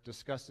partner,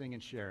 discussing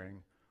and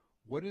sharing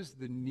what is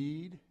the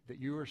need that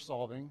you are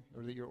solving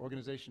or that your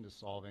organization is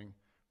solving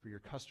for your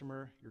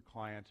customer, your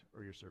client,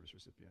 or your service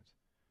recipient.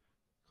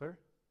 Clear?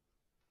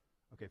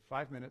 Okay,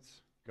 5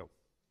 minutes, go.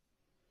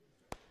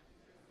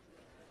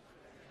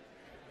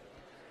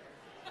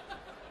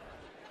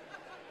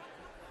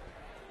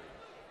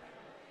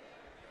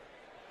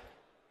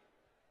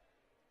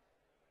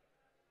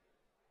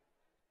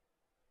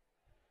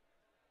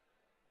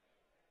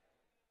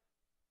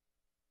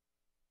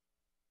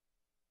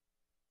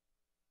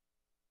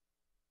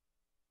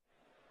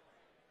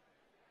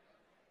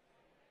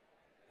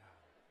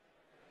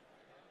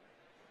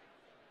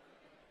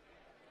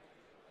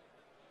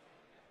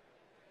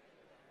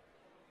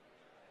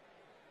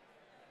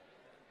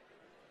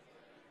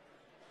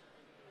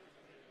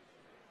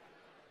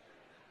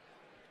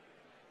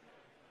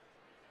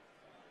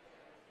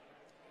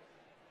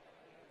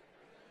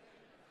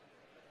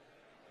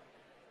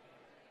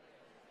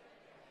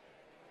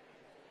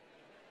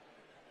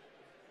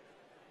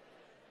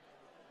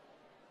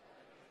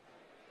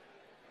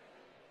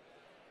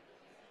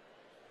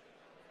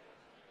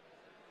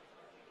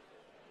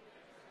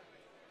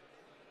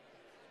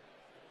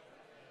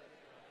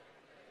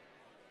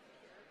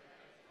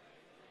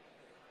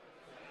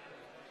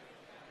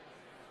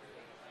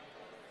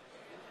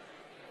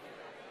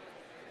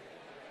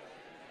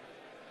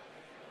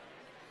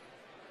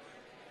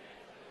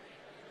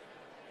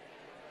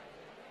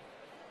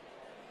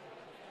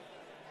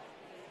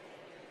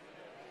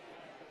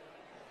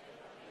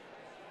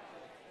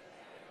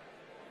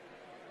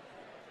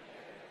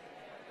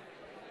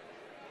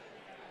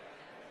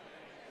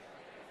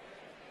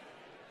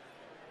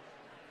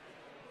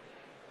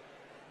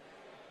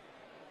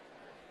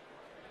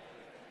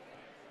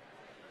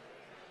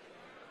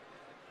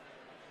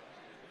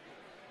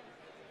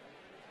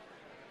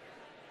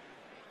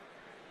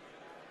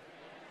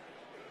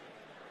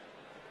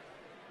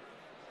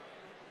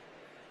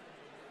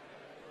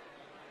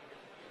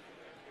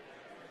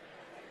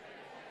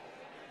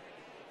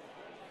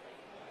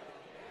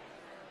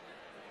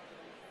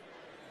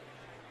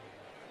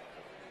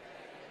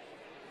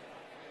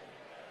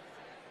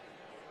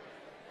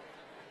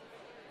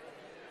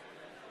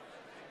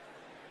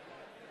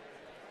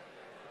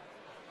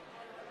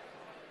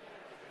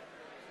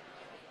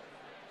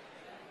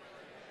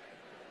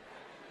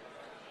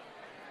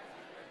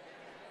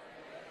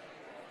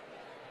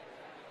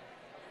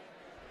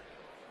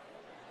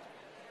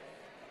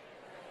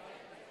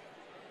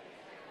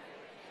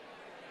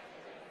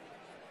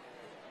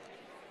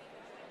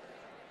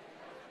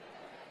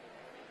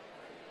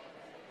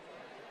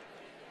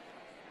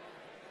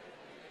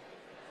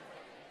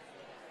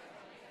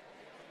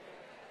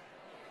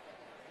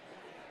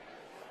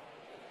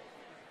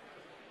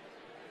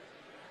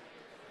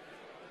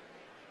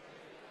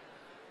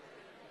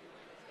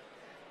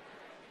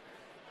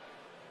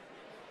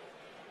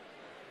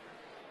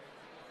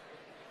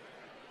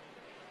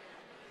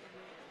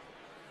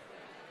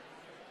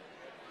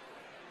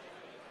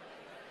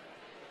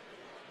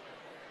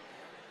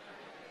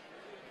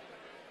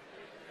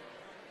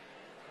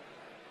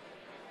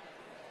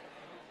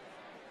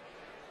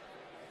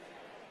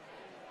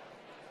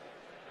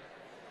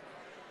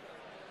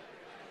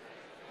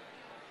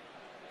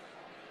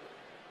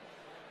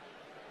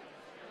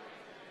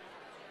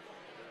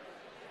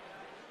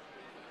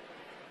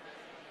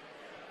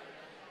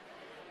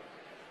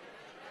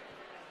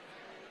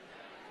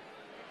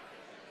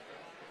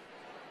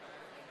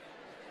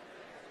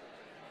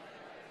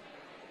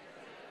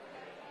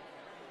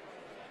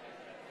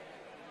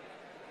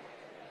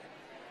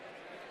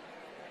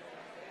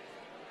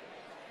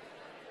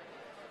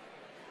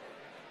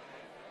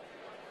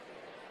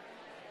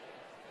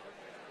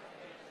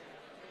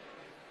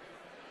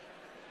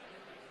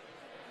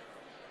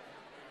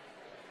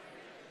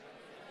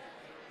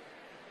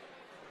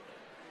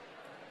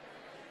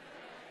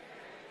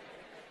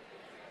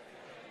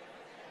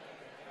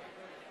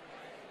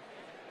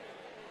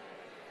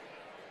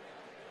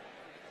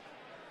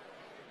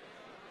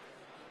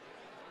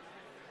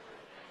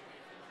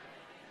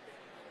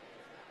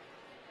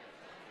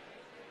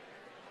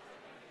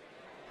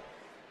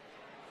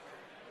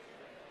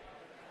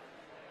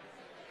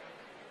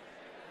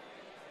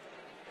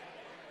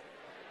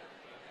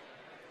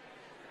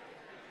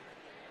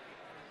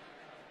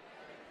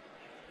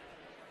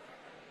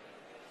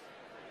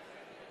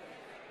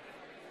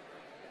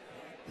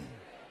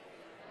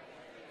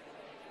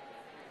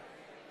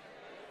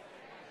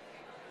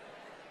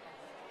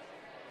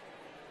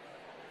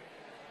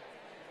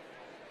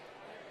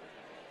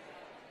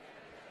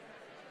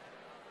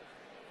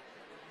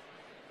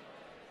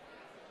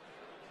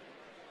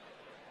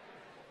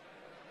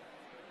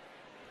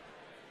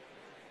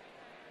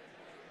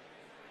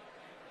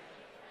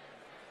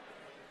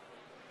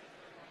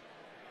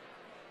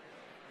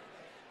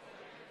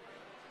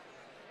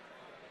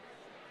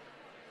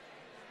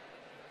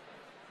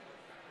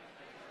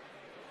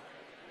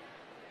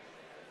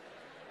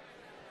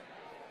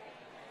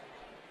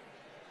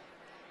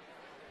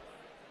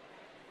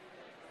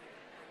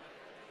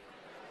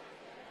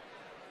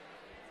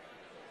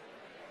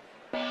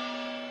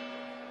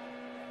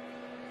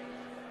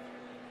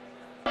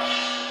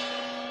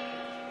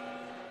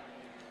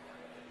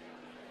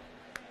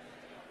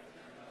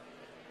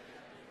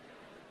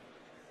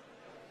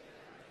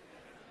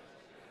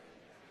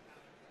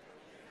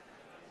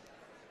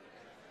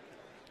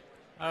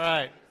 All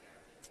right.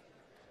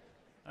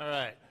 All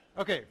right.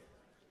 Okay.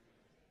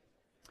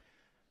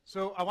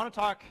 So I want to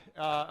talk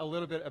a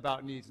little bit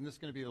about needs, and this is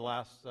going to be the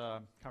last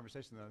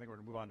conversation, then I think we're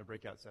going to move on to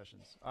breakout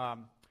sessions.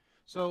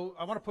 So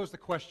I want to pose the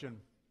question,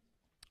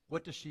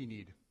 what does she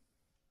need?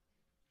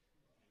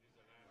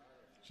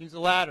 She needs a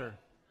ladder.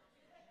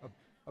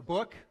 A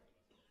book?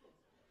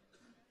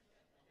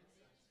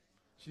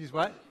 She needs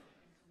what?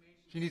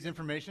 She needs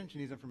information. She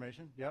needs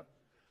information. Yep.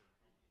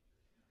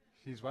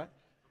 She needs what?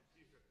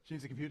 She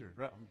needs a computer.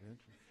 Right.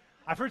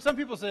 I've heard some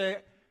people say,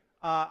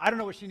 I don't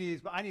know what she needs,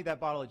 but I need that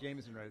bottle of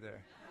Jameson right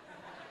there.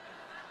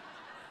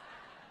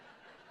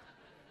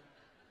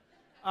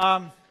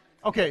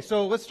 Okay,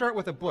 so let's start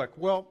with a book.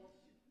 Well,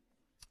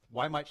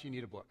 why might she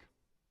need a book?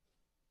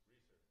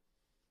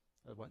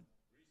 Research. What? Research.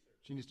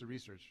 She needs to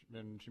research,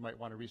 and she might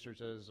want to research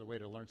as a way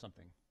to learn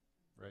something,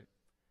 right?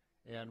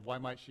 And why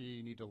might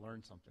she need to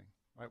learn something?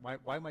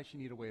 Why might she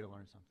need a way to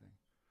learn something?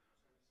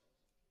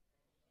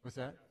 What's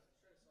that?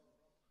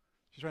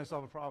 She's trying to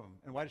solve a problem.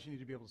 And why does she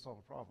need to be able to solve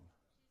a problem?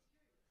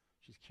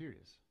 She's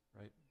curious,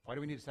 right? Why do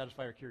we need to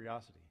satisfy her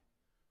curiosity?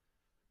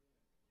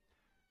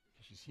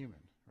 Because she's human,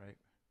 right?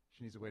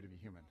 She needs a way to be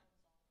human.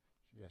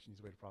 Yeah, she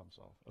needs a way to problem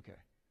solve. Okay.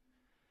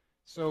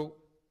 So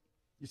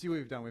you see what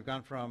we've done. We've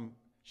gone from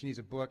she needs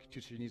a book to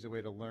she needs a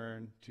way to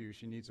learn to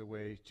she needs a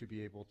way to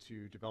be able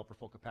to develop her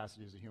full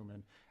capacity as a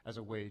human, as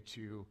a way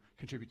to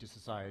contribute to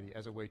society,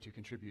 as a way to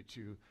contribute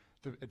to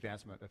the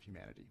advancement of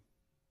humanity.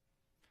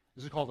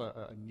 This is called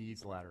a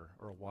needs ladder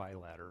or a why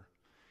ladder.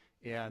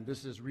 And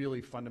this is really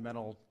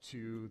fundamental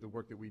to the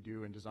work that we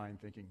do in design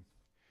thinking.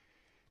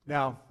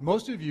 Now,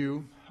 most of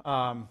you,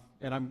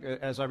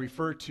 as I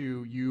refer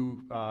to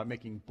you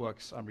making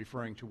books, I'm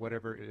referring to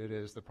whatever it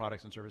is, the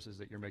products and services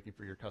that you're making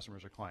for your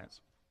customers or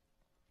clients.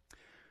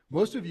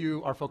 Most of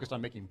you are focused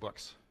on making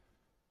books.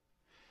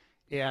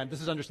 And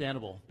this is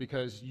understandable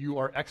because you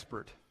are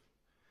expert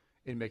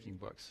in making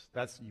books.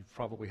 You've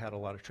probably had a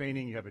lot of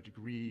training, you have a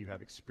degree, you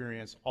have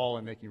experience, all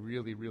in making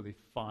really, really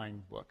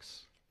fine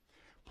books.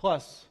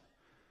 Plus,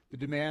 the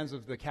demands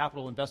of the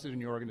capital invested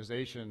in your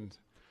organization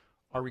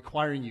are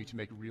requiring you to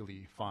make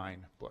really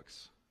fine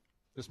books.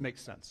 This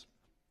makes sense.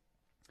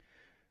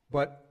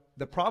 But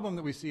the problem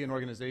that we see in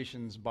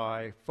organizations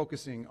by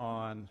focusing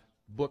on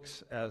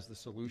books as the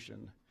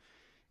solution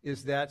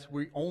is that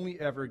we only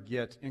ever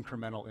get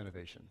incremental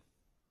innovation,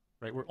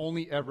 right? We're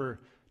only ever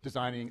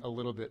designing a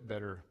little bit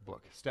better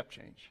book, step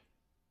change.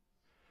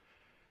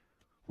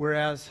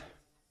 Whereas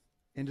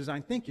in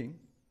design thinking,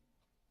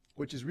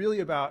 which is really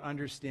about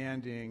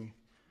understanding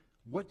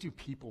what do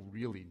people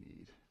really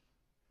need?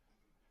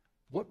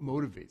 What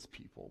motivates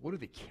people? What do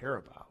they care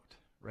about,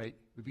 right?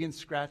 We begin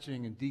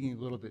scratching and digging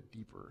a little bit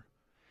deeper.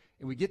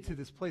 And we get to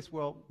this place,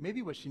 well,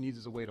 maybe what she needs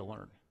is a way to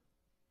learn.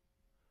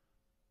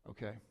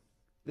 Okay?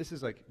 This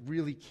is like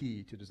really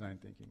key to design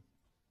thinking.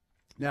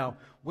 Now,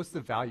 what's the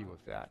value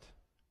of that?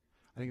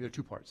 I think there are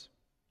two parts.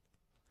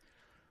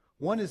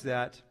 One is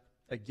that,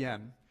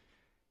 again,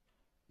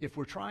 if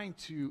we're trying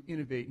to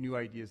innovate new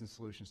ideas and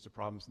solutions to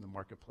problems in the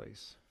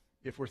marketplace,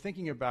 if we're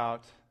thinking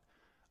about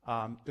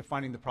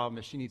defining the problem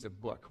as she needs a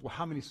book, well,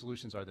 how many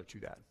solutions are there to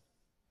that?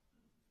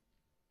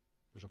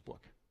 There's a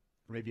book,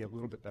 or maybe a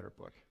little bit better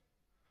book.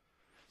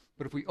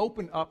 But if we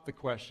open up the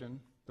question,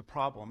 the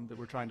problem that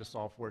we're trying to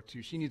solve for,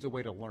 to she needs a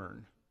way to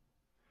learn,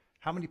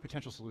 how many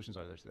potential solutions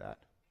are there to that?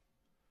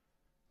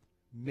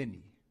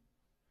 Many.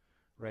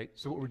 Right?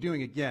 So what we're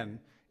doing, again,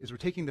 is we're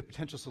taking the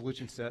potential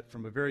solution set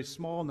from a very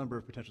small number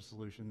of potential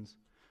solutions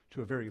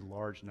to a very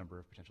large number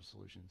of potential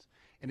solutions.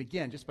 And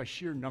again, just by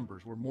sheer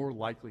numbers, we're more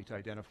likely to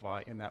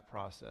identify in that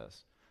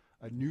process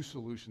a new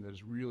solution that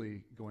is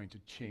really going to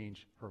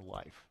change her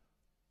life.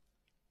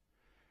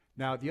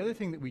 Now, the other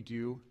thing that we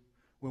do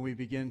when we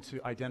begin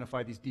to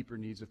identify these deeper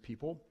needs of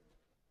people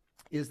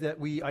is that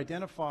we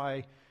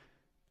identify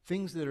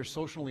things that are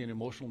socially and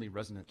emotionally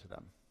resonant to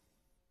them,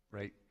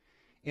 right?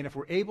 And if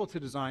we're able to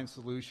design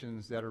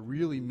solutions that are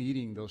really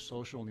meeting those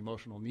social and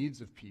emotional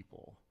needs of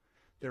people,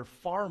 they're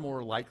far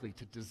more likely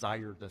to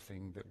desire the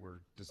thing that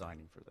we're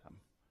designing for them.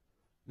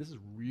 This is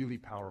really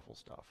powerful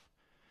stuff.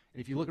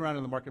 And if you look around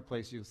in the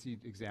marketplace, you'll see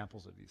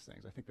examples of these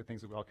things. I think the things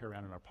that we all carry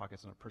around in our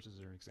pockets and our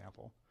purses are an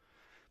example.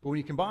 But when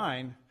you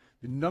combine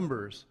the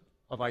numbers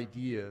of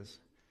ideas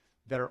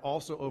that are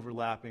also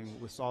overlapping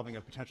with solving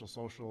a potential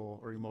social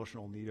or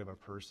emotional need of a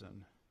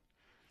person,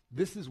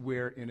 this is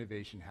where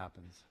innovation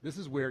happens. This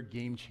is where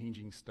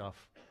game-changing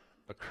stuff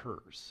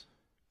occurs.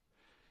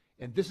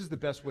 And this is the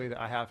best way that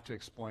I have to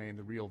explain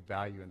the real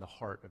value and the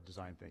heart of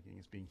design thinking,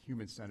 is being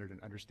human-centered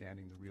and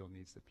understanding the real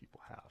needs that people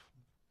have.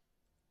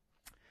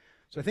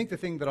 So I think the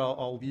thing that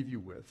I'll leave you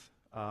with,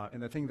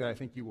 and the thing that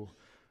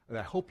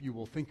I hope you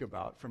will think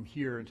about from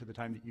here until the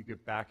time that you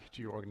get back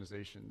to your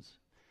organizations,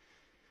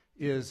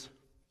 is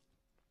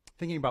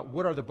thinking about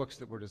what are the books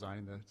that we're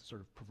designing, the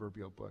sort of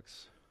proverbial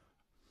books.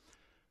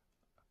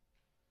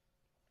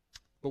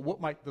 But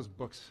what might those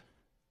books,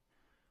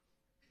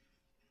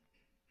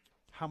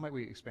 how might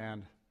we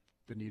expand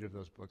the need of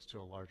those books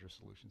to a larger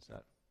solution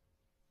set?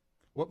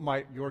 What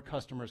might your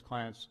customers,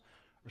 clients,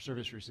 or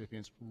service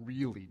recipients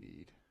really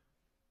need,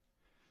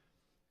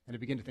 and to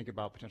begin to think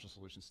about potential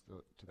solutions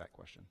to that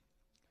question.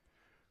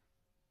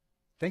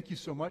 Thank you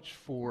so much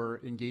for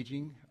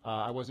engaging.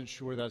 I wasn't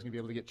sure that I was going to be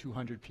able to get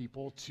 200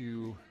 people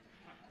to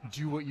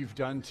do what you've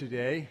done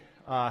today.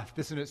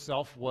 This in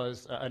itself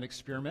was an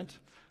experiment.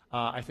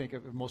 I think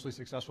a mostly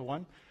successful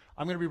one.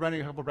 I'm going to be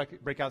running a couple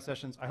breakout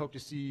sessions. I hope to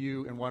see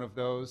you in one of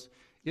those.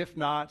 If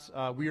not,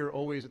 we are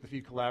always at the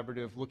Feed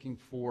Collaborative looking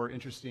for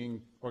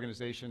interesting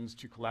organizations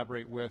to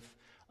collaborate with.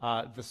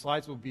 The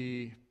slides will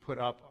be put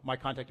up. My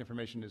contact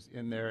information is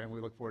in there, and we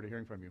look forward to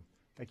hearing from you.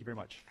 Thank you very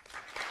much.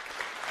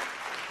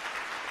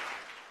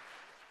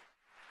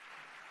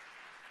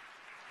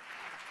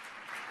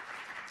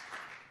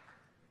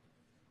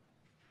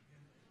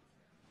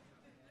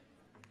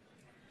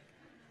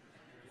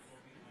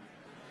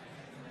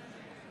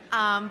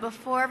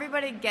 Before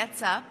everybody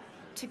gets up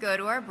to go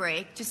to our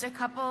break, just a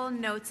couple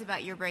notes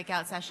about your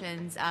breakout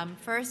sessions.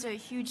 First, a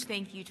huge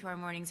thank you to our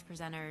morning's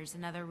presenters,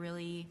 another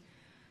really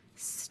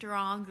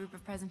strong group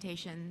of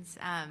presentations.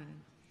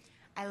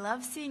 I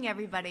love seeing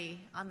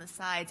everybody on the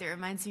sides. It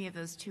reminds me of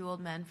those two old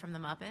men from the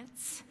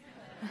Muppets.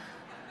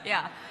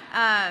 Yeah.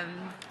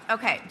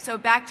 Okay, so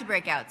back to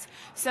breakouts.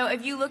 So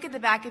if you look at the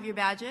back of your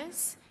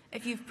badges,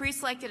 if you've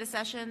pre-selected a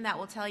session, that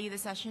will tell you the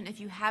session. If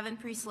you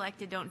haven't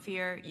pre-selected, don't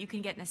fear. You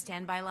can get in a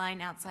standby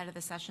line outside of the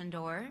session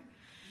door.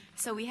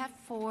 So we have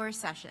 4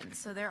 sessions.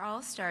 So they're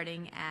all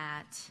starting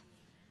at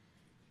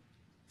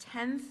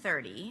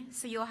 10:30.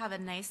 So you'll have a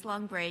nice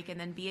long break and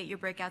then be at your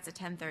breakouts at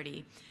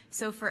 10:30.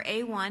 So for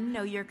A1,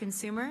 Know Your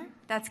Consumer,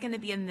 that's going to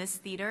be in this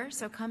theater.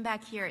 So come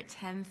back here at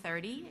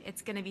 10:30.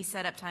 It's going to be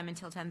set up time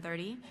until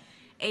 10:30.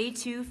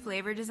 A2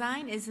 Flavor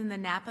Design is in the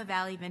Napa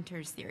Valley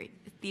Vintners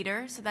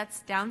Theater, so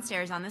that's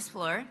downstairs on this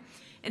floor.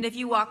 And if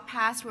you walk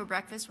past where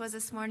breakfast was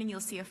this morning,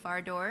 you'll see a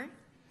far door.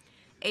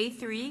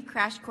 A3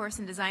 Crash Course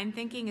in Design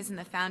Thinking is in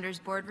the Founders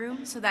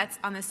Boardroom, so that's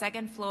on the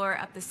second floor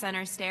up the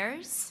center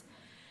stairs,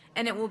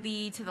 and it will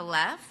be to the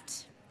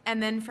left.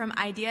 And then from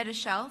Idea to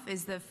Shelf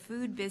is the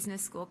Food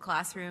Business School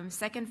classroom,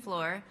 second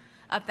floor,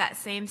 up that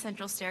same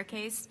central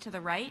staircase to the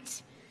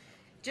right.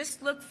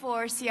 Just look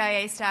for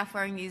CIA staff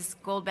wearing these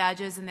gold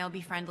badges, and they'll be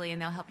friendly, and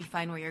they'll help you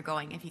find where you're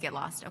going if you get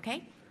lost,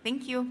 okay?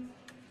 Thank you.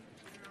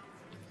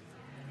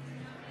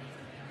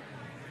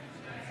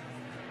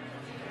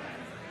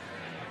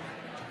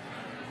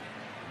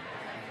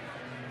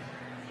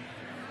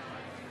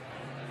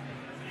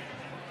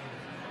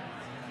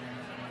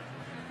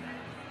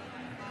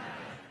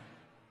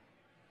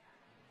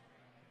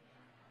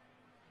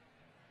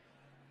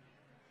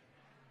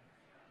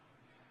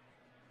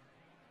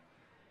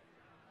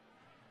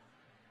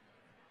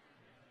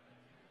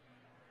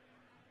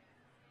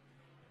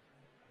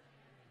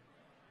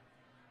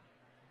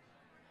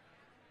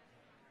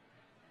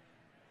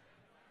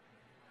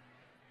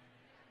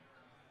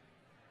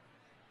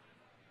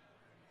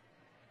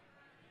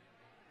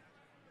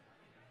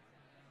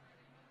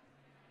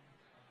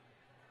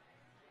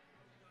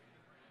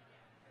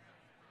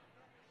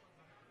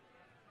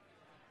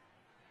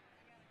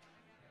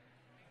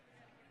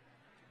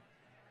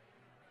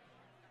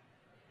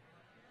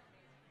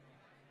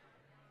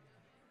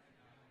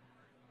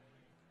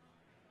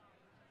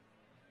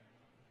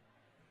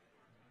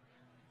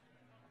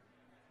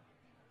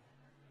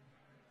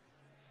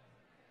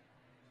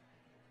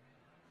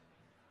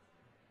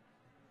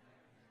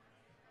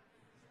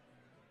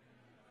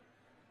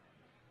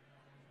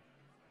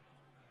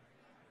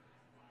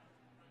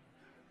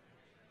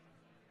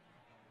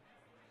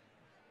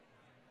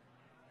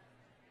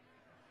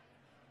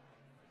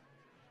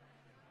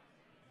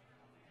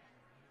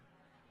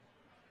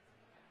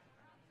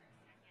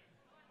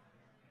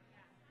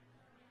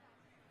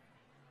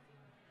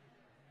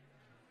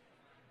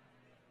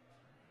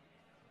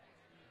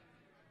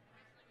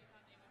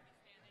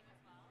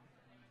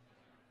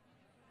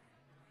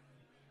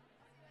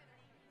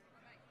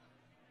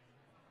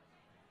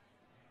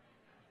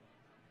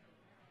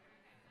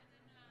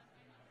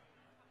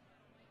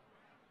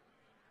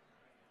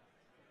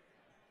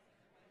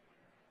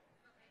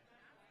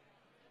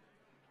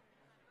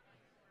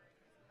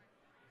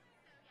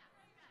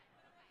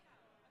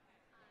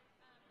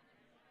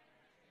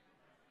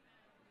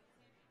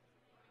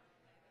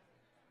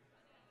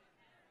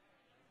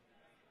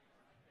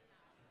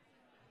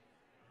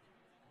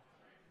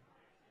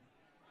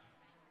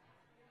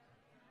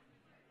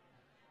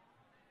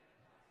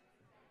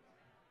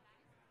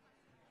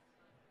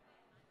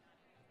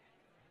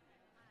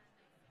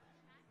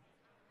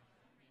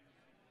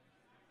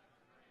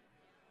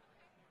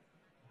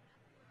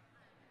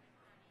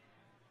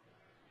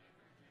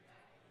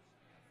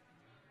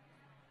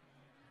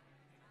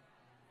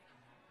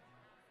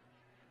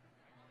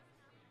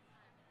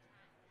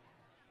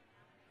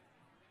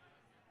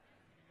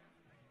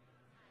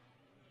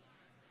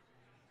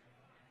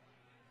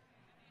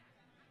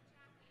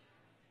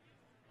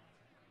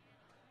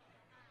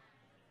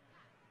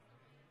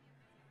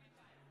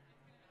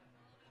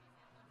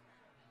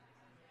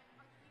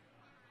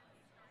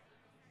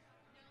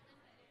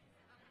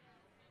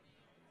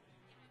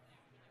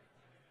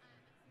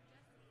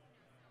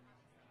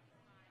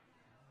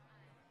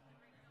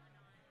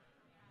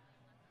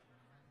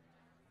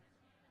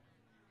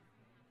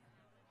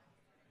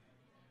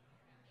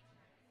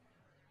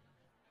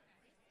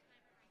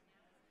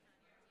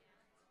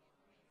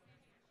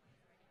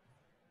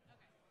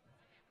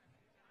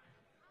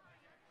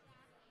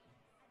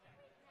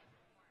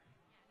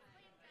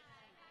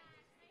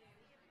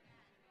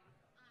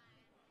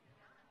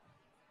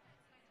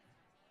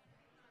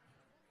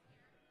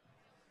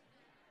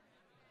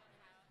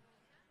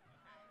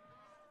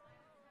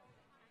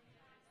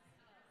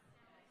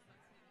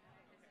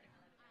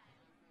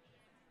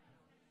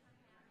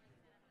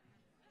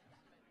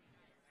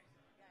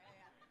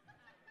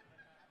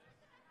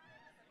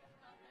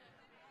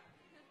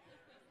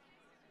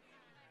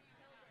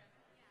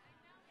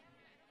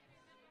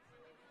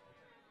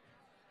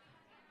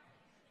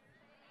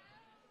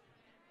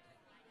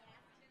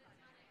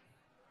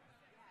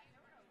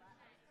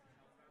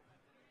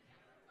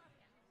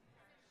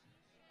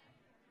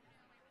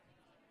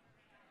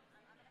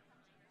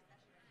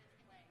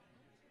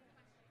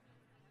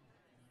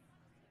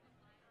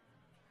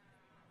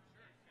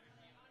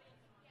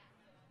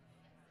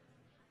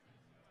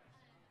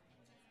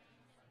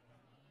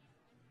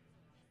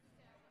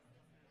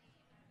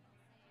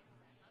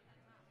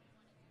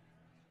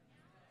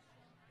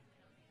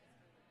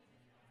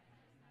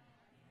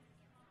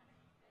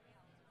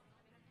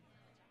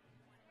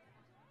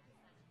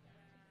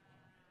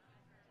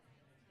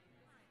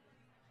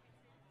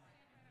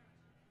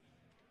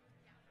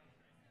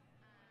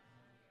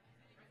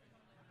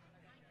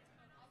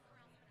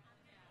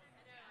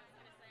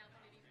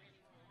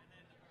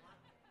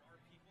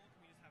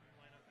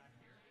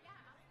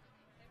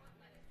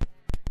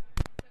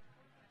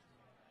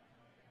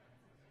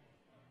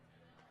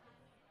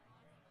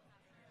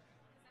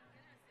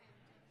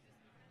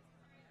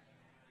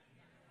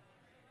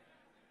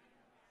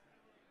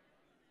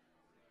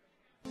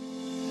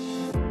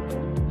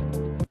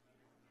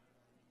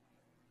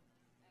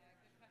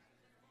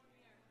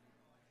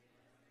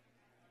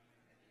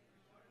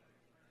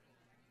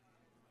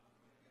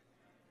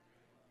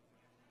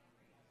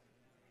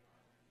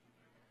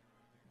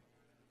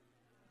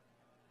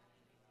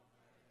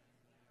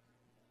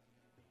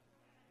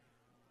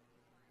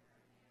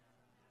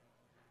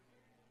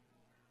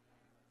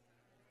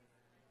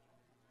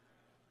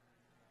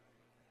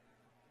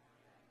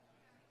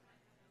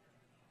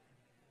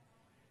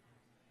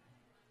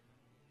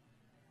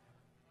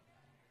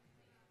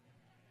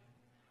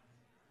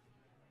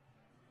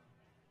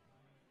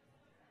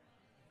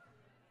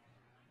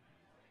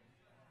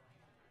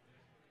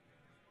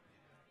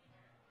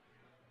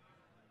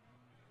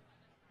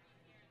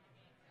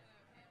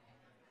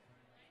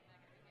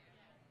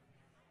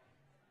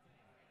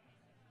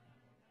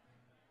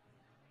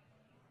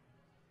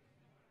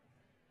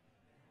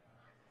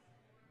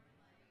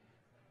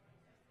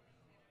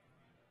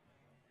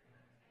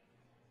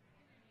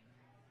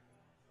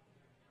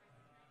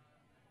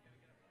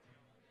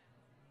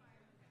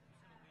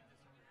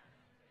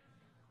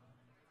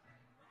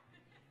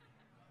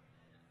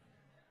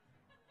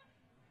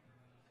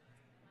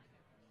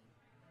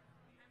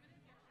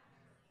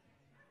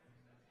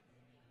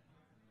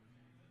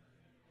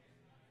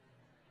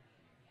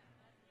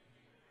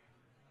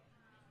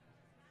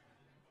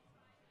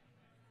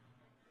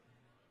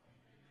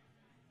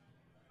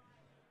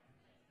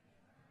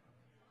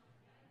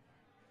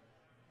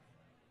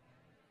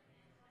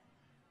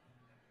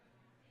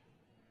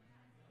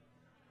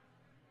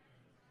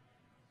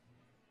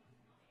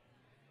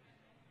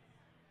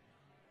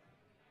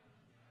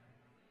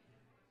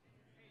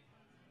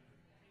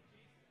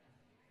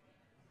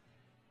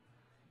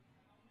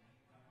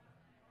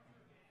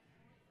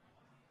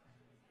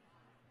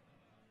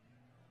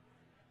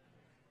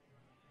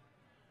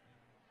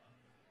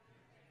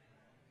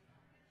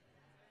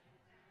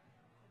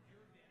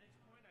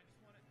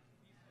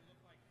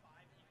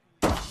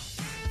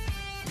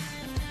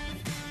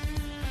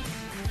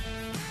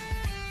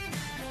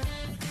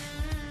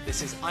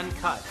 This is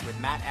Uncut with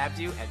Matt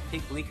Abdu at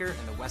Pig Bleecker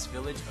in the West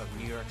Village of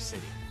New York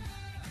City.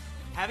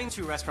 Having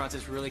two restaurants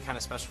is really kind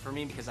of special for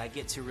me because I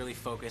get to really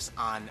focus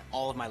on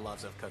all of my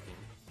loves of cooking.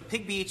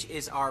 Pig Beach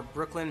is our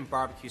Brooklyn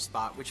barbecue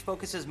spot, which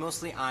focuses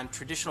mostly on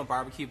traditional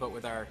barbecue but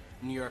with our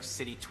New York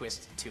City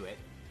twist to it.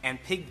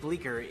 And Pig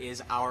Bleecker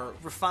is our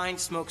refined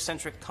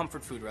smoke-centric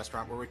comfort food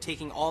restaurant where we're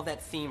taking all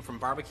that theme from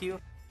barbecue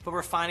but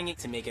refining it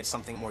to make it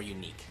something more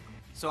unique.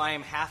 So I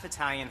am half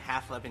Italian,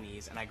 half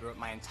Lebanese, and I grew up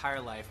my entire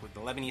life with the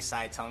Lebanese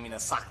side telling me to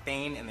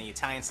saktain and the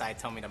Italian side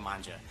telling me to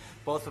manja,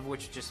 both of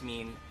which just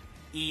mean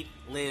eat,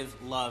 live,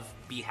 love,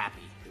 be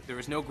happy. There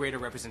was no greater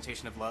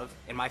representation of love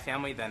in my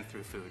family than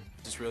through food.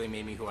 This really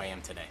made me who I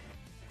am today.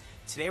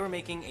 Today we're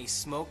making a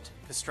smoked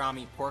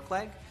pastrami pork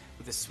leg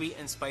with a sweet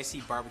and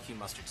spicy barbecue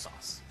mustard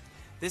sauce.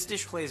 This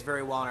dish plays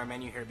very well on our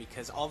menu here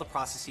because all the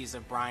processes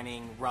of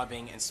brining,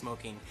 rubbing, and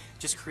smoking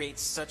just create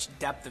such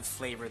depth of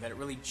flavor that it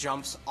really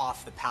jumps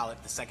off the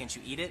palate the second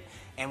you eat it.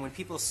 And when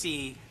people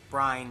see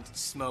brined,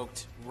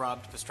 smoked,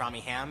 rubbed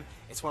pastrami ham,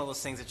 it's one of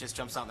those things that just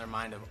jumps out in their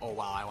mind of, oh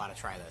wow, I want to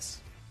try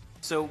this.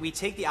 So we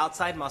take the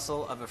outside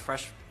muscle of a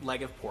fresh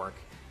leg of pork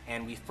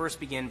and we first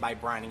begin by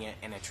brining it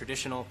in a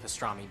traditional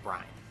pastrami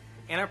brine.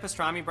 In our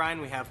pastrami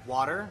brine we have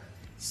water,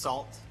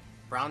 salt,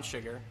 brown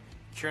sugar,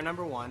 cure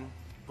number 1,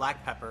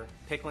 black pepper,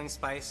 pickling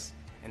spice,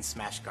 and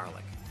smashed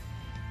garlic.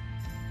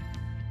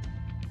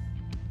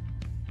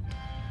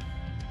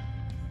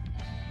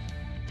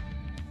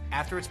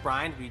 After it's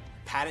brined, we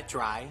pat it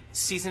dry,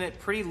 season it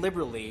pretty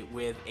liberally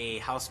with a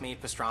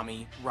house-made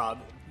pastrami rub.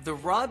 The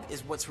rub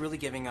is what's really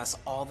giving us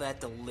all that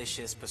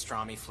delicious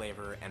pastrami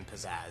flavor and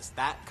pizzazz.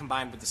 That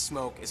combined with the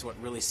smoke is what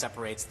really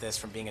separates this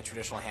from being a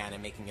traditional ham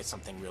and making it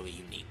something really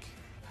unique.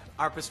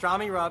 Our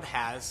pastrami rub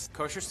has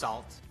kosher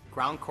salt,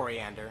 ground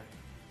coriander,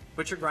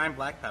 butcher grind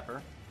black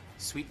pepper,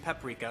 sweet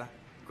paprika,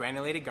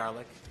 granulated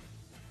garlic,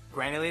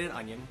 granulated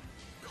onion,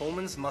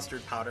 Coleman's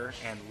mustard powder,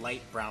 and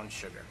light brown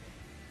sugar.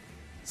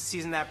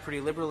 Season that pretty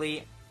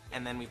liberally,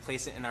 and then we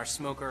place it in our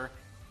smoker.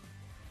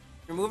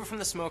 Remove it from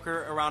the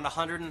smoker around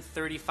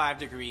 135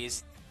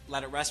 degrees.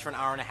 Let it rest for an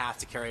hour and a half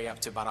to carry up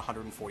to about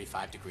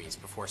 145 degrees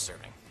before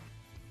serving.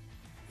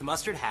 The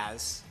mustard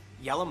has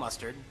yellow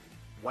mustard,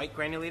 white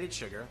granulated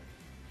sugar,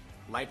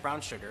 light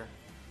brown sugar,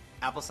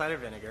 apple cider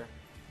vinegar,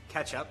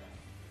 ketchup,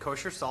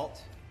 kosher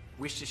salt,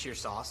 Worcestershire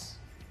sauce,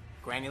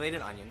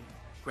 granulated onion,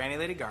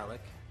 granulated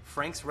garlic,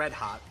 Frank's Red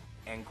Hot,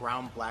 and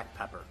ground black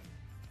pepper.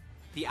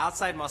 The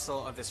outside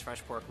muscle of this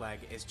fresh pork leg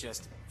is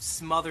just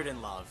smothered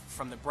in love,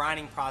 from the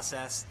brining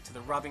process to the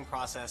rubbing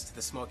process to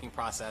the smoking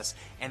process,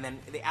 and then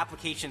the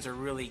applications are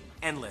really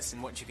endless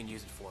in what you can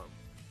use it for.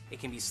 It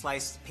can be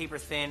sliced paper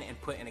thin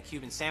and put in a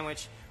Cuban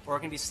sandwich, or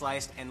it can be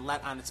sliced and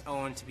let on its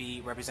own to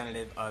be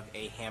representative of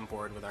a ham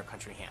board with our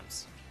country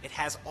hams. It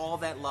has all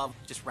that love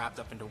just wrapped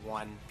up into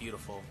one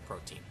beautiful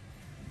protein.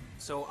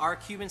 So our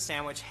Cuban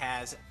sandwich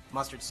has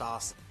mustard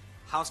sauce,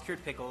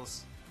 house-cured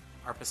pickles,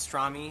 our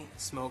pastrami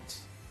smoked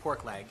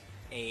pork leg,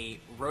 a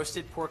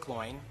roasted pork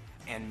loin,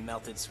 and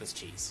melted Swiss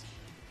cheese.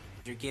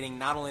 You're getting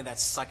not only that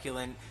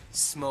succulent,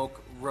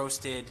 smoke,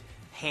 roasted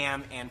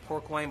ham and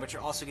pork loin, but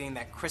you're also getting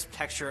that crisp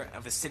texture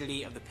of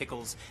acidity of the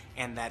pickles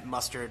and that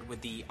mustard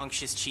with the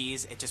unctuous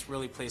cheese. It just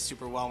really plays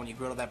super well when you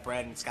griddle that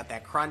bread and it's got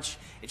that crunch.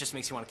 It just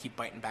makes you want to keep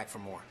biting back for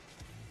more.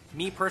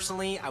 Me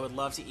personally, I would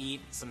love to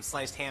eat some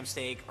sliced ham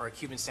steak or a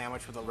Cuban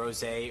sandwich with a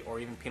rosé or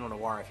even Pinot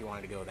Noir if you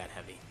wanted to go that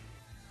heavy.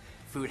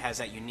 Food has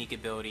that unique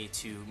ability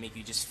to make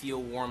you just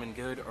feel warm and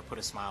good or put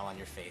a smile on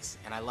your face,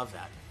 and I love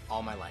that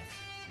all my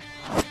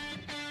life.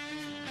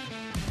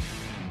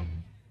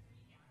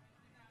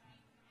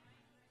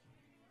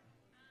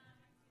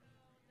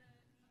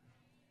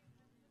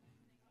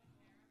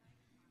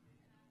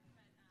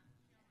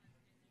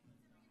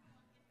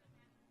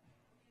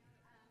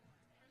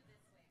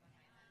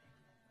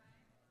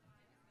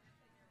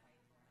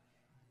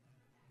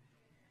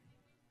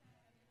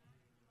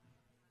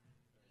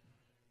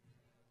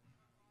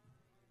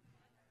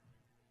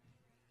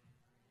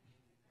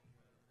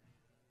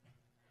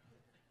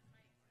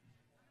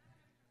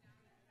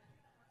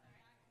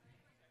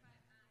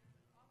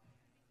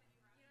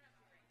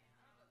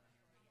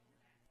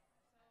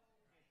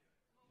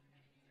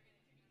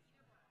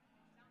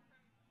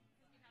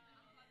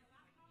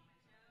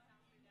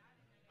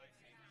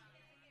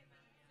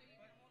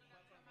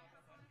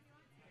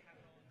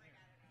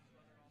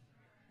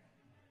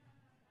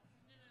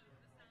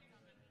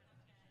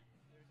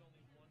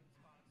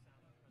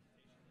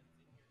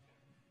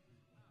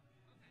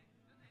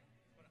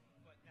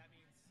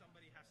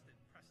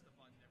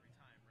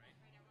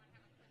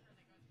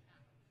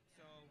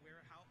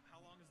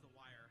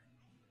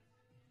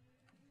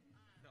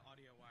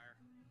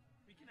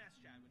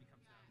 Chad when he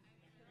comes down.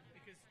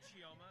 Because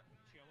Chioma,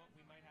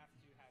 we might have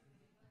to have.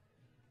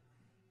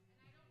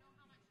 And I don't know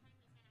how much time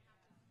he's going to have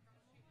to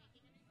troubleshoot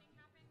making anything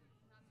happen.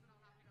 That's what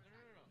I'll have to go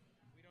No.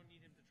 We don't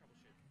need him to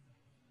troubleshoot.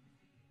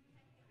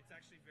 It's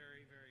actually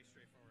very, very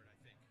straightforward, I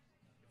think.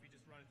 If we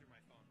just run it through my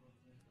phone.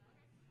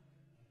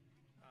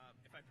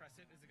 If I press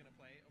it, is it going to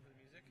play over the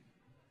music?